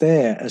knowledge was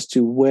there as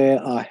to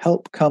where our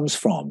help comes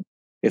from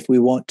if we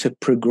want to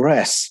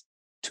progress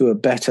to a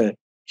better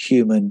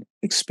human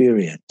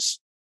experience.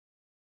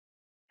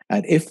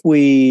 And if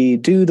we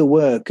do the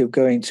work of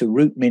going to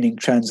root meaning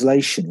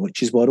translation,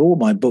 which is what all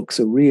my books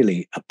are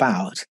really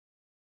about,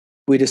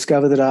 we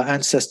discover that our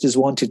ancestors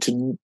wanted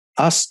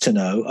us to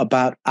know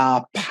about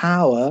our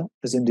power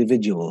as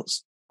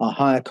individuals, our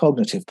higher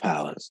cognitive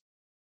powers,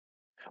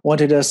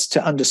 wanted us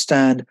to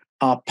understand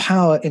our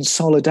power in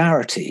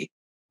solidarity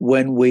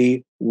when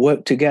we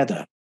work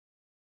together,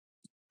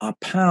 our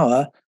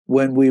power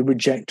when we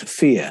reject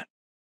fear,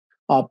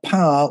 our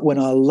power when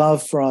our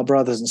love for our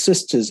brothers and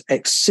sisters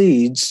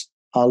exceeds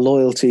our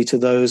loyalty to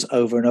those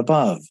over and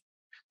above.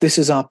 This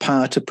is our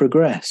power to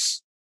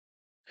progress.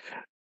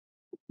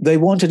 They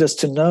wanted us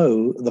to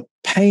know the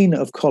pain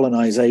of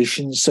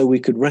colonization so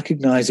we could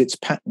recognize its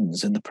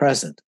patterns in the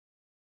present.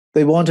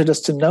 They wanted us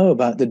to know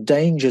about the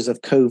dangers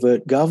of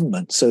covert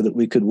government so that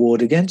we could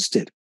ward against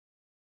it.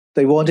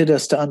 They wanted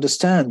us to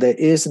understand there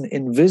is an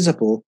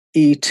invisible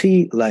ET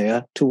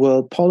layer to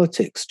world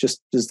politics,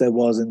 just as there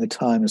was in the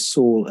time of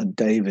Saul and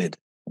David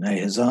and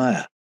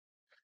Ahaziah.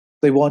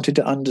 They wanted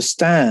to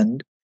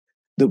understand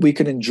that we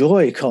can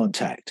enjoy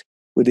contact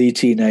with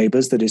ET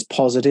neighbors that is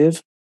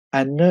positive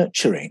and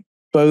nurturing,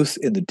 both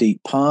in the deep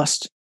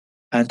past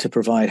and to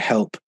provide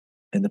help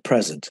in the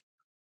present.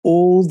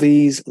 All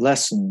these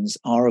lessons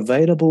are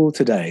available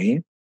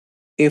today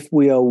if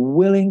we are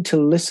willing to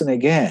listen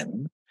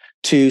again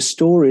to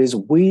stories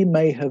we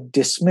may have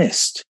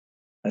dismissed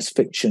as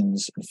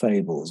fictions and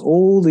fables.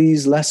 All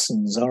these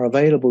lessons are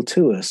available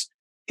to us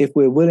if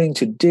we're willing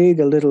to dig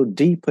a little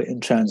deeper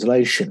in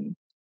translation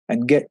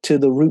and get to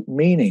the root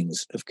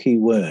meanings of key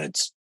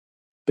words.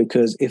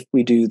 Because if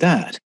we do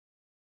that,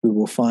 we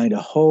will find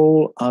a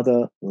whole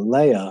other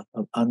layer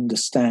of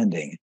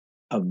understanding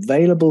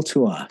available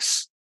to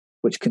us,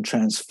 which can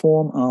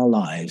transform our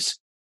lives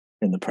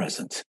in the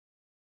present.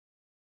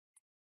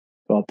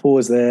 So I'll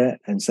pause there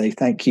and say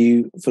thank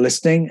you for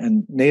listening.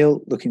 And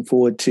Neil, looking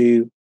forward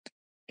to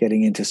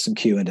getting into some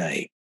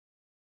Q&A.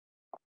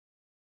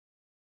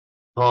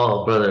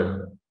 Paul,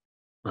 brother,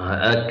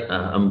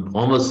 I'm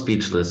almost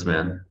speechless,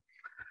 man.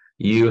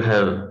 You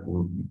have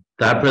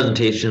that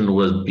presentation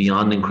was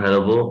beyond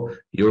incredible.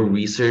 Your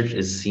research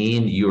is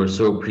seen. You are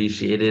so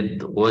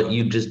appreciated. What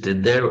you just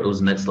did there, it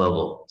was next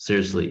level,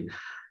 seriously.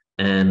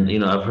 And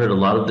I've heard a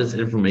lot of this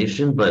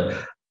information,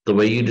 but the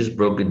way you just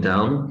broke it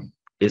down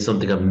is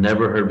something I've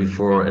never heard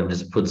before, and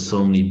just put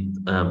so many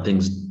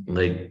things,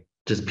 like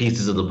just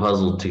pieces of the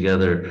puzzle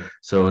together.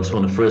 So I just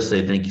want to first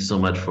say thank you so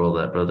much for all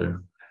that,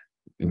 brother. Oh,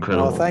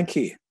 Incredible. thank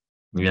you.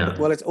 Yeah.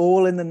 Well, it's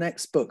all in the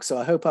next book, so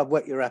I hope I've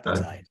whet your Uh,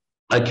 appetite.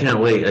 I can't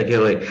wait. I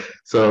can't wait.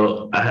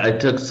 So I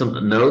took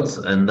some notes,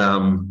 and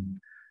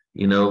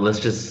let's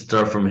just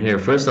start from here.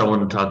 First, I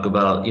want to talk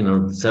about,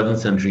 7th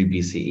century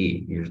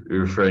BCE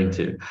you're referring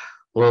to.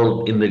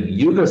 Well, in the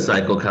Yuga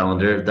cycle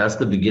calendar, that's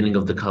the beginning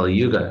of the Kali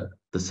Yuga,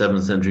 the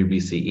 7th century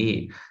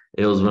BCE.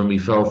 It was when we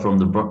fell from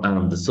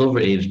the Silver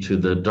Age to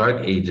the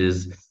Dark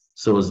Ages.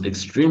 So it's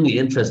extremely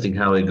interesting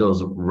how it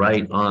goes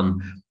right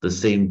on the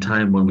same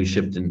time when we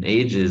shift in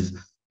ages.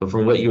 But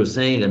from what you were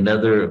saying,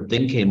 another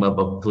thing came up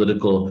of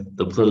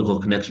the political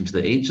connection to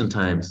the ancient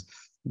times.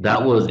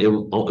 That was it.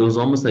 It was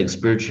almost like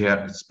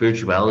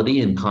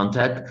spirituality and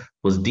contact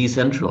was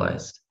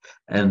decentralized,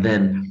 and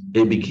then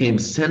it became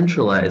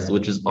centralized,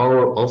 which is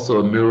also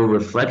a mirror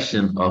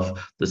reflection of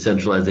the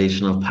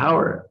centralization of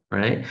power,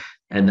 right?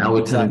 And now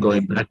we're kind of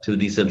going Exactly. back to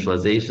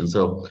decentralization.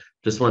 So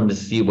just wanted to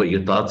see what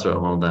your thoughts are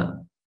on all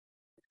that.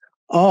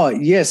 Oh,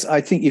 yes, I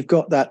think you've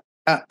got that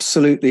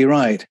absolutely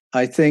right.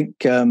 I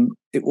think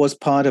it was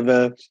part of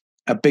a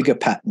bigger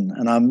pattern,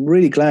 and I'm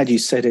really glad you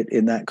said it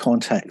in that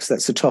context.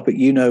 That's a topic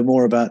you know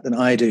more about than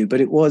I do, but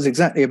it was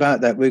exactly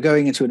about that. We're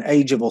going into an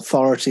age of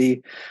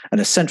authority and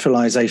a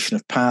centralization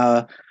of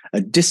power, a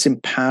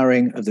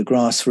disempowering of the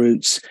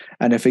grassroots,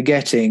 and a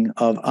forgetting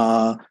of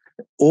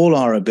all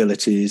our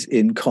abilities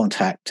in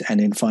contact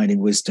and in finding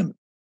wisdom.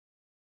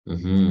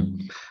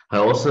 I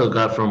also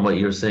got from what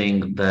you're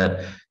saying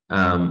that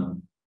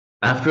um,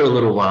 after a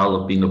little while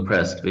of being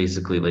oppressed,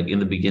 basically, like in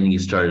the beginning, you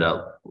started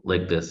out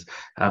like this.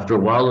 After a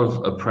while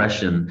of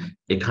oppression,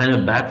 it kind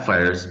of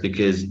backfires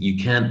because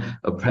you can't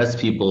oppress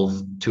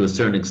people to a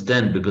certain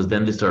extent, because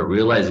then they start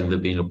realizing they're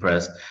being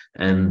oppressed,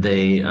 and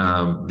they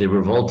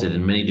revolted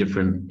in many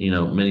different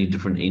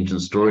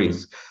ancient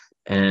stories.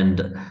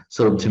 And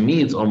so to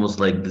me, it's almost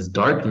like this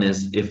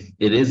darkness, if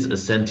it is a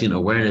sentient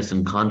awareness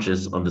and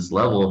conscious on this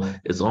level,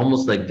 it's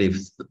almost like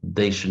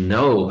they should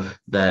know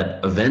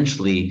that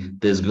eventually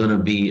there's going to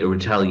be a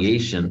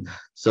retaliation.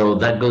 So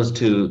that goes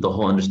to the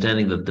whole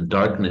understanding that the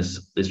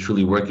darkness is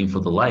truly working for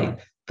the light,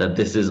 that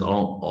this is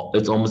all,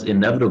 it's almost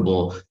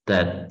inevitable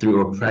that through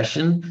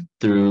oppression,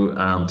 through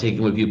taking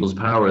away people's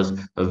powers,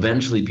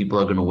 eventually people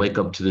are going to wake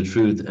up to the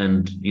truth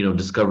and,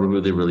 discover who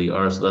they really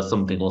are. So that's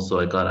something also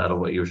I got out of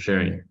what you're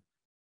sharing.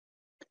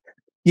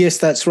 Yes,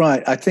 that's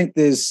right. I think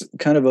there's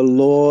kind of a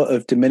law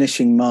of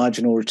diminishing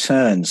marginal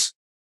returns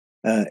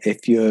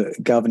if you're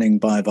governing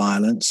by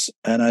violence.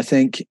 And I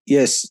think,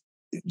 yes,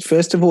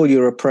 first of all,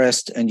 you're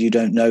oppressed and you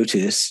don't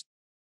notice.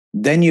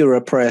 Then you're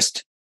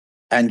oppressed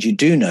and you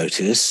do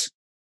notice.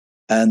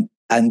 And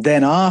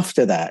then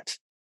after that,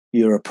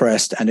 you're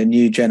oppressed and a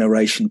new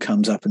generation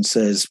comes up and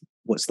says,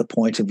 what's the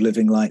point of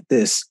living like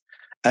this?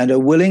 And are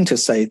willing to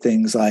say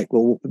things like,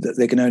 well,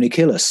 they can only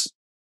kill us.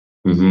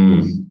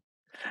 Mm-hmm.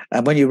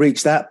 And when you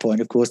reach that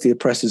point, of course, the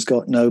oppressor's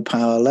got no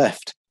power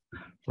left.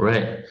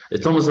 Right.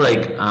 It's almost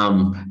like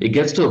it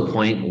gets to a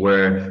point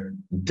where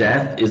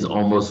death is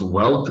almost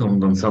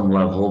welcomed on some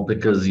level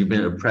because you've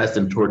been oppressed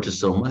and tortured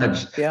so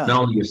much, Yeah,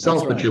 not only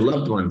yourself, but right. your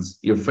loved ones,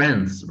 your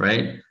friends,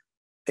 right?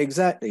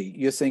 Exactly.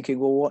 You're thinking,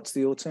 well, what's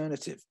the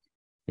alternative?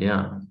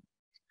 Yeah.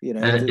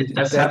 And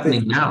That's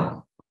happening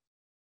now.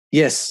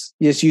 Yes,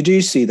 you do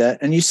see that.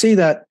 And you see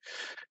that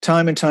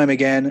time and time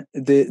again.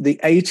 The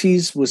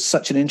 80s was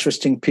such an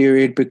interesting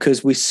period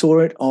because we saw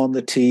it on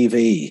the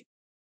TV,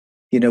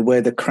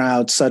 where the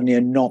crowd suddenly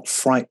are not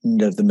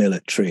frightened of the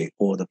military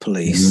or the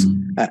police.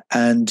 Mm-hmm.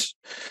 And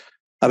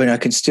I mean, I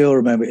can still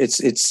remember it's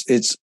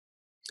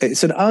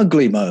an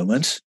ugly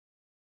moment,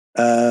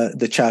 the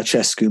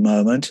Ceausescu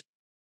moment,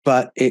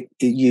 but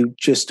you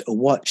just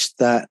watch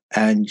that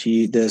and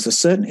there's a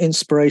certain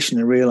inspiration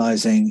in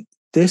realizing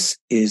this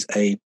is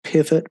a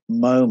pivot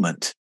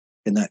moment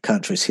in that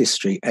country's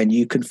history, and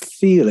you can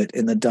feel it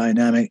in the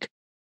dynamic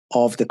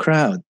of the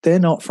crowd. They're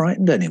not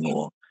frightened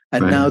anymore.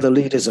 And Right. Now the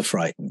leaders are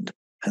frightened,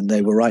 and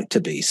they were right to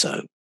be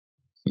so.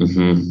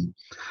 Mm-hmm.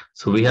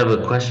 So we have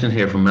a question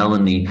here from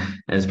Melanie,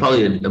 and it's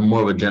probably a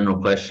more of a general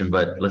question,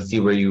 but let's see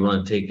where you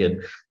want to take it.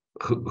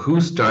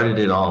 Who started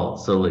it all?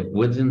 So like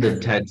within the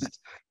text,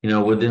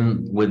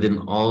 within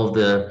all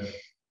of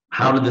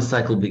how did the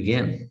cycle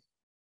begin?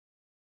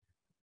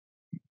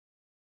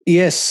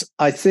 Yes,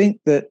 I think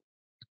that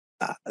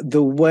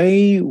the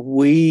way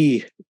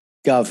we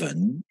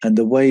govern and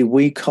the way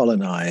we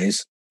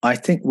colonize, I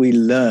think we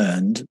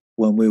learned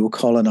when we were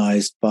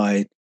colonized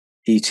by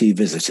ET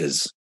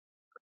visitors.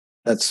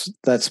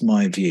 That's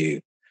my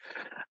view.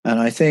 And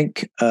I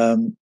think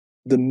the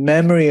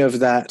memory of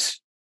that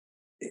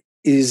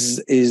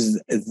is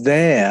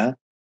there,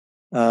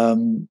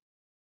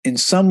 in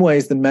some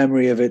ways, the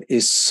memory of it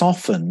is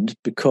softened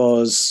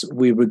because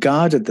we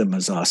regarded them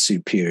as our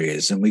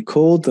superiors and we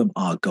called them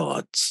our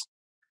gods.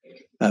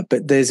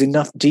 But there's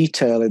enough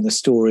detail in the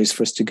stories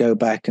for us to go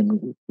back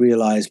and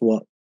realize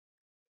what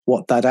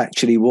that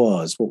actually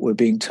was, what we're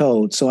being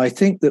told. So I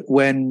think that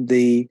when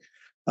the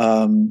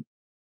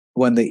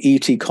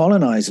ET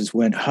colonizers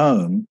went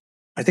home,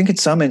 I think in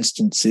some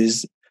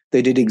instances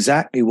they did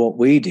exactly what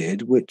we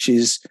did, which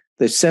is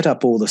they've set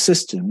up all the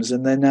systems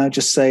and they now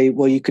just say,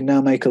 well, you can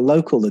now make a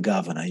local the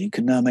governor, you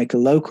can now make a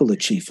local the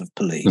chief of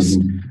police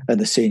and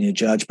the senior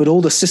judge, but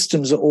all the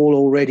systems are all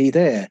already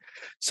there.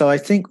 So I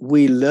think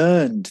we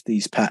learned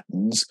these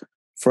patterns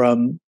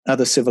from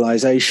other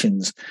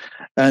civilizations.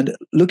 And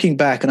looking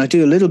back, and I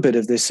do a little bit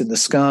of this in the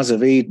Scars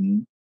of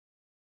Eden,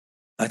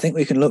 I think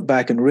we can look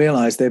back and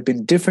realize there have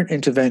been different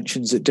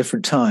interventions at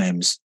different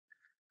times.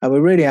 And we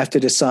really have to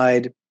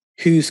decide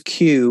whose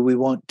cue we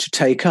want to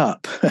take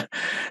up.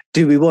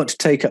 Do we want to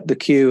take up the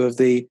cue of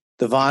the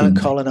violent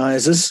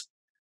colonizers,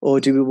 or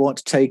do we want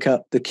to take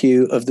up the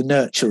cue of the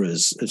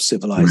nurturers of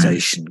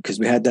civilization? Because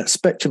we had that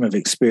spectrum of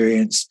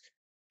experience.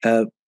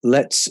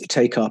 Let's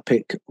take our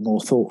pick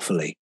more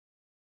thoughtfully.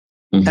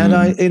 And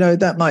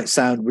that might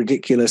sound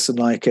ridiculous and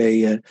like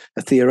a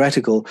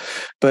theoretical,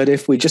 but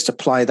if we just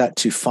apply that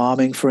to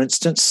farming, for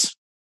instance,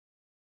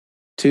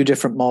 two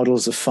different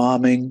models of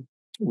farming,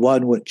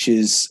 one which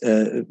is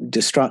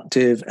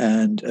destructive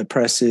and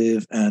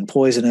oppressive and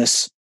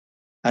poisonous,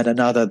 and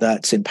another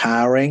that's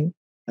empowering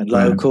and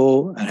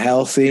local and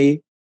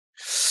healthy.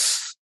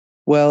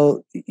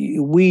 Well,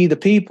 we, the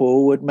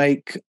people, would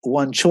make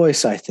one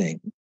choice, I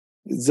think.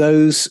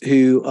 Those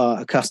who are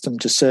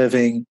accustomed to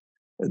serving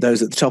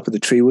those at the top of the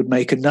tree would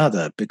make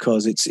another,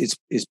 because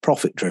it's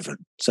profit driven,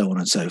 so on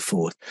and so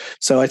forth.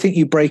 So I think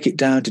you break it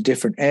down to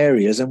different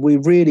areas, and we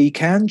really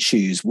can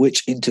choose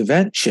which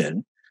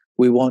intervention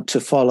we want to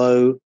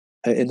follow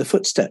in the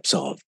footsteps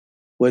of,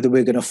 whether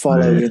we're going to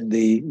follow in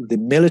the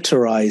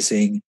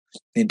militarizing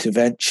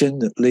intervention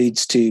that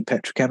leads to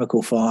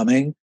petrochemical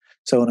farming,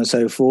 so on and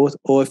so forth,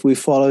 or if we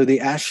follow the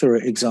Asherah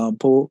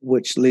example,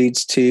 which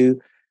leads to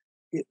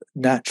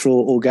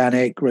natural,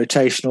 organic,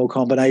 rotational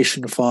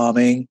combination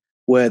farming,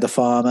 where the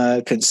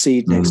farmer can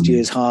seed next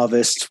year's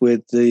harvest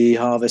with the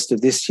harvest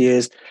of this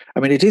year's. I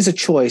mean, it is a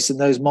choice, and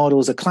those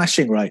models are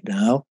clashing right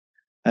now.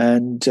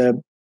 And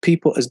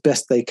people, as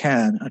best they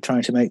can, are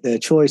trying to make their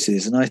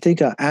choices. And I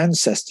think our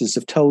ancestors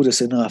have told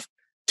us enough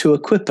to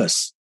equip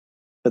us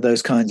for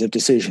those kinds of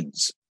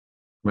decisions.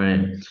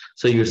 Right.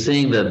 So you're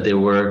saying that there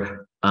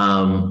were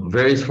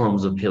various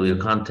forms of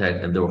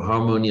paleocontact, and there were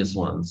harmonious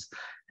ones,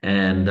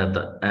 and that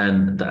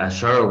the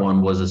Ashara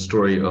one was a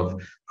story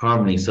of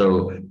harmony.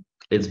 So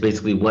it's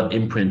basically what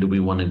imprint do we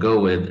want to go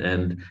with,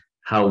 and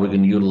how we're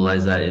going to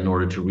utilize that in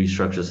order to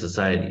restructure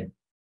society,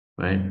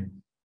 right?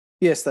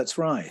 Yes, that's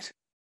right.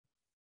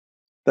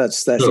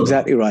 That's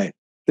exactly right.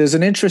 There's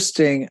an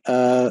interesting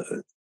carving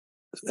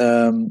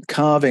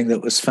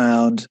that was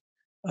found.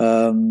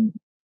 I'm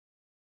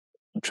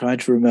trying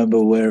to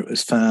remember where it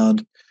was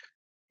found,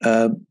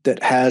 that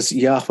has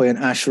Yahweh and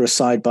Asherah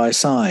side by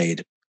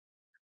side.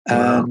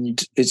 Wow.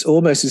 And it's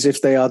almost as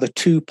if they are the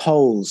two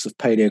poles of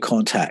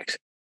paleocontact,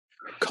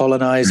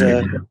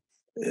 colonizer,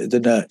 the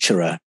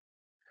nurturer.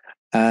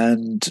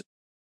 And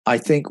I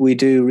think we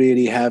do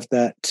really have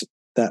that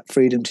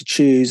freedom to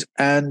choose.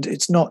 And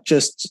it's not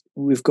just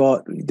we've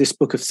got this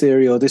book of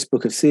theory or this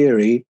book of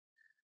theory.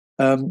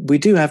 We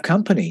do have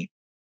company.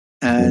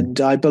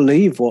 And I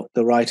believe what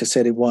the writer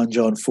said in 1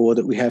 John 4,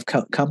 that we have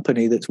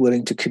company that's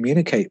willing to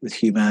communicate with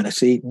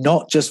humanity,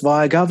 not just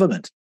via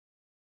government.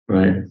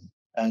 Right.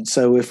 And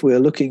so if we're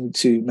looking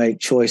to make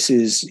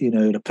choices,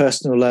 at a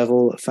personal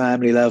level, a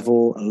family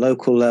level, a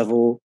local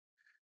level,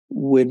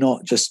 we're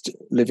not just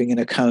living in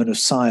a cone of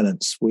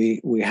silence.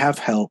 We have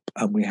help,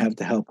 and we have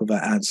the help of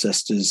our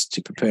ancestors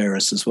to prepare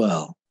us as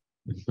well.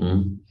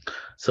 Mm-hmm.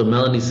 So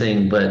Melanie's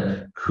saying,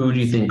 but who do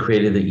you think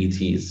created the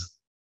ETs?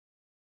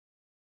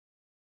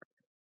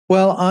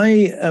 Well, I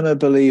am a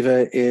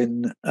believer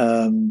in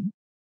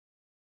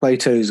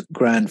Plato's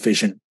grand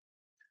vision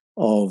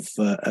of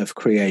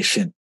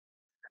creation.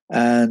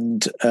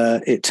 And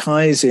it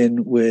ties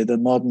in with a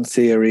modern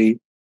theory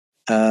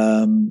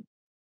called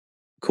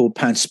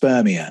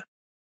panspermia.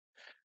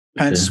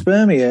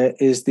 Panspermia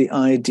is the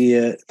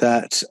idea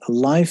that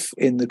life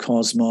in the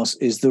cosmos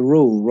is the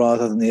rule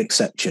rather than the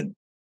exception,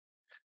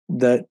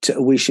 that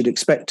we should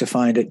expect to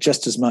find it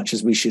just as much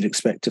as we should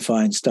expect to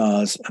find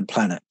stars and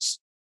planets,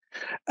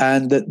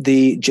 and that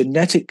the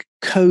genetic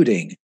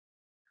coding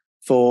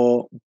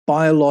for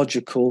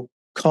biological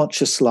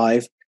conscious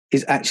life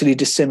is actually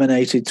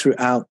disseminated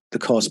throughout the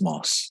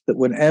cosmos, that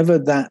whenever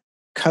that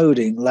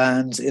coding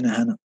lands in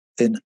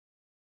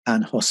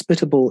an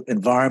hospitable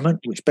environment,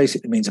 which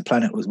basically means a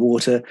planet with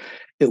water,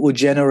 it will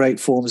generate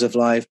forms of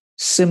life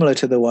similar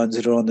to the ones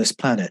that are on this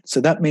planet. So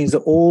that means that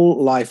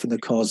all life in the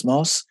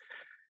cosmos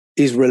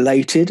is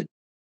related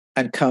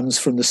and comes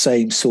from the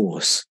same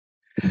source.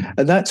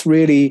 And that's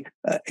really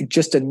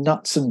just a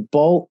nuts and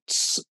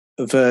bolts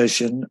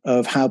version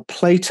of how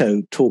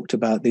Plato talked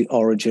about the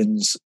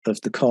origins of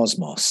the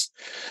cosmos.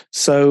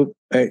 So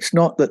it's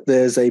not that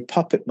there's a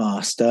puppet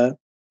master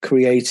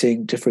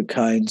creating different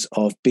kinds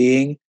of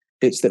being.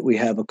 It's that we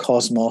have a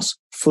cosmos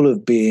full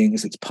of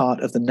beings. It's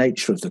part of the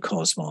nature of the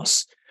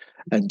cosmos.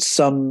 And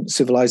some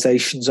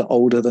civilizations are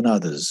older than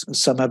others. And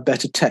some have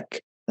better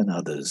tech than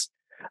others.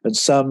 And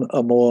some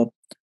are more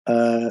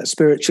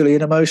spiritually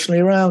and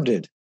emotionally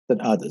rounded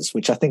than others,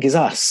 which I think is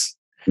us.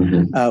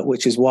 Mm-hmm.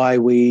 Which is why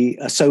we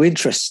are so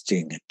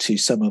interesting to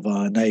some of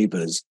our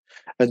neighbors.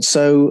 And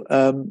so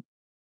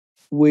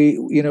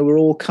we're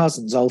all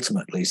cousins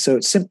ultimately. So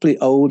it's simply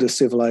older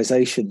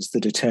civilizations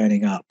that are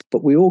turning up,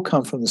 but we all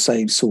come from the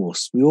same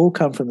source. We all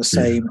come from the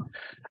same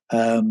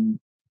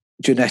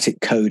genetic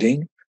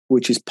coding,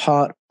 which is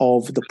part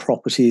of the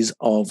properties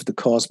of the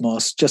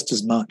cosmos, just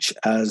as much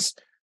as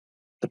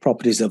the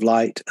properties of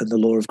light and the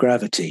law of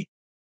gravity.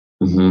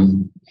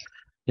 Mm-hmm.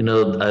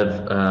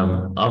 I've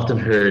often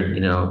heard,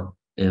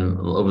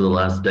 over the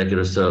last decade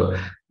or so,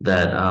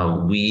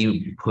 that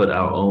we put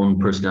our own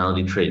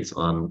personality traits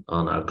on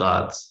our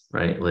gods,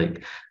 right?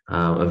 Like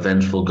a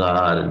vengeful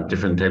god and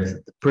different types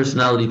of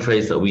personality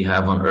traits that we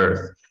have on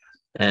Earth.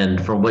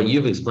 And from what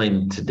you've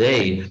explained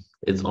today,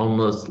 it's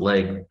almost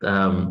like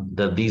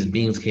that these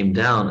beings came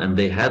down and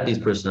they had these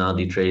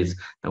personality traits,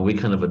 and we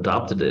kind of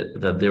adopted it.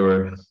 That they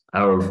were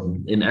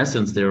in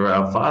essence, they were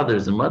our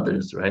fathers and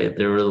mothers, right?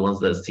 They were the ones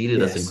that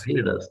seeded us and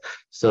created us.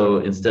 So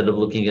instead of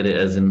looking at it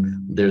as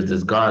in there's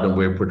this God and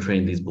we're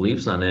portraying these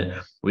beliefs on it,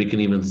 we can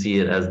even see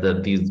it as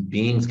that these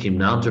beings came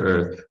down to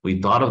Earth.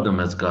 We thought of them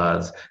as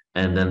gods,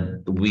 and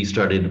then we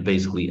started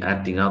basically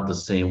acting out the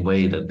same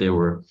way that they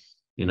were,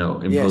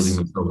 imposing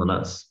themselves on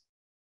us.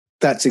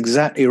 That's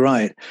exactly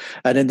right.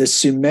 And in the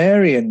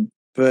Sumerian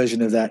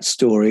version of that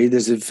story,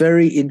 there's a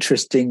very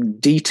interesting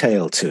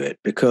detail to it,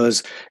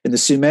 because in the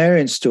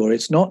Sumerian story,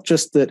 it's not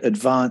just that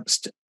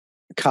advanced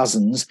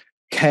cousins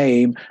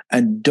came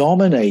and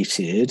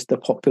dominated the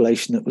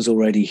population that was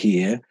already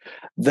here.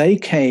 They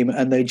came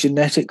and they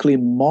genetically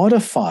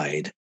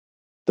modified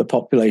the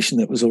population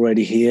that was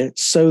already here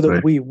so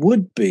that we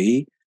would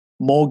be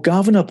more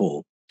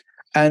governable.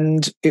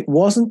 And it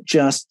wasn't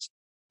just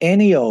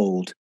any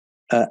old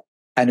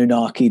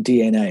Anunnaki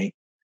DNA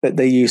that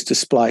they used to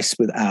splice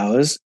with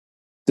ours.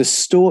 The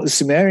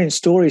Sumerian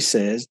story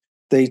says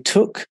they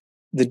took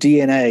the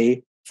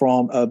DNA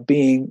from a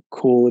being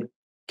called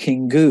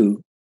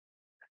Kingu,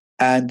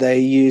 and they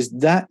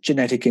used that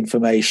genetic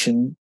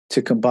information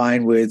to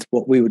combine with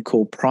what we would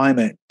call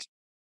primate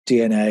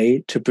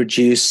DNA to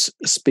produce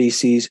a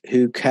species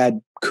who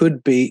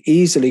could be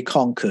easily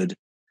conquered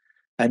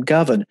and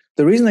governed.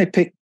 The reason they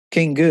picked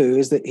Kingu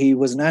is that he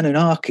was an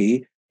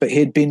Anunnaki, but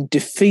he'd been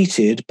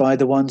defeated by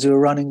the ones who were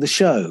running the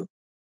show.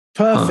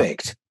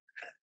 Perfect.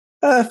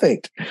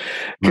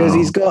 Because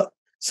he's got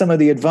some of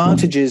the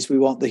advantages we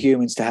want the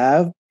humans to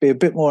have, be a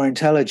bit more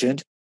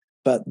intelligent,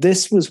 but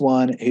this was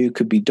one who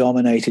could be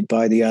dominated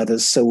by the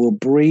others, so we'll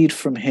breed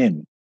from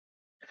him.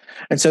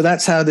 And so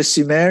that's how the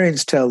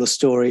Sumerians tell the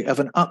story of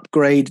an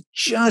upgrade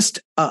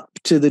just up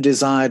to the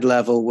desired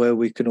level where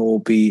we can all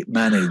be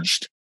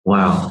managed.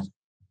 Wow.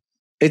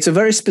 It's a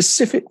very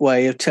specific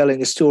way of telling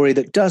a story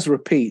that does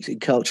repeat in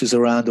cultures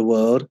around the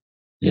world.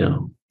 Yeah.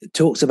 It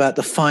talks about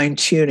the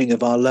fine-tuning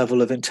of our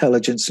level of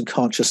intelligence and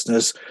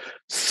consciousness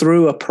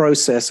through a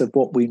process of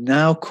what we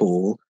now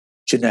call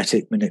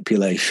genetic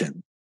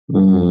manipulation.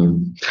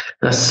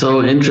 That's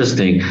so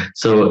interesting.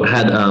 So it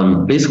had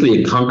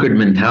basically a conquered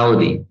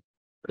mentality,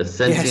 a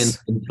sentient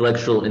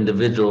intellectual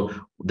individual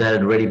that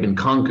had already been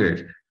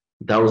conquered.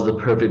 That was the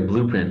perfect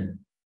blueprint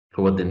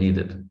for what they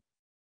needed.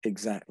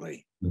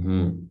 Exactly.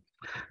 Mm-hmm.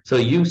 So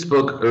you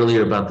spoke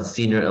earlier about the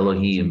senior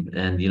Elohim,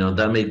 and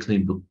that makes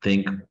me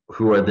think,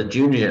 who are the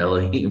junior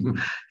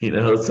Elohim?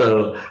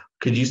 So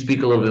could you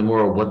speak a little bit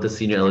more of what the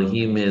senior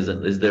Elohim is?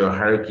 Is there a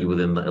hierarchy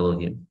within the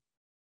Elohim?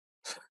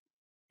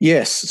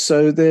 Yes.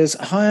 So there's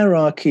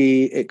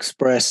hierarchy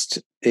expressed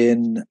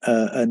in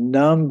a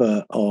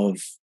number of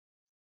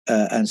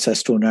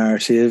ancestral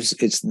narratives.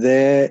 It's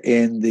there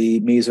in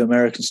the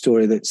Mesoamerican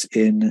story that's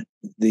in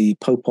the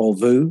Popol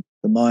Vuh,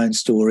 the Mayan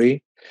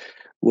story,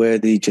 where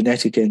the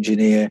genetic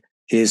engineer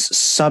is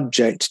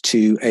subject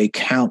to a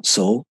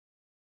council.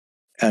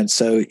 And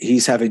so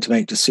he's having to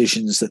make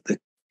decisions that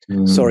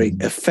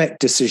affect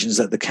decisions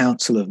that the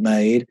council have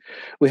made.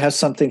 We have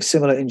something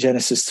similar in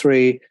Genesis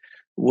 3,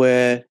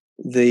 where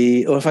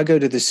or if I go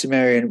to the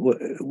Sumerian,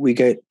 we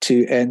get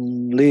to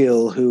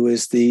Enlil, who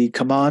is the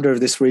commander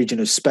of this region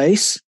of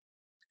space,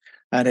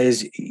 and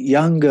his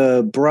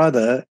younger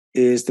brother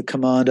is the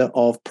commander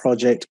of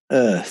Project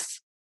Earth.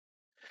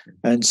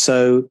 And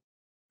so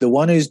the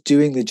one who's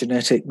doing the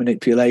genetic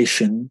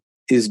manipulation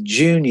is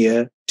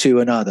junior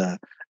to another.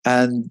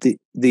 And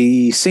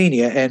the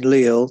senior,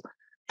 Enlil,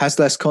 has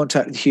less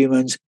contact with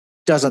humans,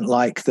 doesn't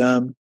like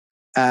them,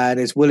 and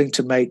is willing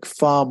to make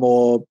far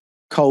more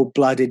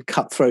cold-blooded,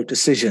 cutthroat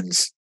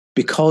decisions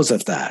because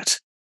of that.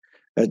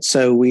 And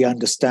so we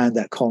understand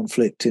that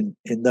conflict in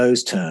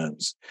those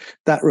terms.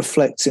 That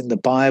reflects in the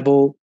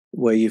Bible,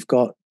 where you've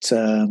got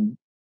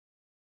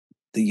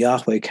the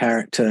Yahweh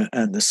character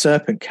and the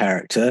serpent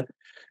character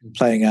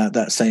playing out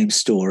that same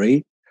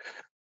story.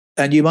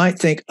 And you might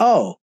think,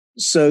 oh,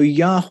 so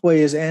Yahweh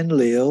is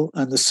Enlil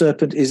and the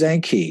serpent is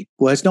Enki.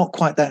 Well, it's not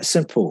quite that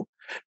simple,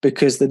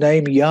 because the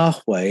name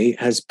Yahweh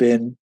has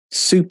been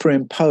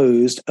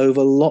superimposed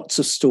over lots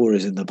of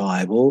stories in the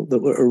Bible that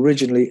were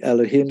originally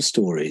Elohim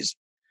stories.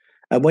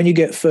 And when you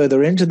get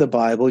further into the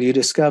Bible, you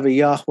discover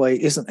Yahweh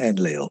isn't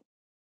Enlil.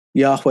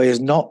 Yahweh is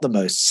not the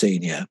most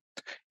senior.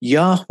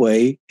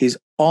 Yahweh is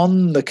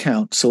on the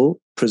council,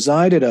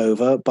 presided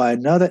over by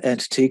another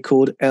entity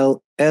called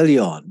El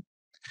Elyon.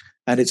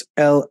 And it's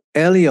El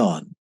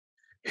Elyon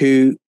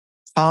who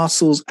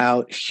parcels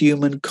out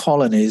human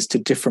colonies to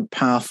different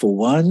powerful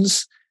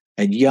ones,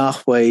 and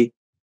Yahweh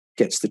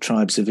gets the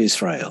tribes of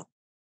Israel.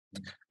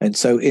 And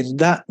so in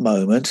that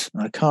moment,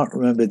 I can't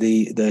remember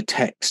the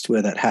text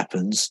where that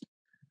happens,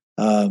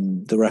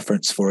 the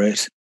reference for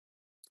it.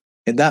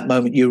 In that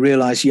moment, you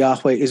realize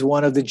Yahweh is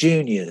one of the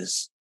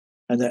juniors,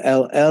 and that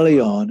El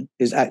Elyon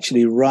is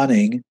actually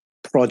running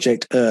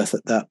Project Earth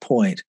at that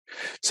point.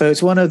 So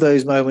it's one of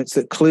those moments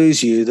that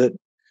clues you that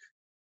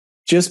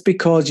just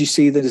because you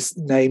see the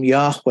name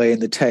Yahweh in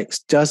the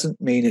text doesn't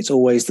mean it's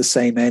always the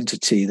same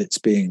entity that's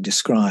being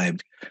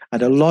described.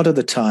 And a lot of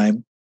the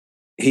time,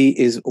 he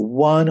is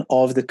one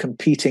of the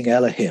competing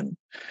Elohim.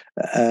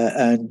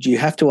 And you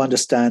have to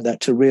understand that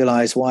to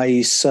realize why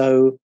he's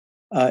so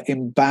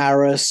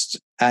embarrassed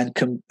and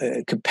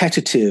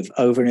competitive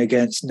over and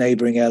against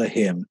neighboring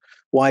Elohim,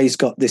 why he's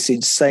got this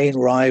insane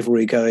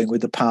rivalry going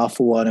with the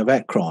powerful one of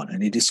Ekron.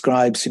 And he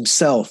describes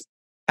himself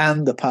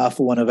and the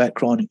powerful one of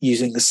Ekron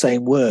using the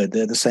same word.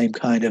 They're the same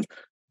kind of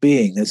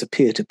being. There's a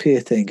peer-to-peer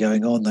thing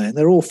going on there. And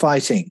they're all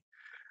fighting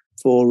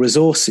for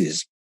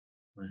resources.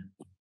 Right.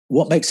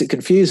 What makes it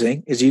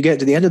confusing is you get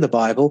to the end of the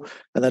Bible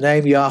and the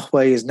name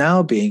Yahweh is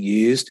now being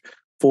used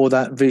for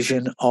that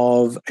vision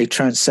of a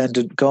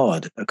transcendent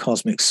God, a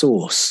cosmic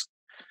source.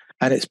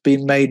 And it's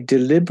been made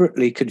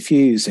deliberately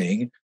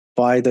confusing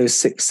by those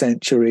 6th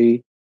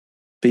century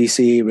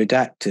BCE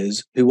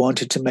redactors who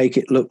wanted to make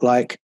it look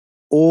like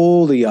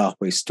all the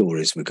Yahweh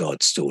stories were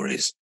God's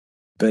stories.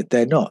 But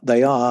they're not.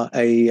 They are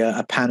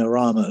a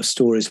panorama of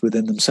stories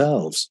within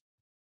themselves.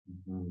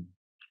 Mm-hmm.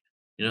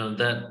 You know,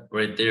 that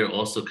right there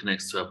also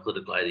connects to a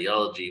political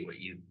ideology, what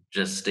you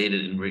just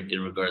stated in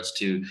regards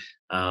to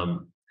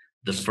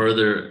the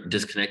further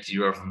disconnected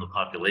you are from the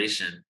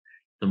population,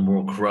 the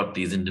more corrupt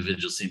these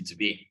individuals seem to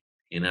be,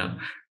 you know?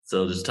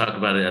 So just talk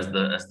about it as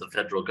the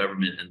federal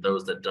government and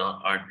those that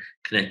aren't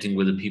connecting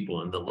with the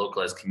people in the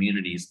localized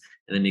communities.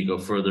 And then you go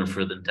further and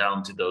further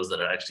down to those that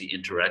are actually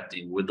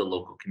interacting with the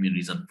local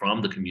communities and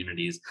from the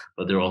communities,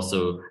 but they're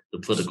also the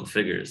political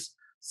figures.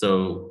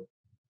 So,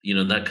 you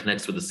know, that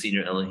connects with the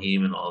senior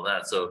Elohim and all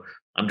that. So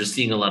I'm just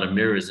seeing a lot of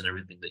mirrors in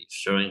everything that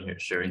you're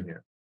sharing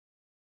here.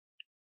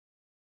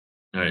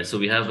 All right, so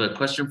we have a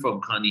question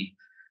from Connie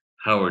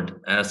Howard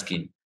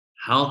asking,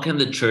 how can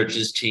the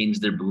churches change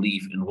their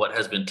belief in what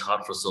has been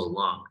taught for so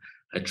long?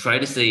 I try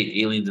to say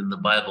aliens in the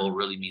Bible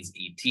really means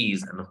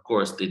ETs, and of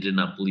course, they did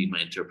not believe my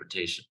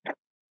interpretation.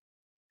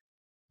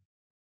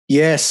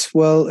 Yes,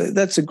 well,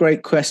 that's a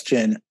great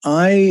question.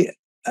 I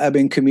am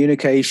in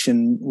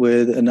communication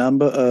with a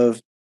number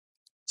of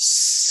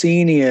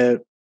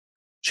senior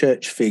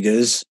church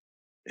figures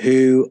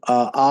who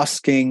are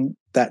asking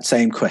that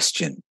same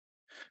question,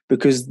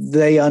 because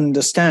they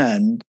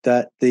understand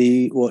that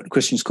what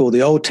Christians call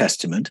the Old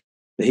Testament,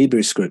 the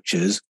Hebrew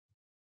scriptures,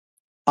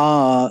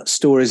 are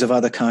stories of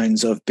other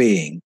kinds of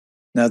being.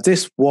 Now,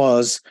 this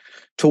was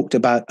talked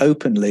about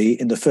openly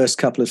in the first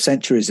couple of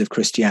centuries of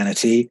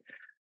Christianity,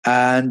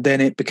 and then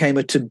it became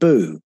a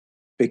taboo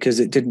because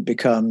it didn't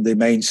become the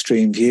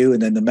mainstream view,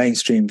 and then the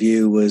mainstream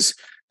view was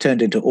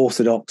turned into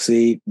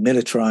orthodoxy,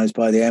 militarized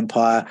by the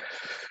empire.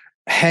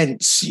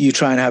 Hence, you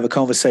try and have a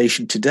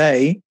conversation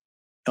today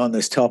on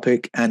this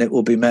topic, and it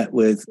will be met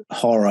with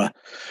horror,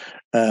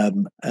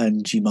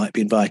 and you might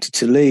be invited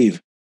to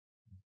leave.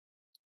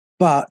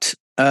 But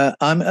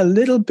I'm a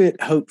little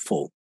bit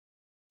hopeful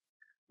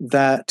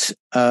that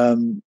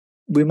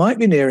we might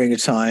be nearing a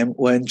time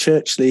when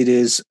church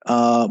leaders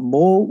are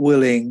more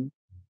willing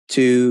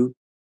to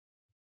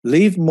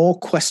leave more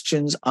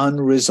questions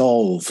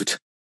unresolved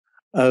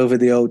over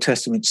the Old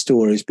Testament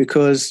stories,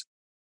 because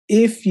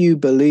if you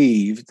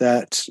believe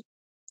that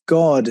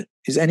God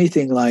is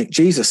anything like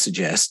Jesus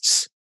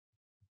suggests,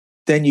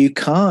 then you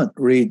can't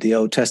read the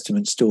Old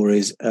Testament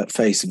stories at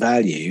face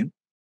value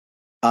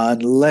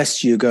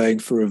unless you're going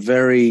for a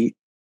very,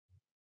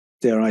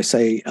 dare I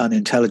say,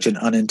 unintelligent,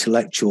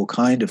 unintellectual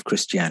kind of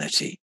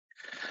Christianity.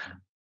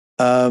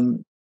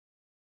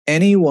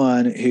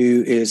 Anyone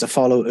who is a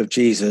follower of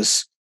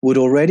Jesus would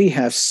already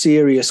have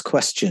serious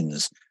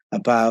questions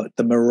about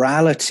the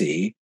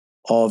morality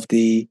of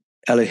the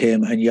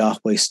Elohim and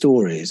Yahweh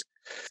stories.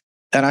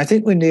 And I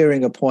think we're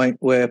nearing a point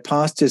where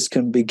pastors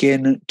can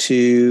begin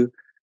to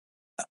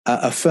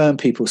affirm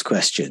people's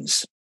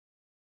questions.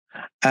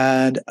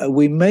 And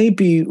we may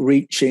be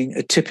reaching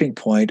a tipping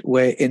point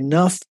where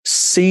enough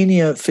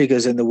senior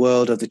figures in the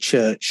world of the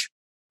church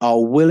are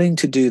willing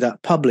to do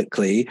that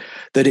publicly,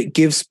 that it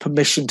gives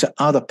permission to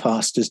other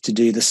pastors to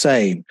do the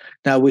same.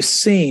 Now, we've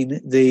seen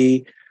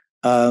the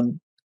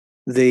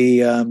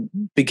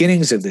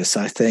beginnings of this,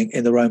 I think,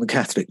 in the Roman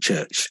Catholic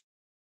Church,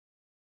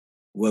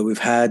 where we've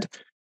had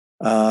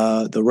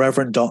the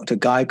Reverend Dr.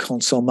 Guy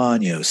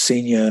Consolmagno,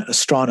 senior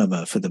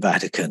astronomer for the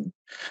Vatican,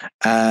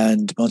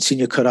 and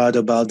Monsignor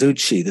Corrado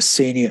Balducci, the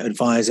senior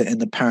advisor in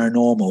the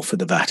paranormal for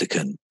the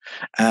Vatican,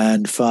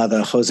 and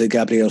Father Jose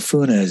Gabriel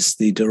Funes,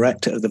 the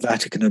director of the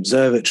Vatican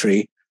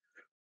Observatory,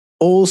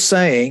 all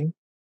saying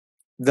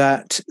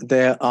that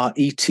there are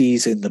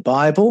ETs in the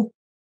Bible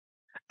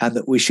and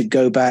that we should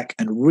go back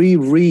and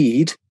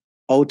reread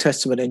Old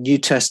Testament and New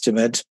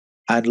Testament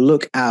and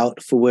look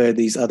out for where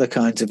these other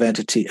kinds of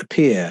entity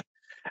appear.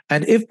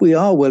 And if we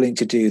are willing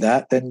to do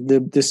that, then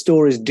the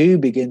stories do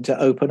begin to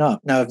open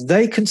up. Now, if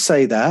they can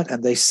say that,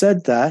 and they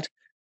said that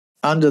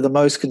under the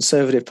most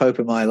conservative pope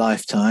in my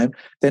lifetime,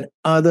 then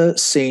other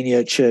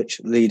senior church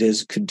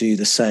leaders could do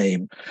the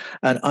same.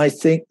 And I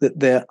think that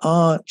there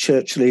are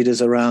church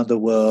leaders around the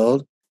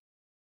world,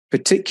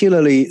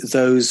 particularly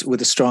those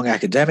with a strong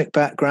academic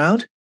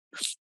background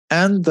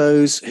and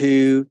those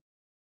who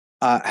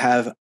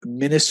have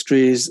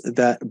ministries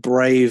that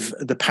brave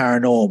the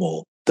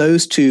paranormal.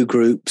 Those two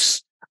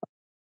groups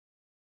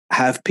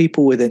have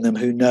people within them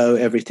who know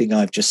everything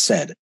I've just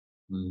said.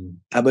 Mm.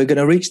 And we're going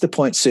to reach the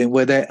point soon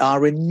where there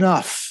are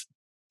enough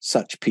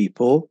such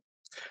people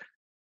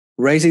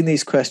raising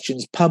these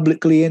questions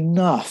publicly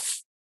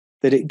enough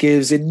that it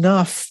gives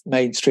enough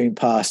mainstream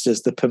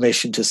pastors the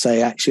permission to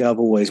say, actually, I've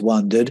always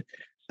wondered,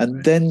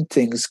 and then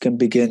things can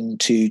begin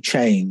to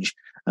change.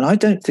 And I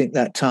don't think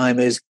that time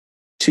is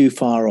too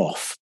far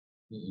off.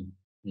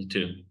 Me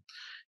too.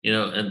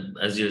 And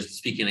as you're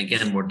speaking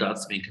again, more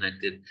dots being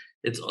connected,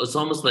 it's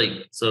almost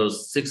like, so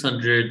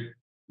 600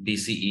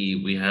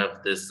 BCE, we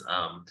have this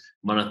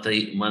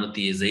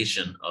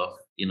monotheization of,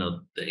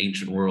 the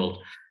ancient world.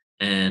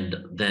 And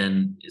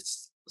then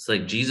it's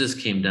like Jesus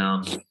came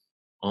down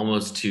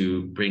almost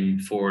to bring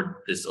forward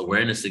this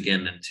awareness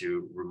again and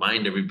to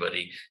remind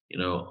everybody,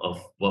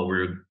 of what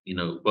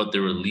what they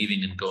were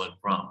leaving and going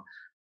from.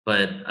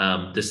 But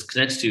this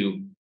connects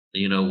to,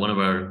 one of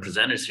our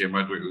presenters here,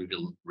 Margaret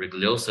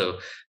Riglioso.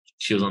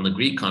 She was on the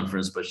Greek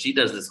conference, but she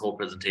does this whole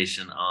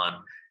presentation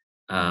on,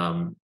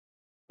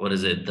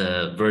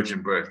 the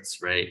virgin births,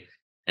 right?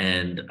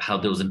 And how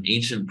there was an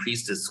ancient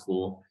priestess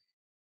school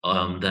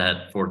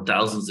that for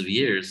thousands of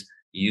years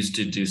used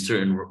to do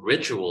certain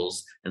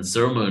rituals and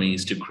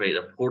ceremonies to create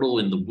a portal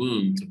in the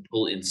womb to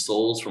pull in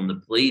souls from the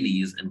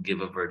Pleiades and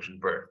give a virgin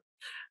birth.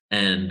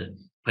 And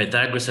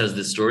Pythagoras has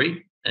this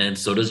story, and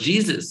so does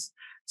Jesus.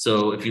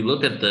 So if you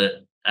look at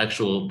the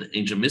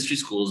ancient mystery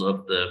schools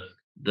of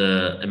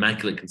the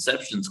Immaculate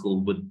Conception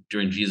school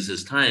during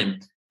Jesus's time,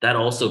 that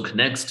also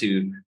connects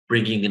to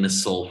bringing in a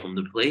soul from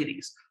the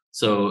Pleiades.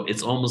 So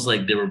it's almost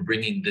like they were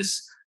bringing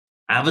this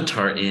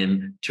avatar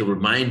in to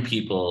remind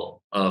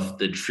people of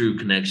the true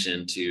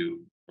connection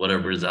to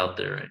whatever is out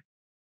there, right?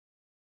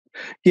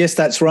 Yes,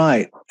 that's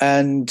right.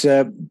 And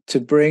to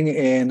bring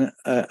in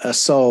a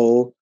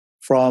soul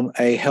from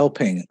a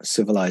helping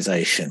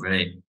civilization.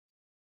 Right.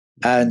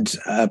 And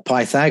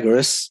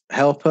Pythagoras,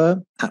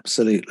 helper,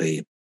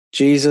 absolutely.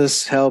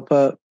 Jesus,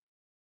 helper,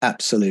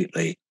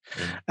 absolutely.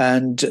 Yeah.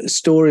 And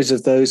stories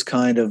of those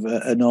kind of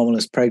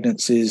anomalous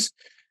pregnancies,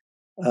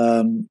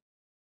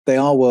 they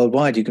are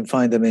worldwide. You can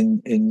find them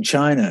in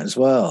China as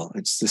well.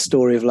 It's the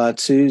story of Lao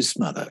Tzu's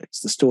mother.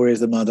 It's the story of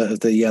the mother of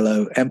the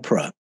Yellow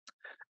Emperor.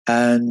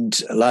 And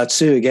Lao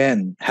Tzu,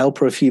 again,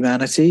 helper of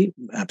humanity,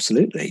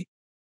 absolutely.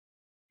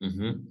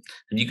 Mm-hmm.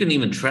 And you can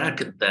even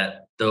track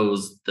that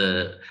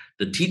the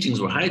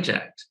teachings were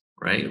hijacked,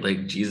 right?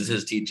 Like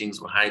Jesus's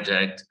teachings were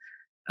hijacked,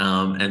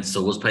 and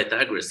so was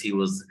Pythagoras. He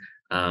was,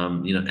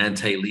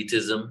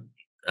 anti-elitism.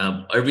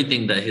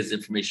 Everything that his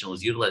information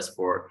was utilized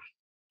for,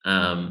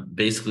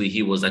 basically,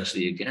 he was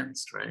actually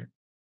against, right?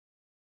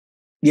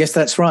 Yes,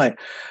 that's right.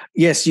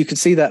 Yes, you can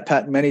see that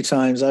pattern many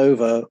times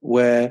over,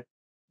 where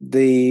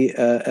the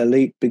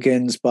elite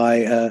begins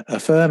by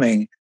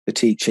affirming the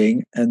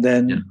teaching and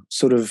then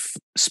sort of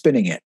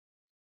spinning it.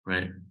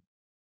 Right.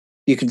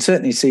 You can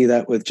certainly see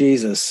that with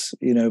Jesus.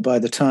 By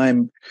the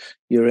time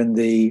you're in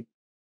the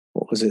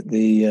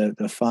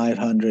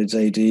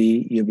 500s AD,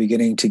 you're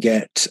beginning to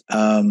get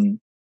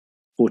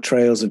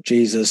portrayals of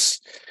Jesus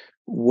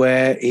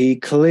where he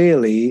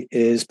clearly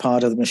is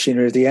part of the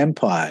machinery of the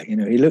empire.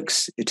 He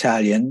looks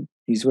Italian.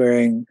 He's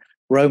wearing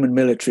Roman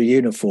military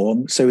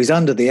uniform, so he's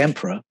under the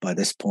emperor by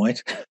this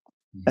point.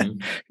 Mm-hmm.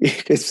 You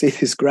can see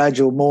this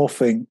gradual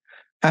morphing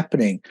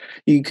happening.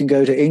 You can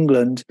go to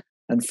England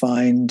and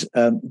find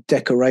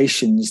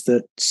decorations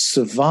that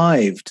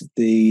survived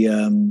the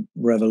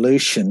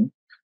revolution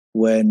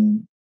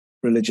when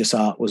religious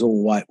art was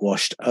all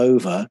whitewashed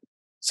over.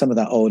 Some of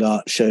that old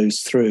art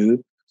shows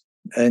through,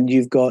 and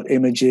you've got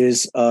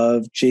images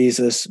of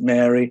Jesus,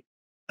 Mary,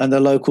 and the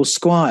local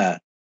squire.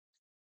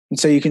 And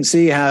so you can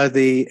see how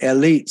the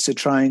elites are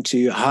trying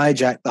to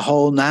hijack the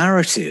whole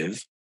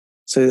narrative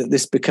so that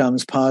this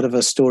becomes part of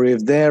a story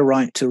of their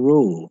right to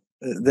rule.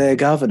 their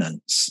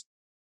governance.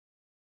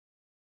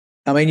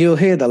 I mean, you'll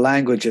hear the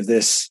language of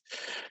this.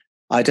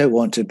 I don't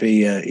want to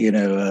be,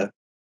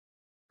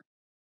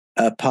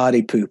 a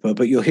party pooper,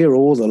 but you'll hear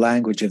all the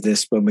language of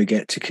this when we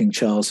get to King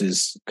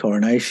Charles's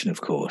coronation,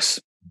 of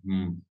course.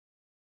 Mm-hmm.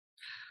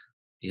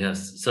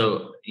 Yes.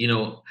 So,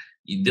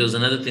 there was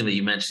another thing that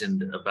you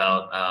mentioned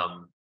about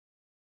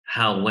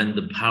how when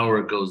the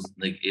power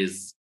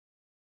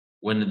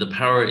when the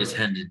power is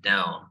handed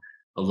down,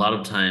 a lot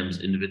of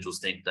times individuals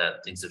think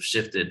that things have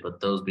shifted, but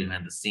those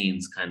behind the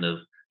scenes kind of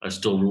are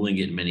still ruling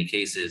it in many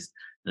cases.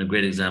 And a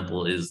great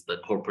example is the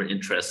corporate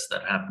interests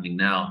that are happening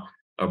now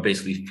are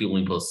basically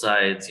fueling both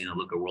sides.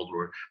 Look at World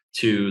War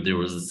II. There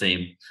was the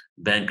same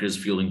bankers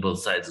fueling both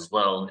sides as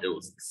well. It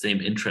was the same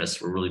interests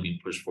were really being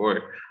pushed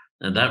forward.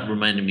 And that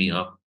reminded me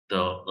of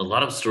a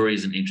lot of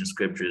stories in ancient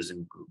scriptures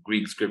and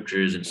Greek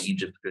scriptures and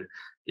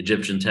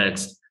Egyptian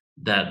texts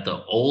that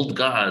the old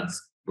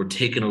gods were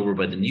taken over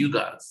by the new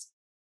gods,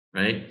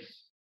 right?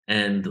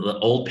 And the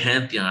old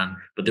pantheon,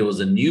 but there was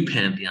a new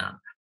pantheon.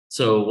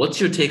 So what's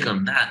your take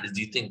on that?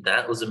 Do you think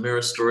that was a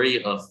mirror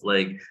story of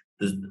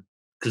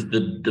because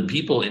the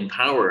people in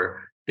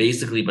power,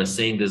 basically by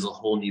saying there's a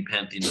whole new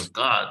pantheon of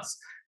gods,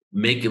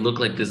 make it look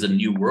like there's a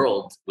new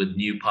world with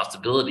new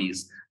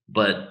possibilities,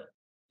 but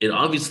it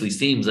obviously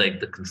seems like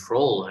the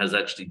control has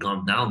actually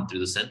gone down through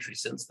the century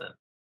since then.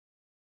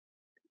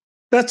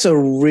 That's a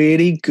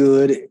really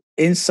good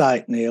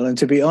insight, Neil. And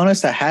to be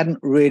honest, I hadn't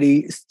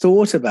really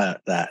thought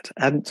about that.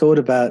 I hadn't thought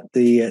about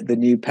the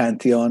new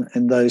pantheon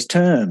in those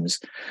terms.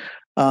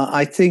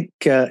 I think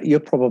you're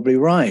probably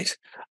right.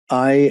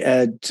 I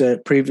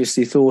had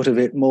previously thought of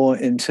it more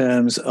in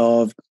terms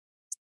of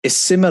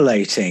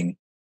assimilating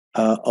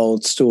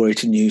old story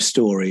to new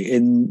story,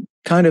 in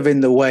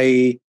the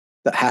way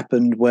that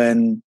happened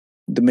when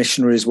the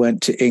missionaries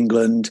went to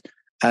England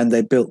and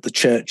they built the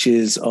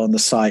churches on the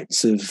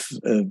sites of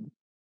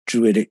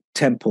Druidic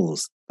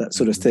temples, that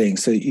sort of thing.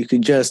 So you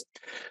can just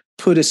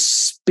put a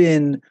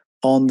spin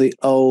on the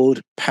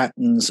old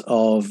patterns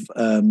of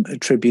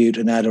tribute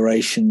and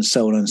adoration,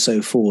 so on and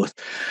so forth.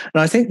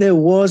 And I think there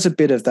was a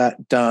bit of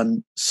that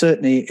done,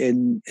 certainly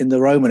in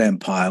the Roman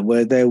Empire,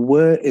 where there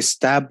were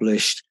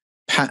established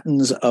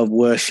patterns of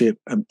worship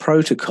and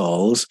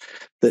protocols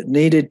that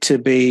needed to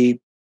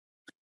be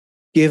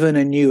given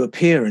a new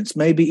appearance,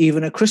 maybe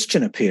even a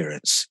Christian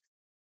appearance,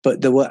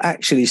 but there were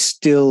actually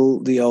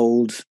still the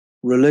old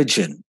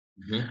religion.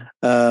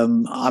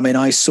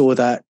 I saw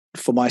that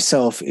for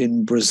myself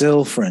in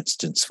Brazil, for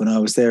instance, when I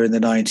was there in the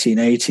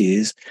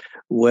 1980s,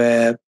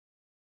 where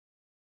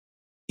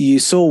you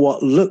saw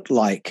what looked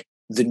like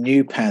the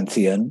new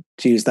pantheon,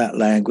 to use that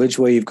language,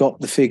 where you've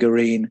got the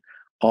figurine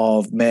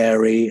of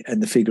Mary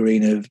and the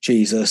figurine of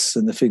Jesus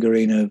and the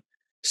figurine of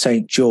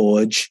St.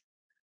 George.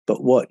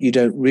 But what you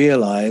don't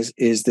realize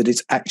is that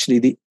it's actually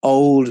the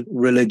old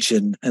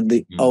religion and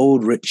the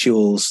old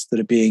rituals that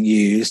are being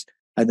used,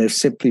 and they've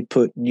simply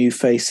put new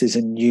faces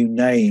and new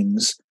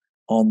names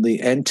on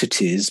the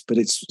entities, but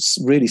it's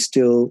really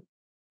still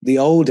the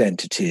old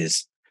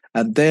entities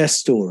and their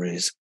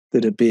stories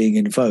that are being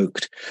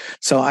invoked.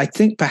 So I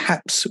think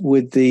perhaps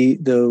with the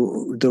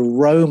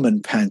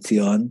Roman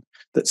pantheon,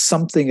 that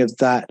something of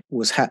that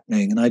was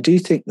happening. And I do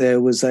think there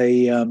was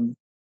an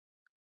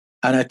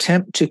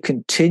attempt to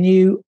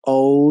continue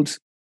old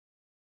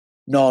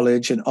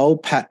knowledge and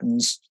old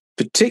patterns,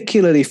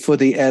 particularly for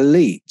the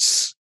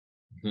elites,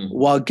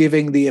 while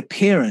giving the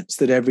appearance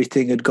that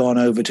everything had gone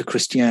over to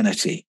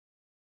Christianity.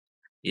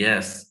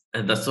 Yes,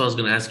 and that's what I was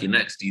going to ask you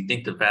next. Do you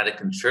think the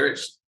Vatican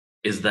Church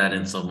is that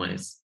in some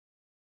ways?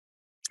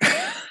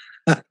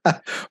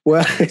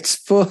 Well, it's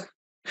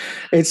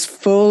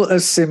full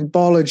of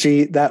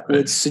symbology that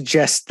would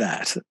suggest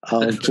that.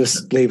 I'll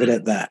just leave it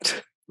at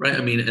that. Right.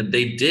 I mean, and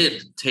they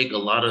did take a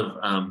lot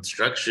of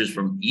structures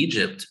from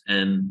Egypt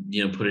and,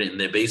 put it in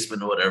their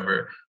basement or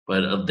whatever.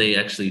 But they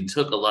actually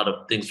took a lot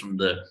of things from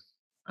the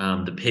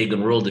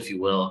pagan world, if you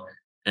will,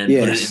 and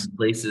put it in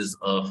places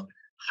of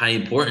high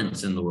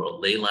importance in the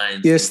world, ley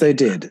lines. Yes, they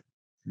did.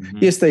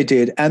 Yes, they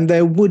did. And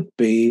there would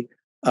be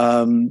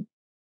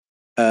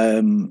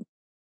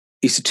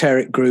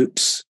esoteric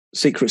groups,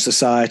 secret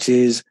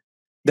societies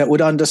that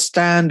would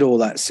understand all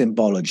that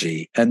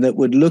symbology and that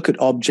would look at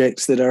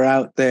objects that are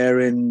out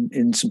there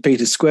in St.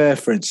 Peter's Square,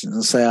 for instance,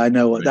 and say, I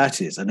know what that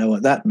is. I know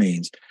what that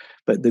means.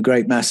 But the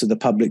great mass of the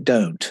public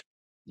don't.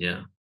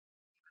 Yeah.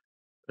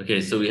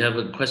 Okay, so we have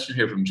a question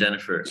here from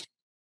Jennifer.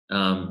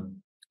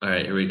 All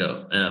right, here we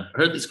go. I've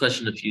heard this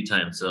question a few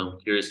times, so I'm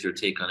curious your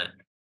take on it.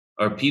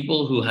 Are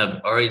people who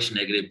have Rh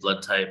negative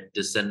blood type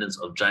descendants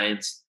of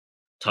giants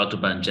talked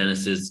about in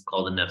Genesis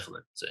called the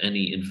Nephilim? So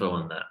any info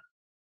on that?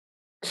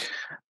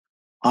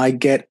 I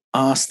get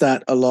asked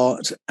that a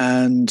lot,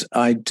 and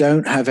I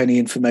don't have any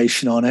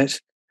information on it.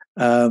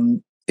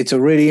 It's a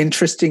really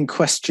interesting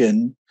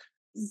question.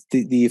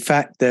 The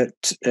fact that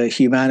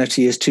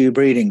humanity is two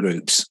breeding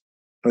groups.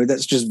 I mean,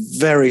 that's just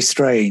very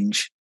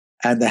strange,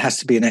 and there has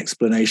to be an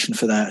explanation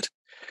for that.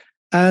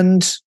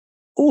 And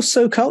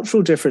also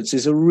cultural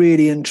differences are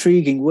really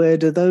intriguing. Where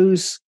do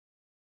those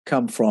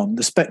come from?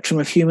 The spectrum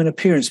of human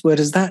appearance, where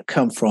does that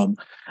come from?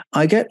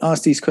 I get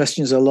asked these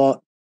questions a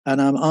lot,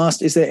 and I'm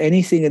asked, is there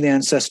anything in the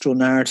ancestral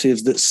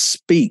narratives that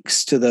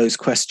speaks to those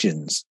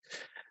questions?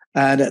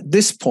 And at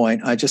this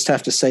point, I just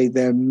have to say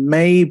there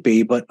may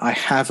be, but I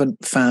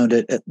haven't found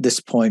it at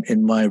this point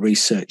in my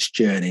research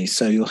journey.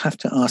 So you'll have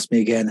to ask me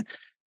again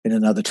in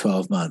another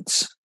 12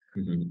 months.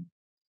 Mm-hmm.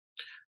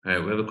 All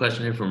right, we have a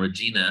question here from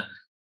Regina.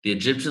 The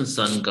Egyptian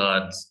sun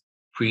gods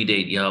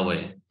predate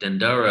Yahweh.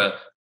 Dendera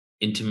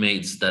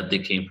intimates that they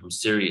came from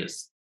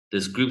Sirius.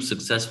 This group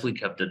successfully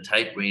kept a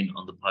tight rein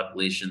on the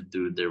population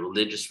through their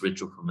religious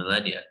ritual for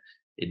millennia.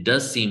 It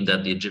does seem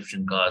that the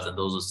Egyptian gods and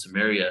those of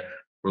Sumeria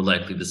were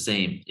likely the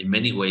same. In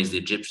many ways, the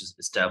Egyptians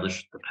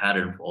established the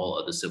pattern for all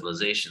other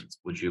civilizations.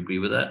 Would you agree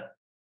with that?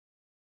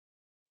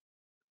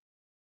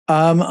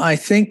 I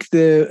think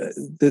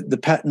the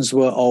patterns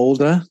were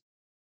older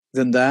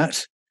than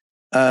that.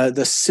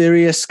 The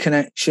Sirius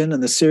connection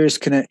and the Sirius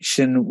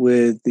connection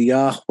with the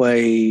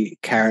Yahweh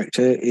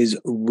character is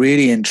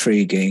really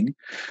intriguing,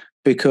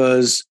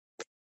 because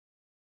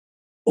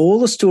all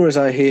the stories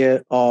I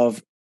hear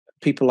of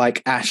people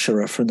like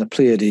Asherah from the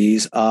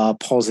Pleiades are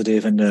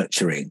positive and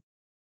nurturing.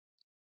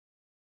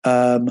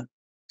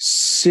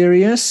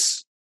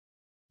 Sirius,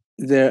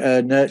 there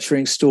are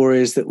nurturing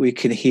stories that we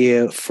can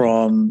hear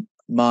from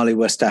Mali,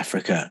 West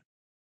Africa.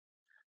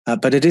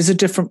 But it is a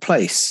different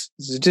place.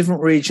 It's a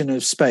different region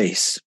of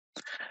space.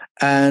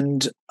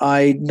 And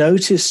I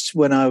noticed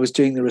when I was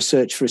doing the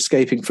research for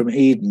Escaping from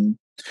Eden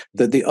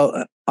that the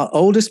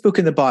oldest book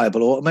in the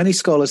Bible, or what many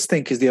scholars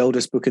think is the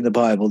oldest book in the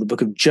Bible, the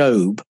book of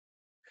Job,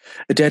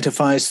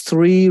 identifies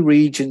 3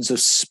 regions of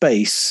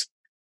space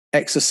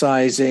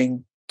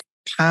exercising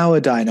power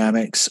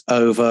dynamics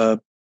over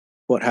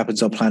what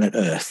happens on planet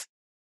Earth.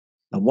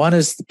 And one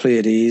is the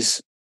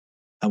Pleiades,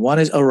 and one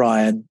is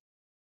Orion,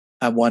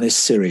 and one is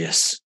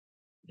Sirius.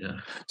 Yeah.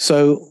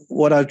 So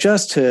what I've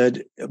just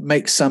heard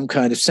makes some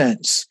kind of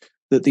sense,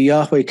 that the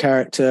Yahweh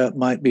character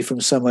might be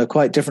from somewhere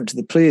quite different to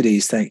the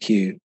Pleiades, thank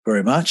you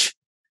very much.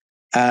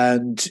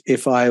 And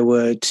if I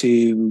were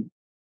to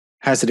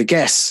hazard a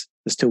guess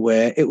as to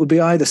where, it would be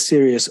either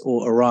Sirius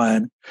or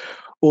Orion.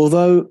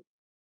 Although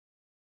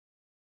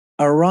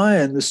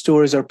Orion, the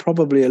stories are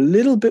probably a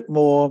little bit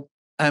more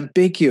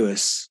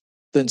ambiguous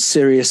than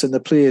Sirius and the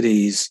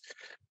Pleiades.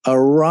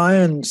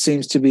 Orion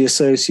seems to be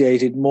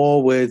associated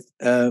more with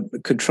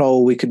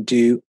control we can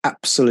do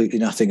absolutely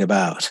nothing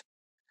about.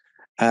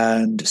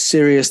 And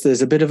Sirius,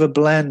 there's a bit of a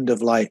blend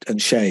of light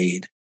and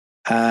shade,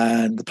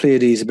 and the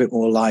Pleiades a bit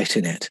more light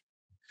in it.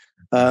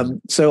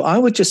 So I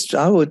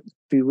would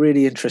be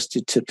really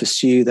interested to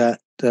pursue that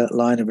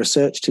line of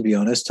research, to be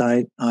honest.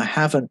 I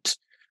haven't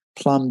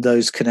plumbed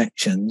those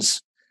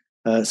connections,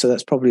 so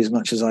that's probably as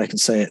much as I can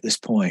say at this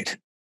point.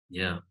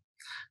 Yeah.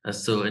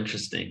 That's so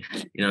interesting.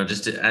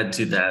 Just to add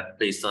to that,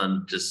 based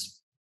on just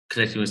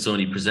connecting with so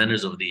many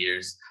presenters over the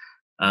years,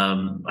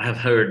 I have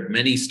heard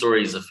many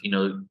stories of,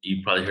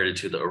 you probably heard it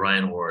too, the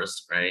Orion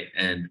Wars, right?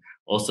 And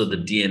also the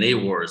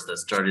DNA wars that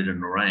started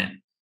in Orion.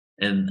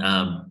 And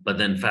but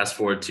then fast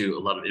forward to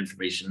a lot of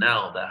information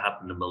now that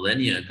happened a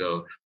millennia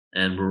ago,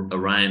 and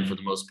Orion, for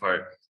the most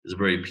part, is a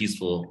very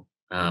peaceful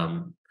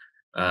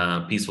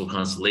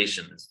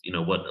constellation.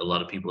 What a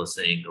lot of people are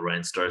saying,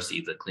 Orion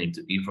starseeds that claim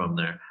to be from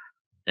there.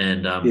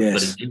 And Yes.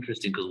 But it's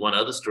interesting because one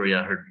other story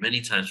I heard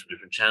many times from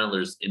different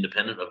channelers,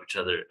 independent of each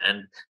other,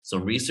 and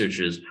some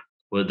researchers,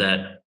 were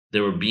that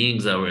there were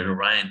beings that were in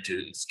Orion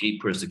to escape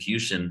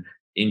persecution,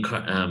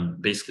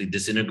 basically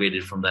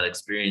disintegrated from that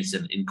experience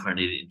and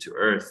incarnated into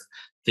Earth,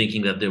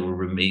 thinking that they will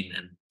remain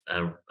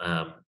and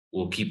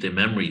will keep their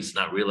memories,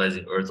 not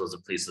realizing Earth was a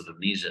place of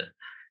amnesia.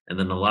 And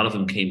then a lot of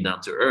them came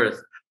down to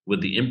Earth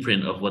with the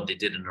imprint of what they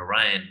did in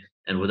Orion,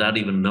 and without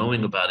even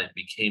knowing about it,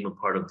 became a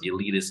part of the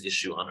elitist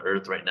issue on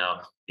Earth right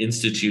now,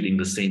 instituting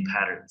the same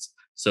patterns.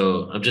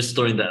 So I'm just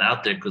throwing that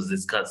out there because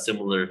it's got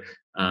similar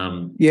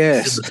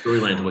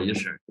storyline to what you're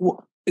sharing.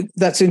 Well,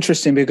 that's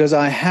interesting, because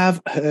I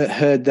have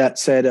heard that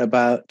said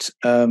about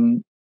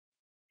the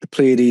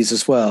Pleiades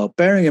as well.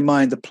 Bearing in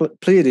mind the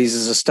Pleiades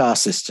is a star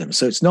system,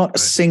 so it's not a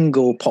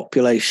single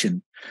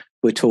population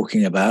we're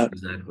talking about.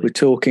 Exactly. We're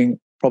talking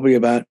probably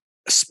about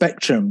a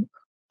spectrum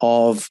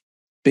of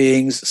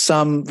beings,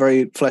 some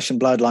very flesh and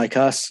blood like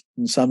us,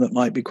 and some that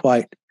might be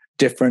quite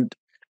different,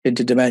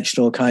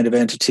 interdimensional kind of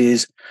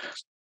entities.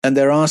 And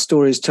there are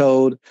stories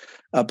told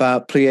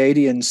about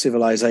Pleiadian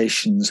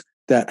civilizations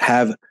that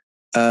have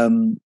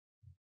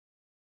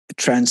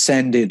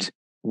transcended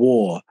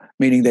war,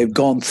 meaning they've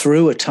gone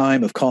through a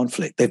time of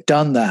conflict. They've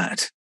done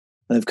that,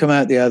 and they've come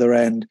out the other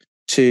end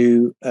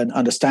to an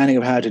understanding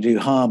of how to do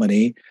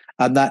harmony,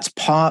 and that's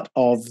part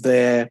of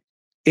their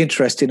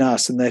interest in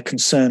us and their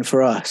concern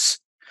for us.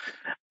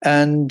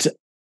 And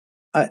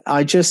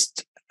I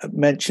just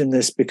mention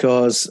this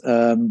because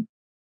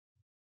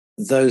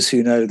those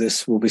who know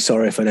this will be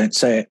sorry if I don't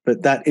say it,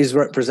 but that is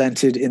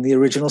represented in the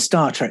original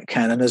Star Trek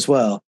canon as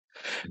well,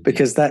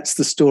 because that's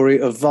the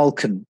story of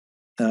Vulcan,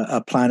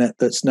 a planet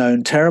that's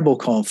known terrible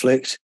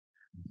conflict,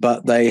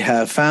 but they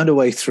have found a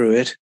way through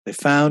it. They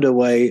found a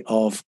way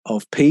of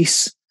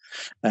peace,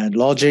 and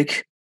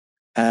logic.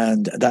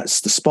 And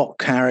that's the Spock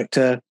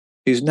character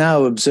who's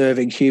now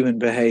observing human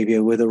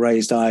behavior with a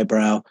raised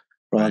eyebrow,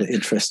 rather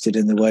interested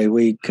in the way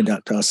we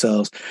conduct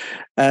ourselves.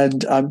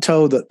 And I'm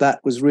told that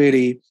that was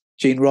really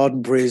Gene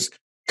Roddenberry's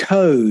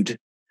code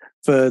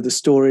for the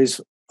stories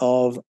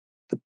of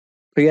the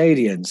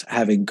Pleiadians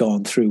having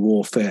gone through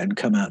warfare and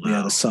come out the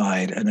other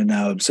side and are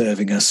now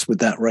observing us with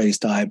that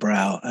raised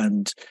eyebrow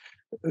and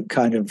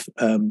kind of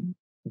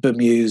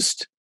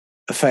bemused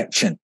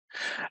affection.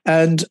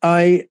 And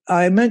I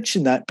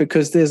mention that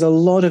because there's a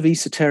lot of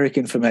esoteric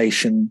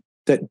information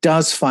that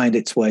does find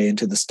its way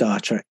into the Star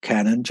Trek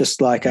canon,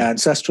 just like our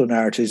ancestral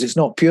narratives. It's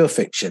not pure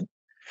fiction.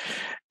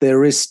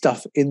 There is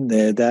stuff in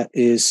there that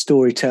is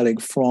storytelling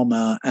from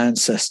our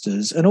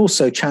ancestors and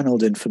also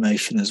channeled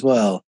information as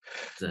well.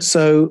 Exactly.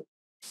 So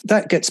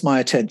that gets my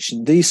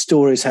attention. These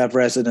stories have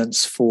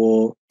resonance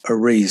for a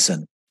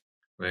reason.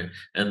 Right.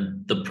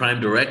 And the prime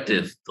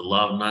directive, the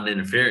law of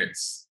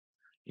non-interference,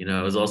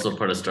 is also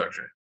part of Star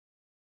Trek.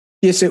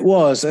 Yes, it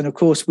was. And of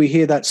course, we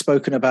hear that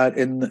spoken about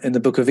in the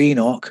Book of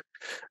Enoch,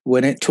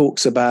 when it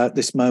talks about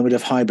this moment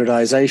of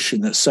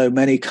hybridization that so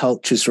many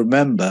cultures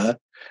remember.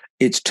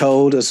 It's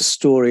told as a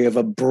story of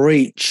a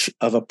breach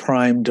of a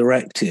prime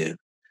directive.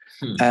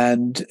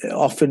 And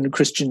often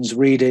Christians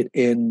read it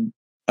in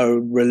a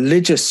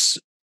religious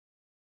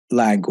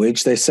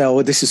language. They say,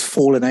 oh, this is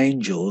fallen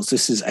angels.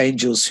 This is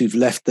angels who've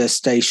left their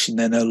station.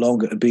 They're no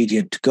longer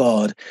obedient to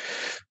God.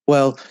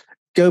 Well,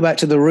 go back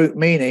to the root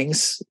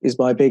meanings is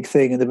my big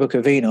thing in the Book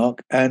of Enoch.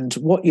 And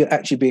what you're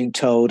actually being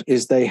told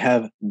is they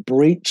have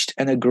breached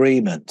an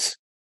agreement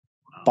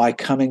by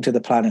coming to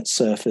the planet's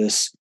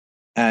surface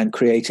and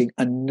creating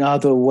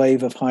another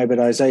wave of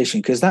hybridization,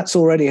 because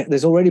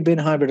there's already been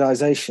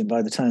hybridization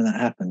by the time that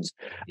happens.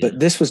 But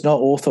this was not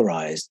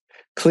authorized.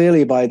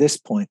 Clearly, by this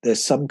point,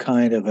 there's some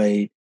kind of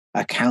a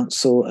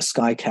council, a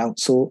sky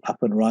council up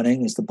and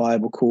running, as the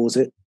Bible calls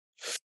it,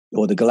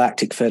 or the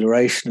Galactic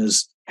Federation,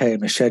 as Hay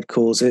Mashed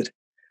calls it.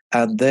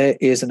 And there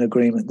is an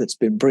agreement that's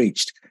been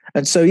breached.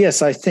 And so,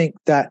 yes, I think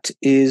that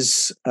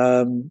is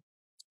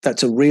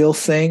that's a real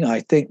thing. I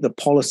think the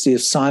policy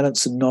of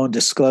silence and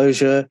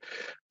non-disclosure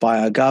by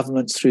our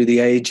governments through the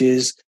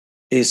ages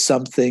is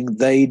something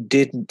they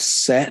didn't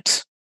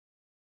set.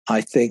 I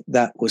think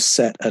that was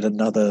set at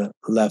another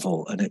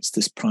level, and it's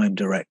this prime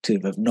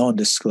directive of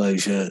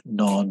non-disclosure,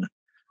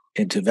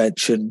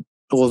 non-intervention,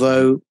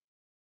 although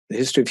the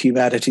history of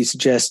humanity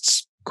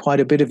suggests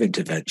quite a bit of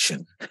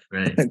intervention,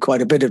 right, and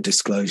quite a bit of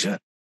disclosure.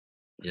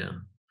 Yeah.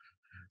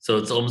 So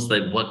it's almost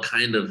like, what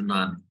kind of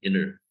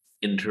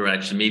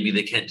non-interaction? Maybe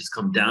they can't just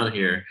come down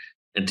here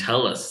and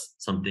tell us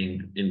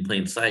something in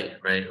plain sight,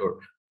 right? Or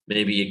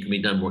maybe it can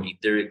be done more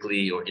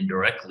etherically or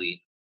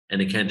indirectly,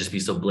 and it can't just be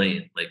so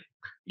blatant. Like,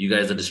 you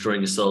guys are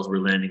destroying yourselves. We're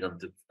landing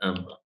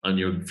on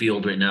your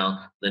field right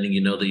now, letting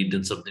you know that you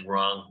did something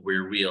wrong.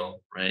 We're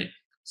real, right?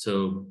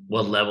 So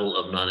what level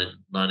of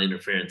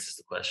non-interference is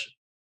the question?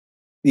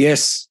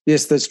 Yes,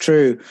 that's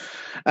true.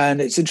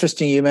 And it's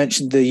interesting you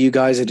mentioned the "you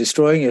guys are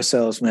destroying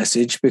yourselves"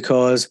 message,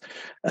 because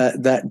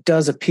that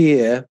does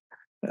appear,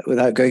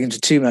 without going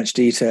into too much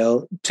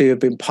detail, to have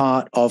been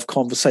part of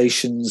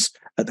conversations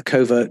at the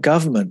covert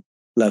government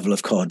level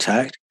of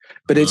contact.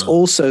 But it's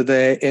also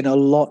there in a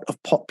lot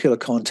of popular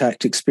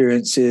contact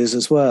experiences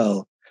as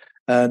well.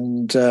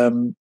 And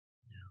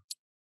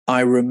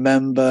I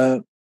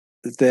remember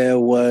there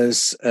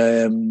was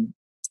a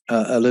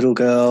little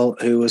girl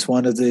who was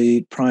one of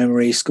the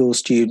primary school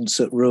students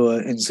at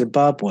Rua in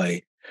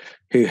Zimbabwe,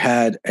 who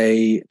had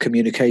a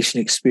communication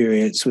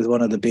experience with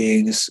one of the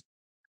beings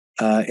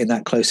in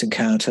that close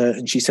encounter.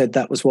 And she said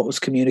that was what was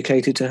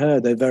communicated to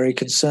her. They're very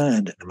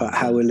concerned about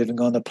how we're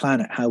living on the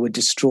planet, how we're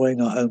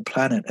destroying our own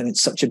planet. And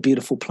it's such a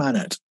beautiful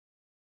planet.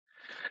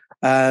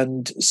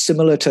 And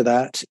similar to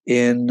that,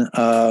 in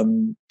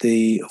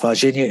the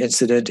Virginia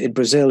incident in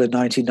Brazil in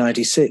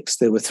 1996,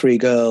 there were 3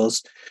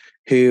 girls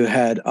who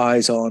had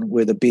eyes on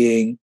with a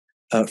being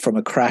from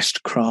a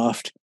crashed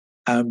craft.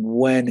 And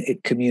when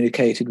it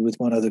communicated with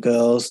one of the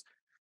girls,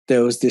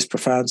 there was this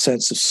profound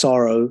sense of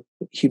sorrow,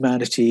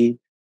 humanity.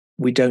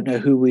 We don't know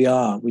who we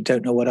are. We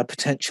don't know what our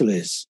potential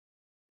is.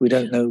 We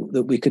don't know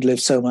that we could live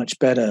so much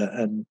better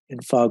and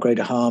in far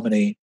greater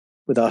harmony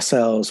with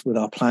ourselves, with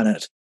our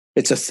planet.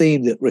 It's a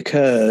theme that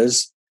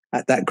recurs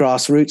at that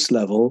grassroots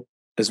level,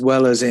 as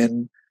well as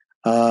in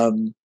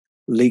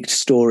leaked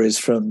stories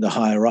from the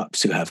higher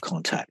ups who have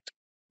contact.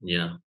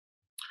 Yeah.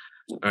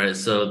 All right.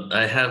 So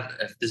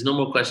if there's no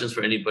more questions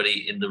for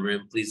anybody in the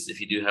room, please,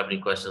 if you do have any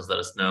questions, let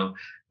us know.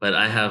 But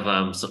I have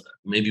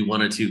maybe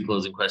 1 or 2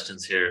 closing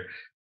questions here.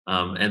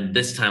 And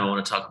this time I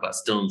want to talk about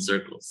stone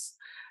circles,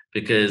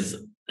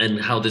 and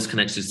how this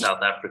connects to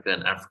South Africa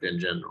and Africa in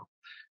general,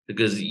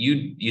 because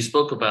you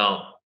spoke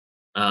about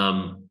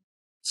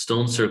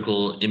stone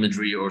circle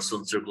imagery, or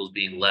stone circles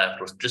being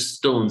left, or just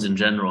stones in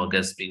general, I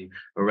guess, being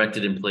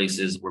erected in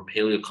places where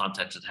paleo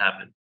contact had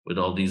happened with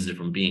all these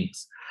different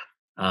beings.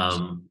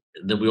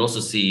 then we also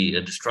see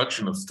a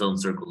destruction of stone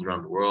circles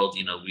around the world.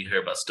 We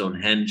hear about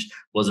Stonehenge,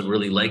 wasn't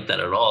really like that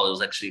at all. It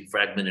was actually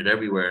fragmented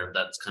everywhere.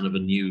 That's kind of a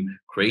new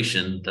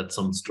creation. That's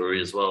some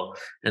story as well.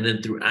 And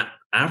then through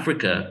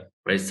Africa,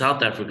 right,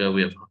 South Africa,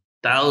 we have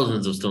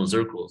thousands of stone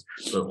circles,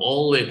 but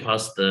all the way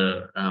across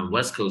the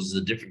West Coast is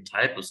a different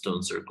type of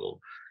stone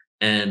circle.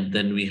 And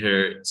then we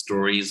hear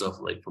stories of,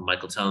 like, from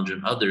Michael Tellinger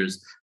and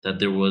others, that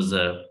there was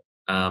an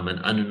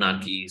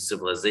Anunnaki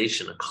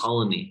civilization, a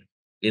colony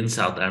in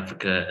South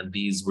Africa, and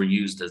these were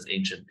used as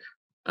ancient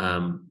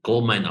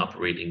gold mine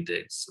operating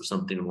digs or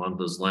something along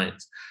those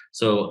lines.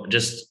 So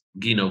just,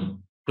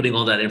 putting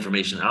all that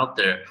information out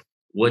there,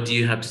 what do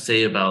you have to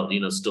say about,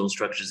 stone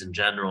structures in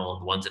general,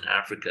 the ones in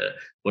Africa?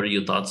 What are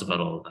your thoughts about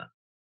all of that?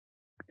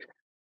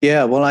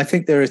 Yeah, well, I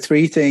think there are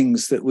three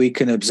things that we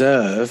can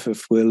observe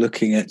if we're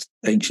looking at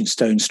ancient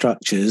stone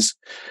structures.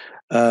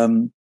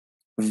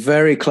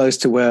 Very close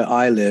to where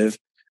I live,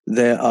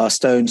 there are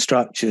stone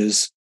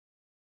structures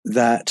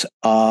that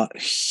are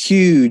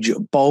huge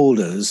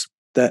boulders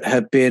that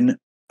have been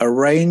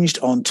arranged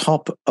on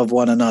top of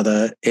one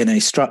another in a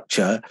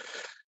structure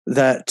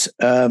that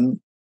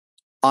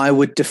I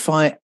would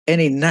defy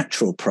any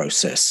natural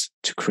process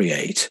to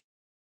create.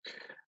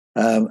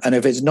 And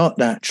if it's not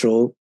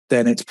natural,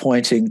 then it's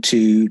pointing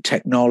to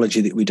technology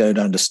that we don't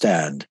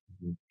understand.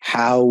 Mm-hmm.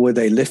 How were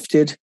they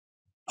lifted?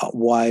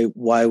 Why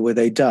were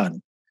they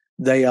done?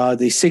 They are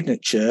the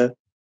signature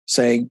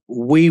saying,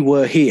 we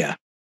were here,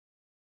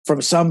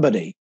 from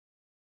somebody.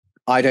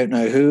 I don't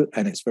know who,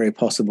 and it's very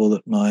possible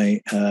that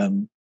my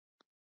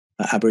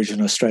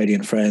Aboriginal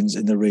Australian friends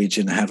in the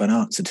region have an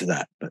answer to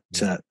that, but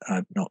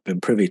I've not been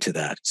privy to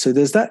that. So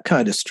there's that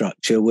kind of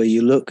structure where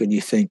you look and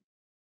you think,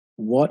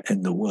 what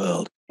in the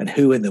world and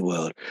who in the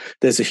world?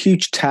 There's a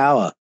huge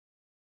tower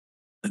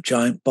of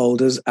giant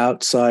boulders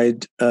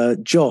outside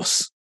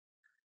Jos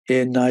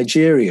in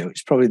Nigeria, which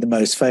is probably the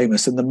most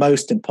famous and the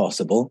most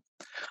impossible.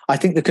 I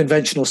think the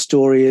conventional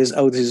story is,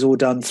 this is all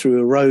done through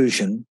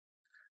erosion,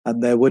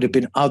 and there would have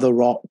been other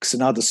rocks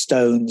and other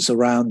stones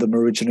around them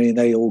originally, and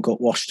they all got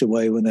washed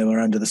away when they were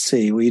under the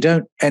sea. Well, you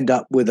don't end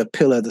up with a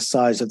pillar the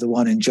size of the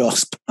one in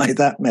Jos by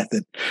that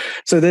method.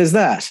 So there's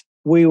that.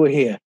 We were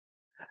here.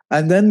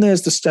 And then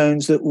there's the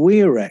stones that we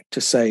erect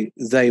to say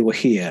they were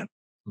here.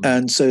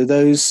 And so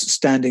those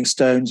standing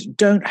stones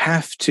don't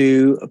have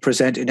to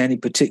present in any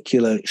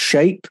particular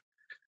shape.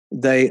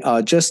 They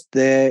are just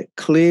there,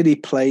 clearly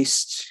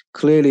placed,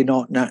 clearly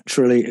not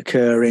naturally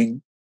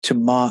occurring, to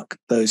mark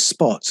those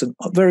spots. And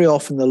very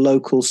often the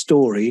local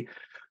story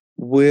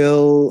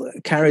will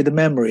carry the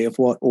memory of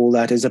what all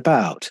that is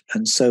about.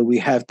 And so we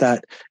have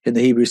that in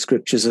the Hebrew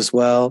scriptures as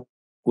well,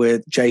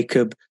 with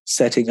Jacob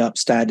setting up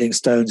standing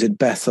stones in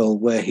Bethel,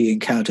 where he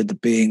encountered the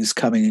beings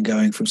coming and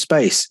going from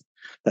space.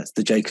 That's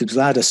the Jacob's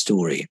Ladder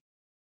story.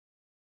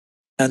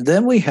 And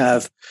then we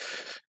have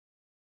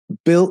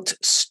built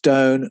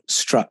stone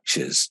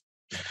structures.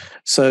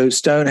 So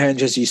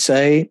Stonehenge, as you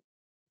say,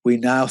 we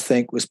now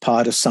think was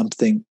part of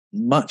something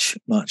much,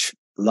 much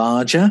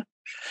larger.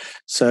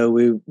 So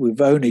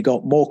we've only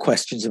got more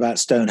questions about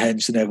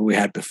Stonehenge than ever we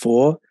had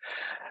before.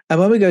 And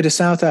when we go to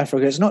South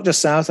Africa, it's not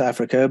just South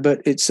Africa,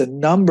 but it's a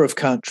number of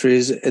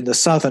countries in the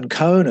southern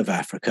cone of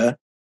Africa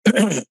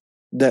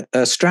that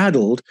are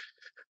straddled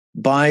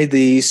by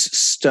these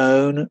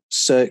stone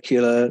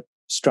circular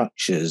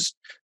structures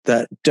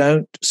that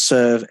don't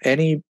serve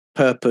any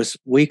purpose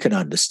we can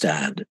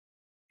understand.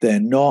 They're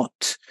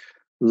not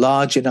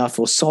large enough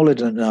or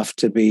solid enough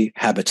to be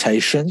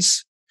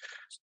habitations.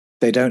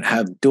 They don't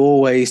have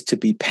doorways to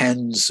be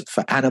pens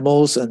for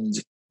animals, and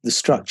the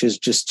structure's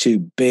just too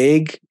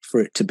big for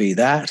it to be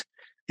that.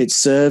 It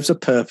serves a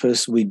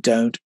purpose we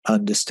don't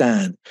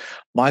understand.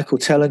 Michael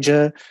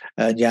Tellinger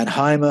and Jan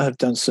Heimer have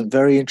done some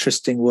very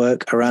interesting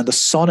work around the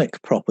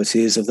sonic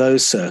properties of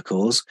those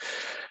circles.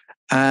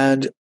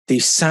 And the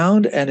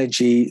sound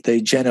energy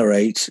they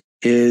generate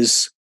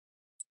is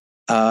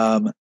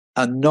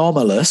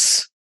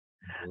anomalous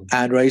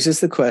and raises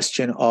the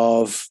question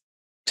of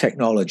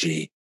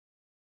technology.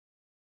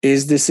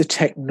 Is this a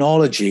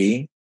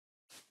technology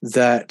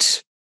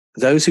that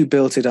those who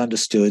built it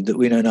understood that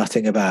we know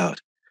nothing about?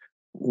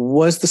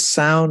 Was the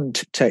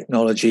sound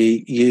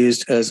technology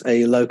used as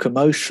a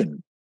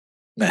locomotion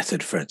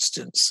method, for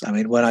instance? I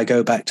mean, when I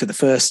go back to the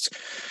first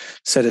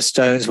set of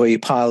stones where you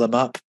pile them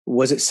up,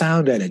 was it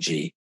sound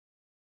energy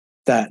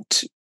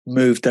that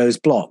moved those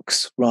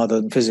blocks rather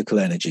than physical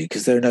energy?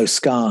 Because there are no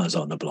scars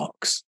on the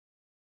blocks.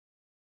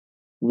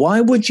 Why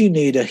would you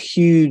need a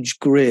huge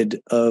grid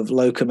of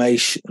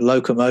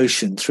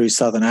locomotion through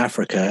southern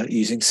Africa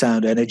using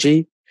sound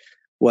energy?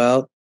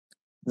 Well,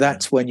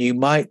 that's when you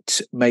might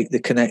make the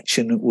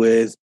connection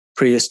with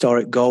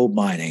prehistoric gold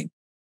mining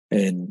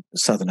in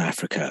southern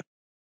Africa.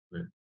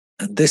 Yeah.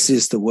 And this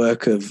is the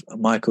work of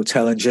Michael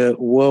Tellinger,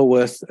 well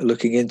worth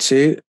looking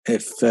into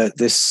if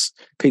this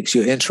piques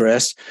your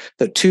interest,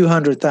 that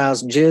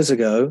 200,000 years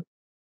ago,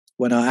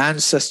 when our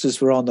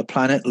ancestors were on the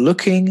planet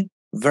looking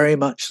very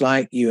much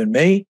like you and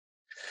me,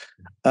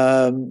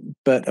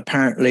 but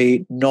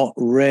apparently not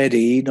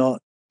ready, not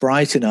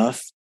bright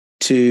enough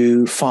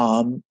to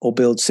farm or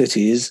build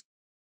cities,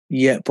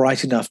 yet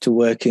bright enough to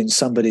work in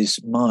somebody's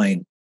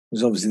mine.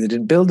 Because obviously they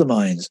didn't build the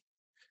mines.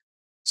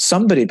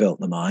 Somebody built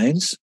the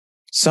mines.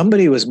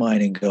 Somebody was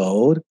mining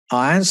gold.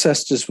 Our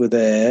ancestors were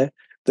there.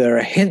 There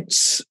are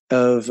hints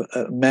of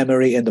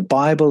memory in the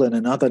Bible and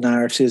in other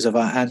narratives of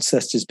our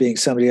ancestors being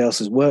somebody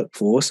else's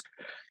workforce.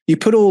 You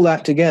put all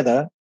that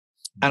together,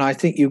 and I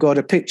think you've got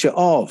a picture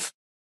of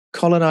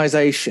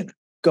colonization,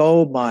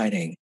 gold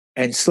mining,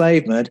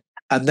 enslavement,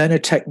 and then a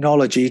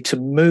technology to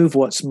move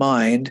what's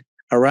mined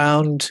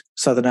around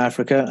Southern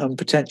Africa and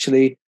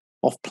potentially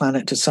off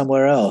planet to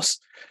somewhere else.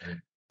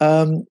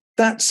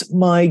 That's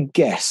my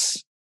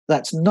guess.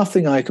 That's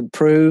nothing I can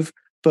prove,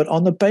 but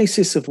on the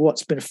basis of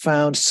what's been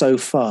found so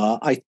far,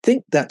 I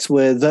think that's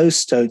where those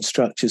stone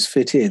structures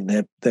fit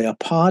in. They are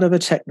part of a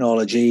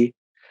technology,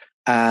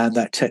 and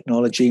that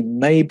technology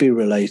may be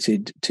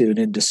related to an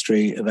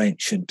industry of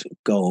ancient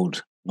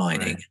gold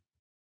mining.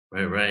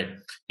 Right.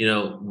 You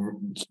know,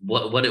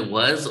 what it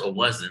was or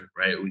wasn't,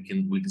 right? We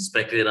can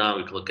speculate on,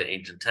 we can look at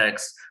ancient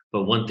texts,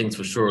 but one thing's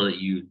for sure that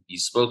you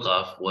spoke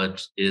of,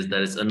 which is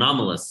that it's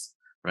anomalous,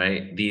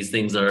 right? These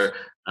things are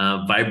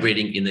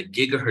vibrating in a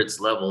gigahertz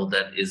level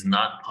that is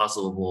not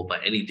possible by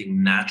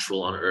anything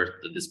natural on Earth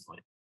at this point,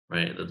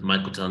 right? That's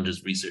Michael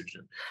Tellinger's research.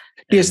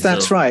 Yes,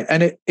 that's right.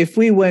 And if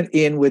we went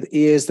in with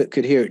ears that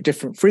could hear at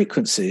different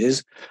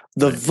frequencies,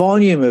 the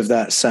volume of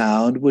that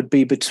sound would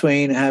be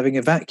between having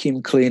a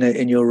vacuum cleaner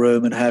in your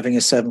room and having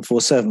a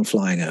 747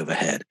 flying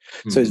overhead.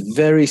 So it's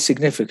very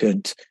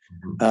significant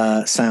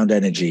sound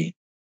energy.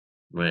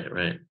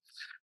 Right.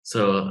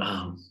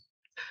 So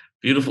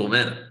beautiful,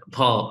 man.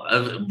 Paul,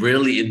 I've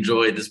really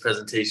enjoyed this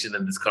presentation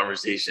and this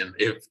conversation.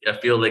 I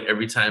feel like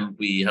every time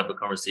we have a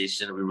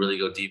conversation, we really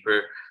go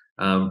deeper.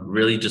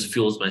 Really just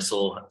fuels my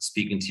soul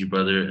speaking to you,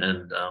 brother,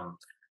 and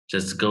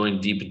just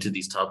going deep into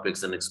these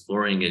topics and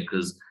exploring it,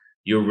 because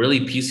you're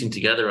really piecing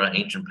together our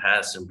ancient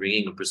past and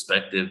bringing a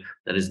perspective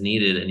that is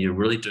needed, and you're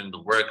really doing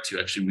the work to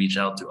actually reach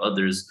out to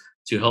others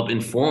to help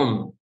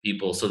inform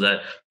people so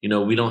that, you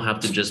know, we don't have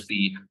to just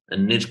be a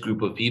niche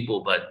group of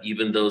people, but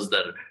even those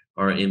that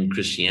are in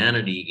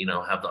Christianity, you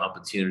know, have the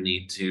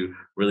opportunity to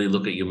really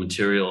look at your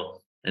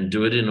material and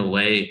do it in a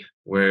way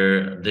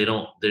where they're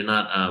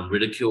not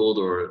ridiculed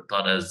or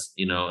thought as,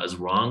 you know, as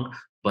wrong,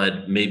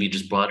 but maybe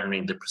just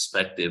broadening the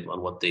perspective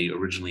on what they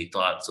originally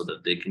thought, so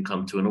that they can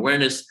come to an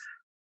awareness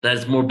that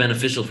is more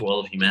beneficial for all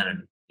of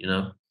humanity, you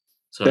know?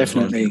 So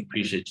definitely. I just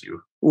appreciate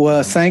you.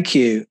 Well, thank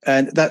you.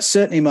 And that's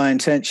certainly my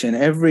intention.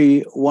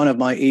 Every one of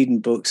my Eden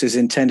books is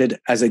intended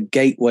as a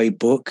gateway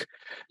book,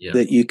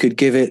 that you could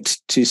give it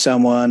to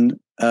someone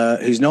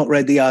who's not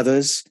read the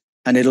others,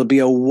 and it'll be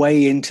a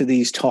way into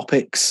these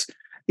topics.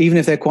 Even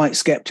if they're quite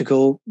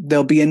skeptical,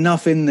 there'll be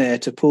enough in there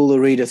to pull the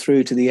reader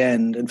through to the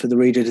end, and for the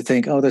reader to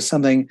think, oh, there's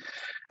something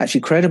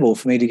actually credible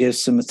for me to give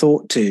some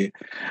thought to.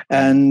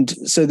 And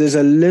so there's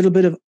a little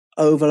bit of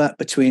overlap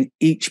between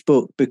each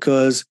book,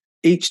 because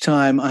each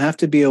time I have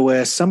to be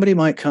aware somebody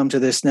might come to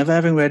this never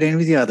having read any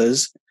of the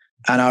others,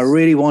 and I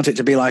really want it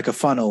to be like a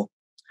funnel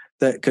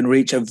that can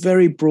reach a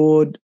very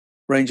broad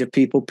range of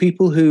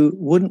people who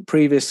wouldn't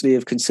previously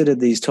have considered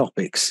these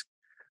topics,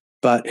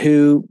 but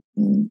who,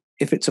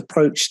 if it's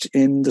approached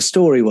in the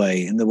story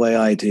way, in the way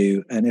I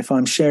do, and if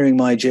I'm sharing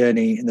my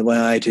journey in the way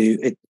I do,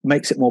 it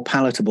makes it more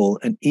palatable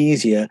and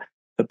easier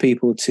for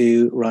people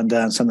to run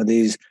down some of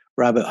these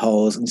rabbit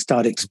holes and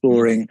start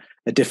exploring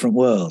a different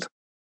world.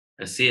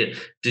 I see it.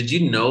 Did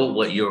you know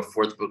what your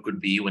fourth book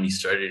would be when you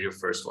started your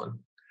first one?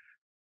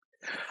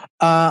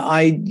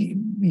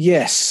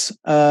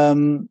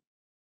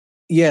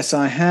 Yes,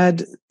 I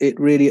had it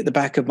really at the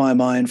back of my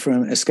mind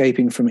from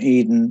escaping from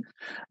Eden,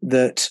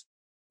 that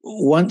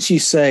once you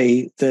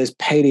say there's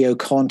paleo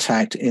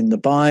contact in the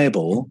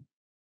Bible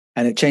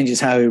and it changes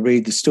how we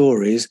read the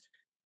stories,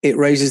 it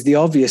raises the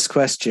obvious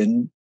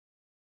question,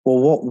 well,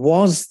 what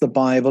was the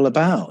Bible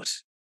about?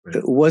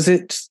 Right. Was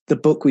it the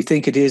book we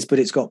think it is, but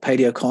it's got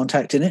paleo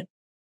contact in it?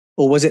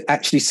 Or was it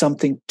actually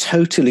something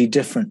totally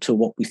different to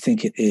what we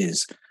think it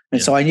is?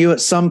 And so I knew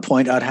at some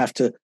point I'd have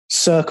to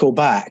circle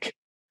back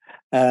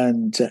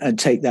and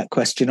take that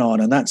question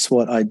on. And that's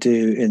what I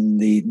do in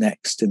the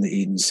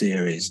Eden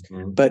series.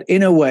 But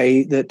in a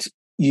way that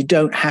you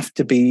don't have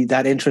to be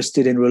that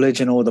interested in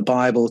religion or the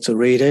Bible to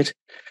read it.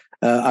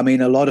 I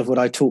mean, a lot of what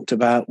I talked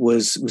about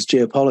was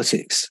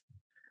geopolitics.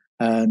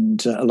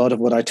 And a lot of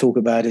what I talk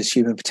about is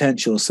human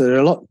potential. So there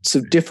are lots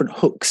of different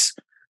hooks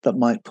that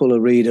might pull a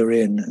reader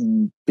in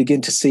and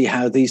begin to see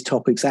how these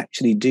topics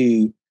actually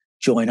do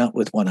join up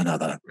with one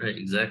another. Right,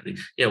 exactly.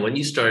 Yeah, when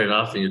you started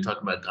off and you're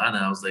talking about Ghana,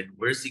 I was like,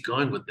 where's he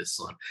going with this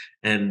one?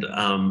 And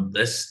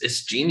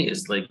it's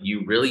genius. Like,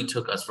 you really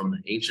took us from the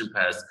ancient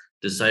past,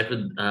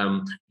 deciphered,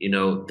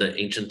 the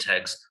ancient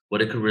text,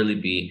 what it could really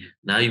be.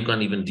 Now you've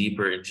gone even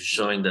deeper into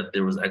showing that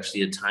there was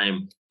actually a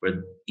time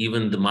where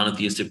even the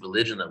monotheistic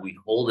religion that we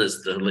hold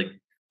as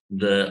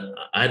the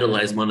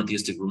idolized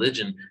monotheistic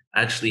religion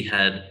actually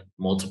had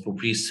multiple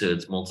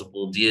priesthoods,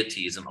 multiple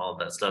deities, and all of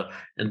that stuff.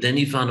 And then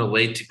you found a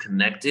way to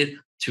connect it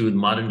to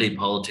modern day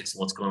politics and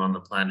what's going on the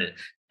planet,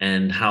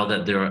 and how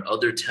that there are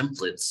other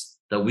templates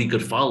that we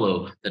could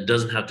follow that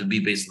doesn't have to be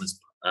based on this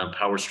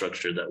power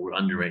structure that we're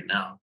under right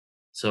now.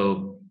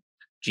 So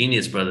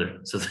genius, brother.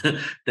 So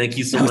thank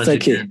you so much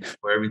again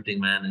for everything,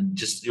 man. And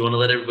just, you want to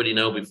let everybody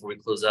know before we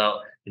close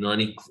out,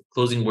 any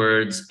closing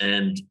words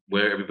and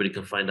where everybody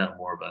can find out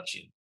more about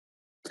you?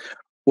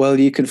 Well,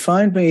 you can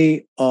find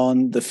me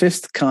on The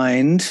Fifth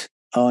Kind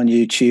on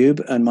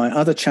YouTube, and my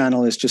other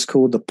channel is just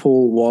called the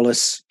Paul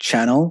Wallis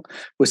channel.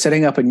 We're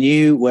setting up a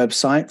new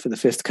website for The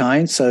Fifth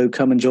Kind, so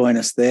come and join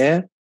us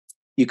there.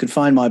 You can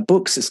find my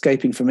books,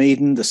 Escaping from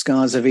Eden, The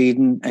Scars of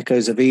Eden,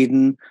 Echoes of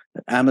Eden,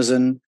 at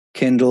Amazon,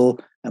 Kindle,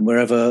 and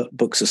wherever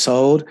books are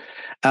sold.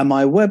 And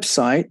my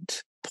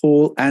website,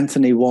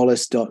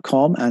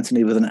 paulanthonywallis.com,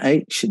 Anthony with an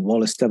H and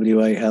Wallis,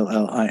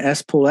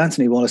 Wallis,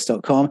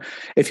 paulanthonywallis.com.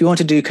 If you want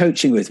to do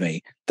coaching with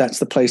me, that's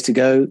the place to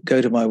go.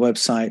 Go to my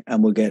website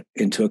and we'll get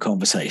into a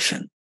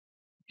conversation.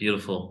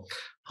 Beautiful.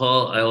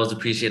 Paul, I always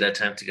appreciate our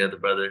time together,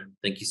 brother.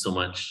 Thank you so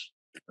much.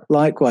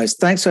 Likewise.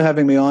 Thanks for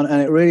having me on.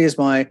 And it really is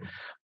my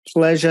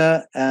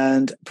pleasure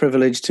and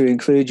privilege to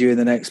include you in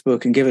the next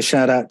book, and give a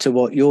shout out to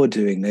what you're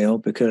doing, Neil,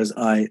 because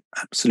I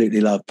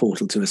absolutely love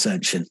Portal to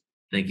Ascension.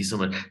 Thank you so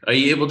much. Are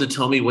you able to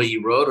tell me what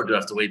you wrote, or do I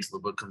have to wait till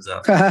the book comes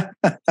out?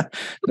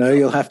 No,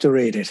 you'll have to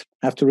read it.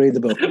 Have to read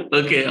the book.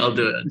 Okay, I'll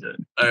do it.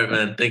 All right,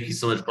 man. Thank you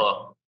so much,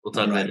 Paul. We'll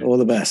talk later. All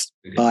the best.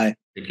 Okay. Bye.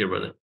 Take care,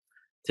 brother.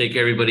 Take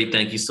care, everybody.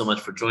 Thank you so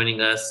much for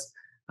joining us.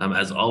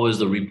 As always,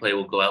 the replay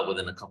will go out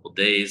within a couple of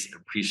days.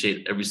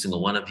 Appreciate every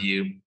single one of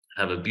you.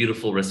 Have a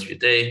beautiful rest of your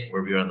day,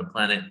 wherever you're on the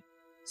planet.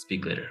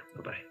 Speak later.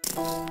 Bye-bye.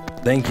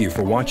 Thank you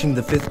for watching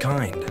The Fifth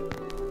Kind.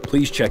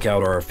 Please check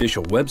out our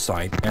official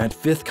website at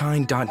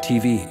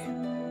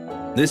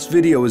fifthkind.tv. This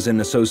video is in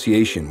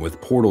association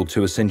with Portal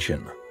to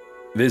Ascension.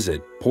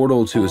 Visit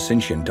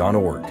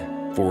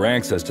portaltoascension.org for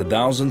access to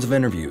thousands of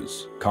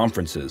interviews,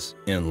 conferences,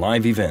 and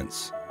live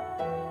events,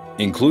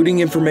 including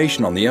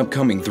information on the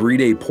upcoming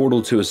 3-day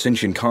Portal to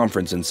Ascension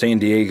conference in San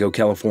Diego,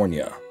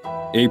 California,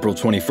 April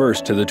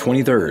 21st to the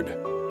 23rd,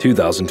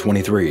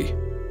 2023.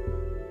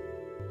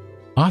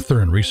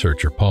 Author and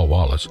researcher Paul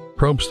Wallis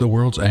probes the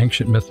world's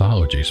ancient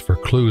mythologies for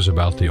clues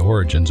about the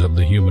origins of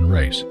the human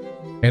race,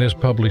 and has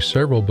published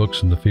several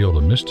books in the field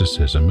of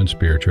mysticism and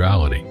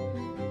spirituality.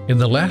 In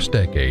the last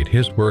decade,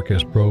 his work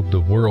has probed the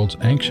world's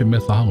ancient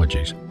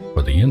mythologies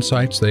for the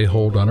insights they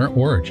hold on our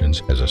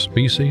origins as a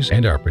species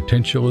and our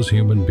potential as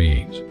human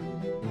beings.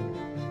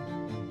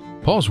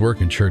 Paul's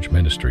work in church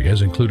ministry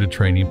has included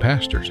training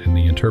pastors in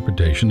the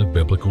interpretation of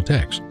biblical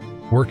texts,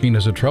 working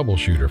as a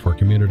troubleshooter for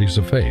communities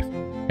of faith,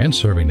 and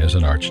serving as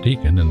an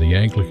archdeacon in the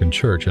Anglican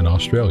Church in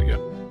Australia.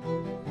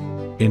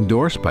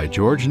 Endorsed by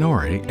George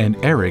Norrie and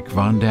Eric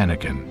von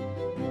Daniken,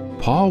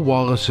 Paul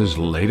Wallis's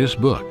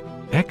latest book,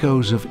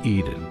 Echoes of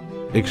Eden,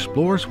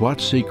 explores what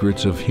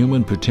secrets of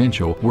human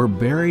potential were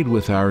buried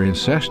with our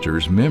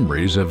ancestors'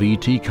 memories of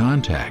ET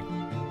contact.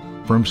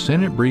 From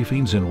Senate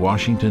briefings in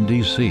Washington,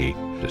 D.C.,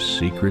 to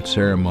secret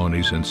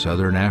ceremonies in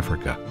Southern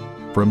Africa,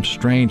 from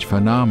strange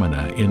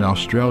phenomena in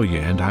Australia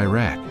and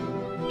Iraq,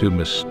 to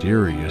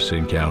mysterious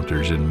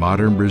encounters in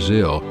modern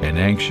Brazil and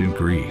ancient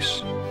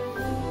Greece.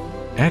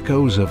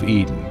 Echoes of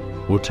Eden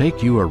will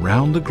take you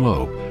around the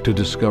globe to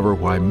discover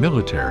why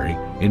military,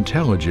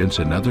 intelligence,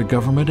 and other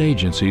government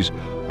agencies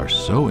are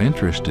so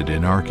interested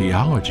in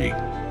archaeology,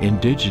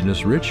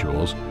 indigenous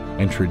rituals,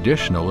 and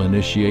traditional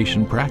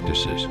initiation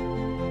practices.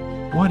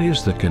 What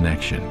is the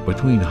connection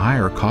between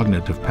higher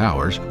cognitive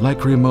powers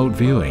like remote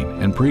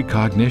viewing and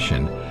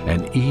precognition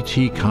and ET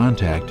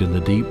contact in the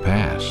deep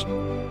past?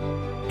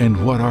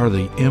 And what are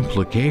the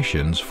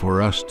implications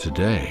for us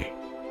today?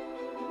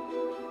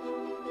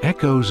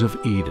 Echoes of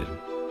Eden,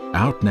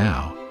 out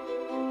now.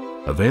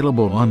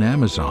 Available on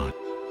Amazon.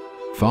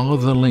 Follow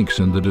the links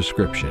in the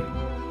description.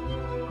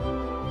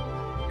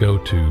 Go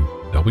to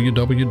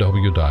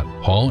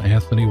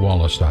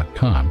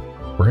www.paulanthonywallis.com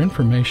for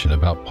information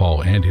about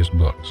Paul and his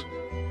books.